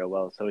each other real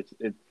well. So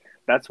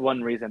that's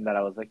one reason that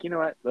I was like, you know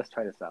what, let's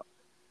try this out.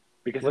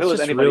 Because if it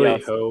was anybody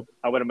else,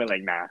 I would have been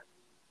like, nah.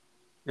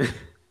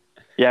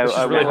 Yeah,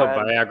 I really hope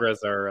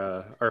Viagra's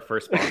our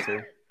first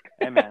sponsor.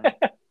 Hey man.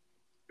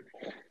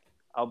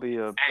 I'll be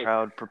a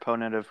proud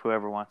proponent of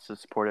whoever wants to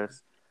support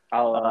us.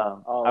 I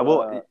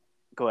will.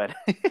 Go ahead.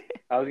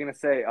 I was gonna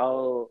say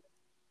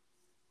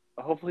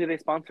hopefully they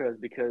sponsor us,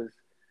 because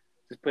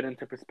just put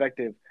into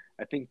perspective,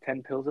 I think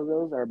 10 pills of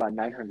those are about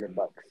 $900.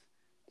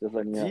 Just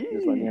letting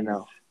you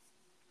know.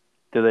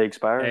 Do they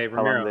expire? Hey,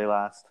 how long do they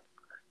last?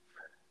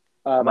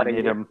 I might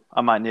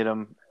need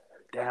them.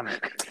 Damn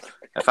it!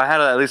 If I had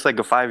at least like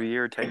a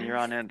 5-year, 10-year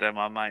on it, then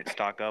I might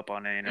stock up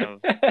on it. You know,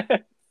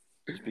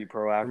 just be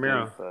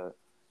proactive. But...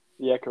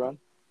 Yeah, Karan.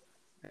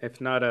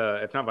 If not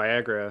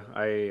Viagra,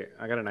 I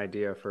got an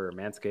idea for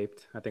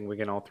Manscaped. I think we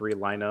can all three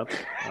line up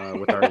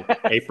with our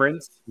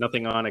aprons,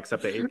 nothing on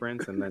except the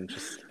aprons, and then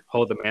just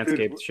hold the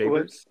Manscaped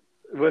shavers.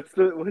 What's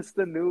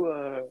the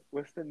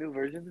new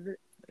version of it?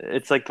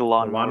 It's like the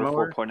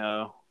lawnmower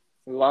 4.0.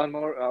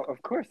 Lawnmower,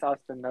 of course,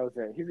 Austin knows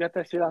it. He's got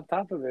that shit on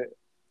top of it.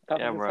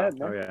 Yeah, bro. Head,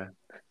 oh yeah,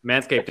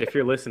 Manscaped. If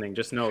you're listening,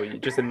 just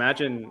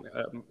imagine,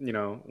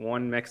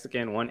 one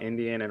Mexican, one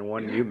Indian, and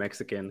one New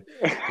Mexican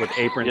with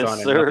aprons on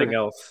and nothing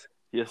else.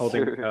 Yes,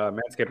 holding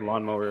Manscaped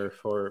lawnmower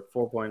for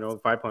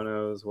 4.0,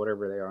 5.0s,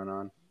 whatever they are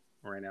on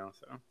right now.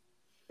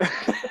 So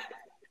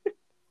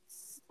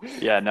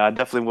Yeah, no, I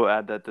definitely will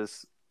add that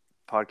this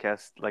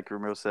podcast, like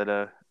Ramiro said,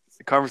 the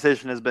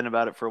conversation has been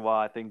about it for a while.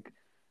 I think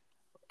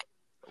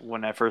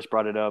when I first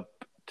brought it up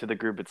to the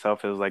group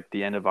itself, it was like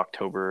the end of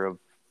October of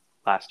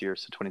last year,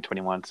 so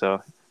 2021.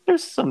 So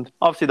there's some,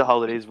 obviously the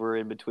holidays were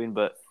in between,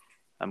 but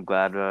I'm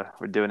glad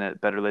we're doing it.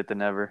 Better late than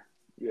never.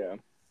 Yeah.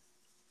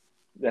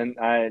 Then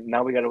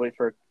now we gotta wait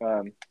for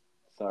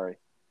sorry,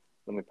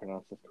 let me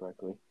pronounce this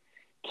correctly.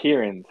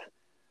 Kieran's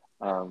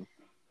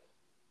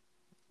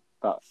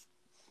thoughts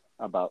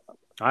about.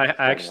 I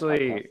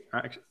actually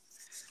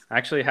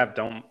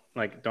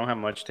don't have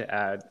much to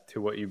add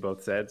to what you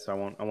both said,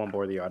 so I won't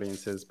bore the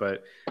audiences.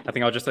 But I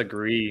think I'll just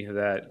agree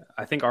that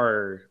I think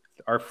our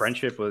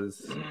friendship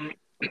was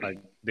like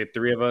the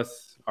three of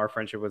us. Our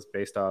friendship was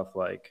based off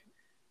like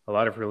a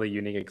lot of really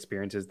unique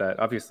experiences that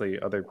obviously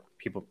other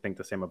people think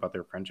the same about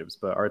their friendships,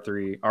 but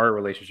our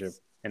relationship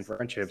and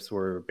friendships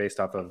were based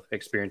off of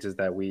experiences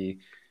that we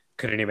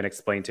couldn't even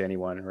explain to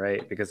anyone,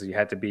 right? Because you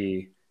had to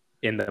be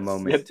in the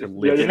moment to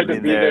live. You had to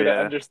be there to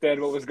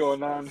understand what was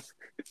going on.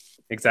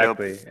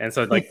 Exactly. Yep. And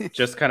so like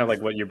just kind of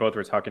like what you both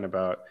were talking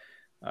about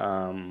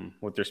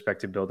with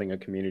respect to building a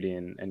community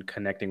and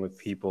connecting with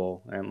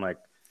people and like,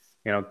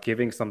 you know,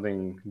 giving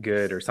something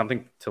good or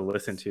something to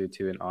listen to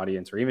an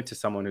audience or even to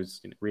someone who's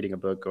reading a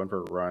book, going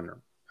for a run,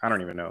 or I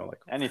don't even know,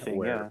 like anything,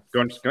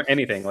 going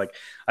anything. Like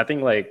I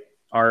think like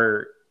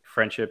our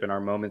friendship and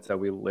our moments that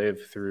we live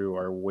through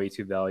are way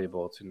too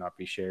valuable to not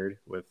be shared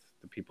with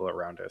the people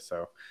around us.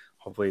 So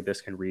hopefully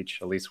this can reach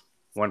at least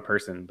one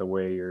person the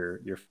way you're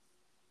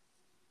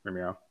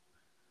Ramiro.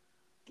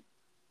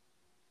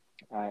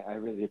 I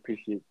really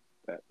appreciate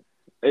that.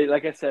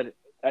 Like I said,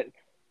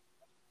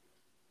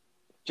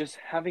 just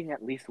having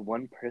at least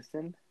one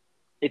person,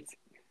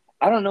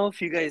 I don't know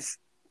if you guys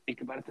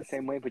think about it the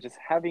same way, but just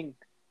having,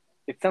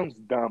 it sounds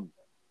dumb,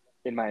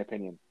 in my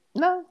opinion.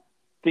 No.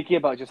 Thinking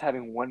about just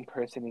having one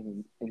person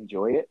and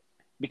enjoy it,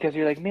 because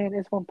you're like, man,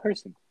 it's one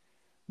person.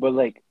 But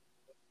like,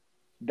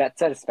 that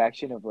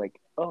satisfaction of like,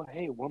 oh,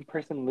 hey, one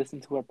person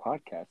listened to our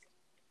podcast.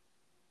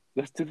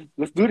 Let's do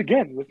it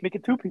again. Let's make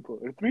it 2 people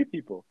or 3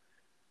 people.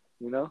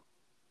 You know?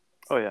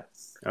 Oh yeah.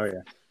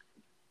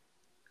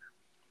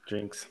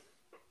 Jinx.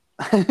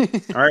 All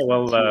right.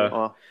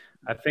 Well,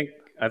 I think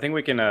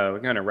we're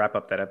gonna wrap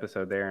up that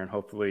episode there, and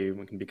hopefully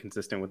we can be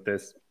consistent with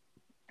this.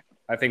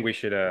 I think we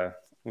should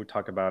we'll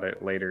talk about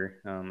it later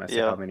as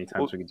to how many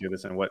times we can do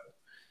this and what.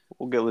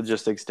 We'll get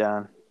logistics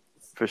down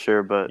for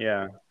sure, but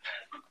yeah,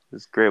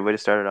 it's a great way to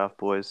start it off,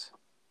 boys.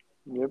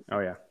 Yep. Oh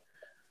yeah.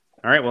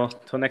 All right. Well,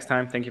 till next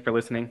time. Thank you for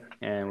listening,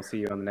 and we'll see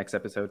you on the next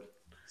episode.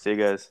 See you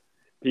guys.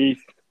 Peace.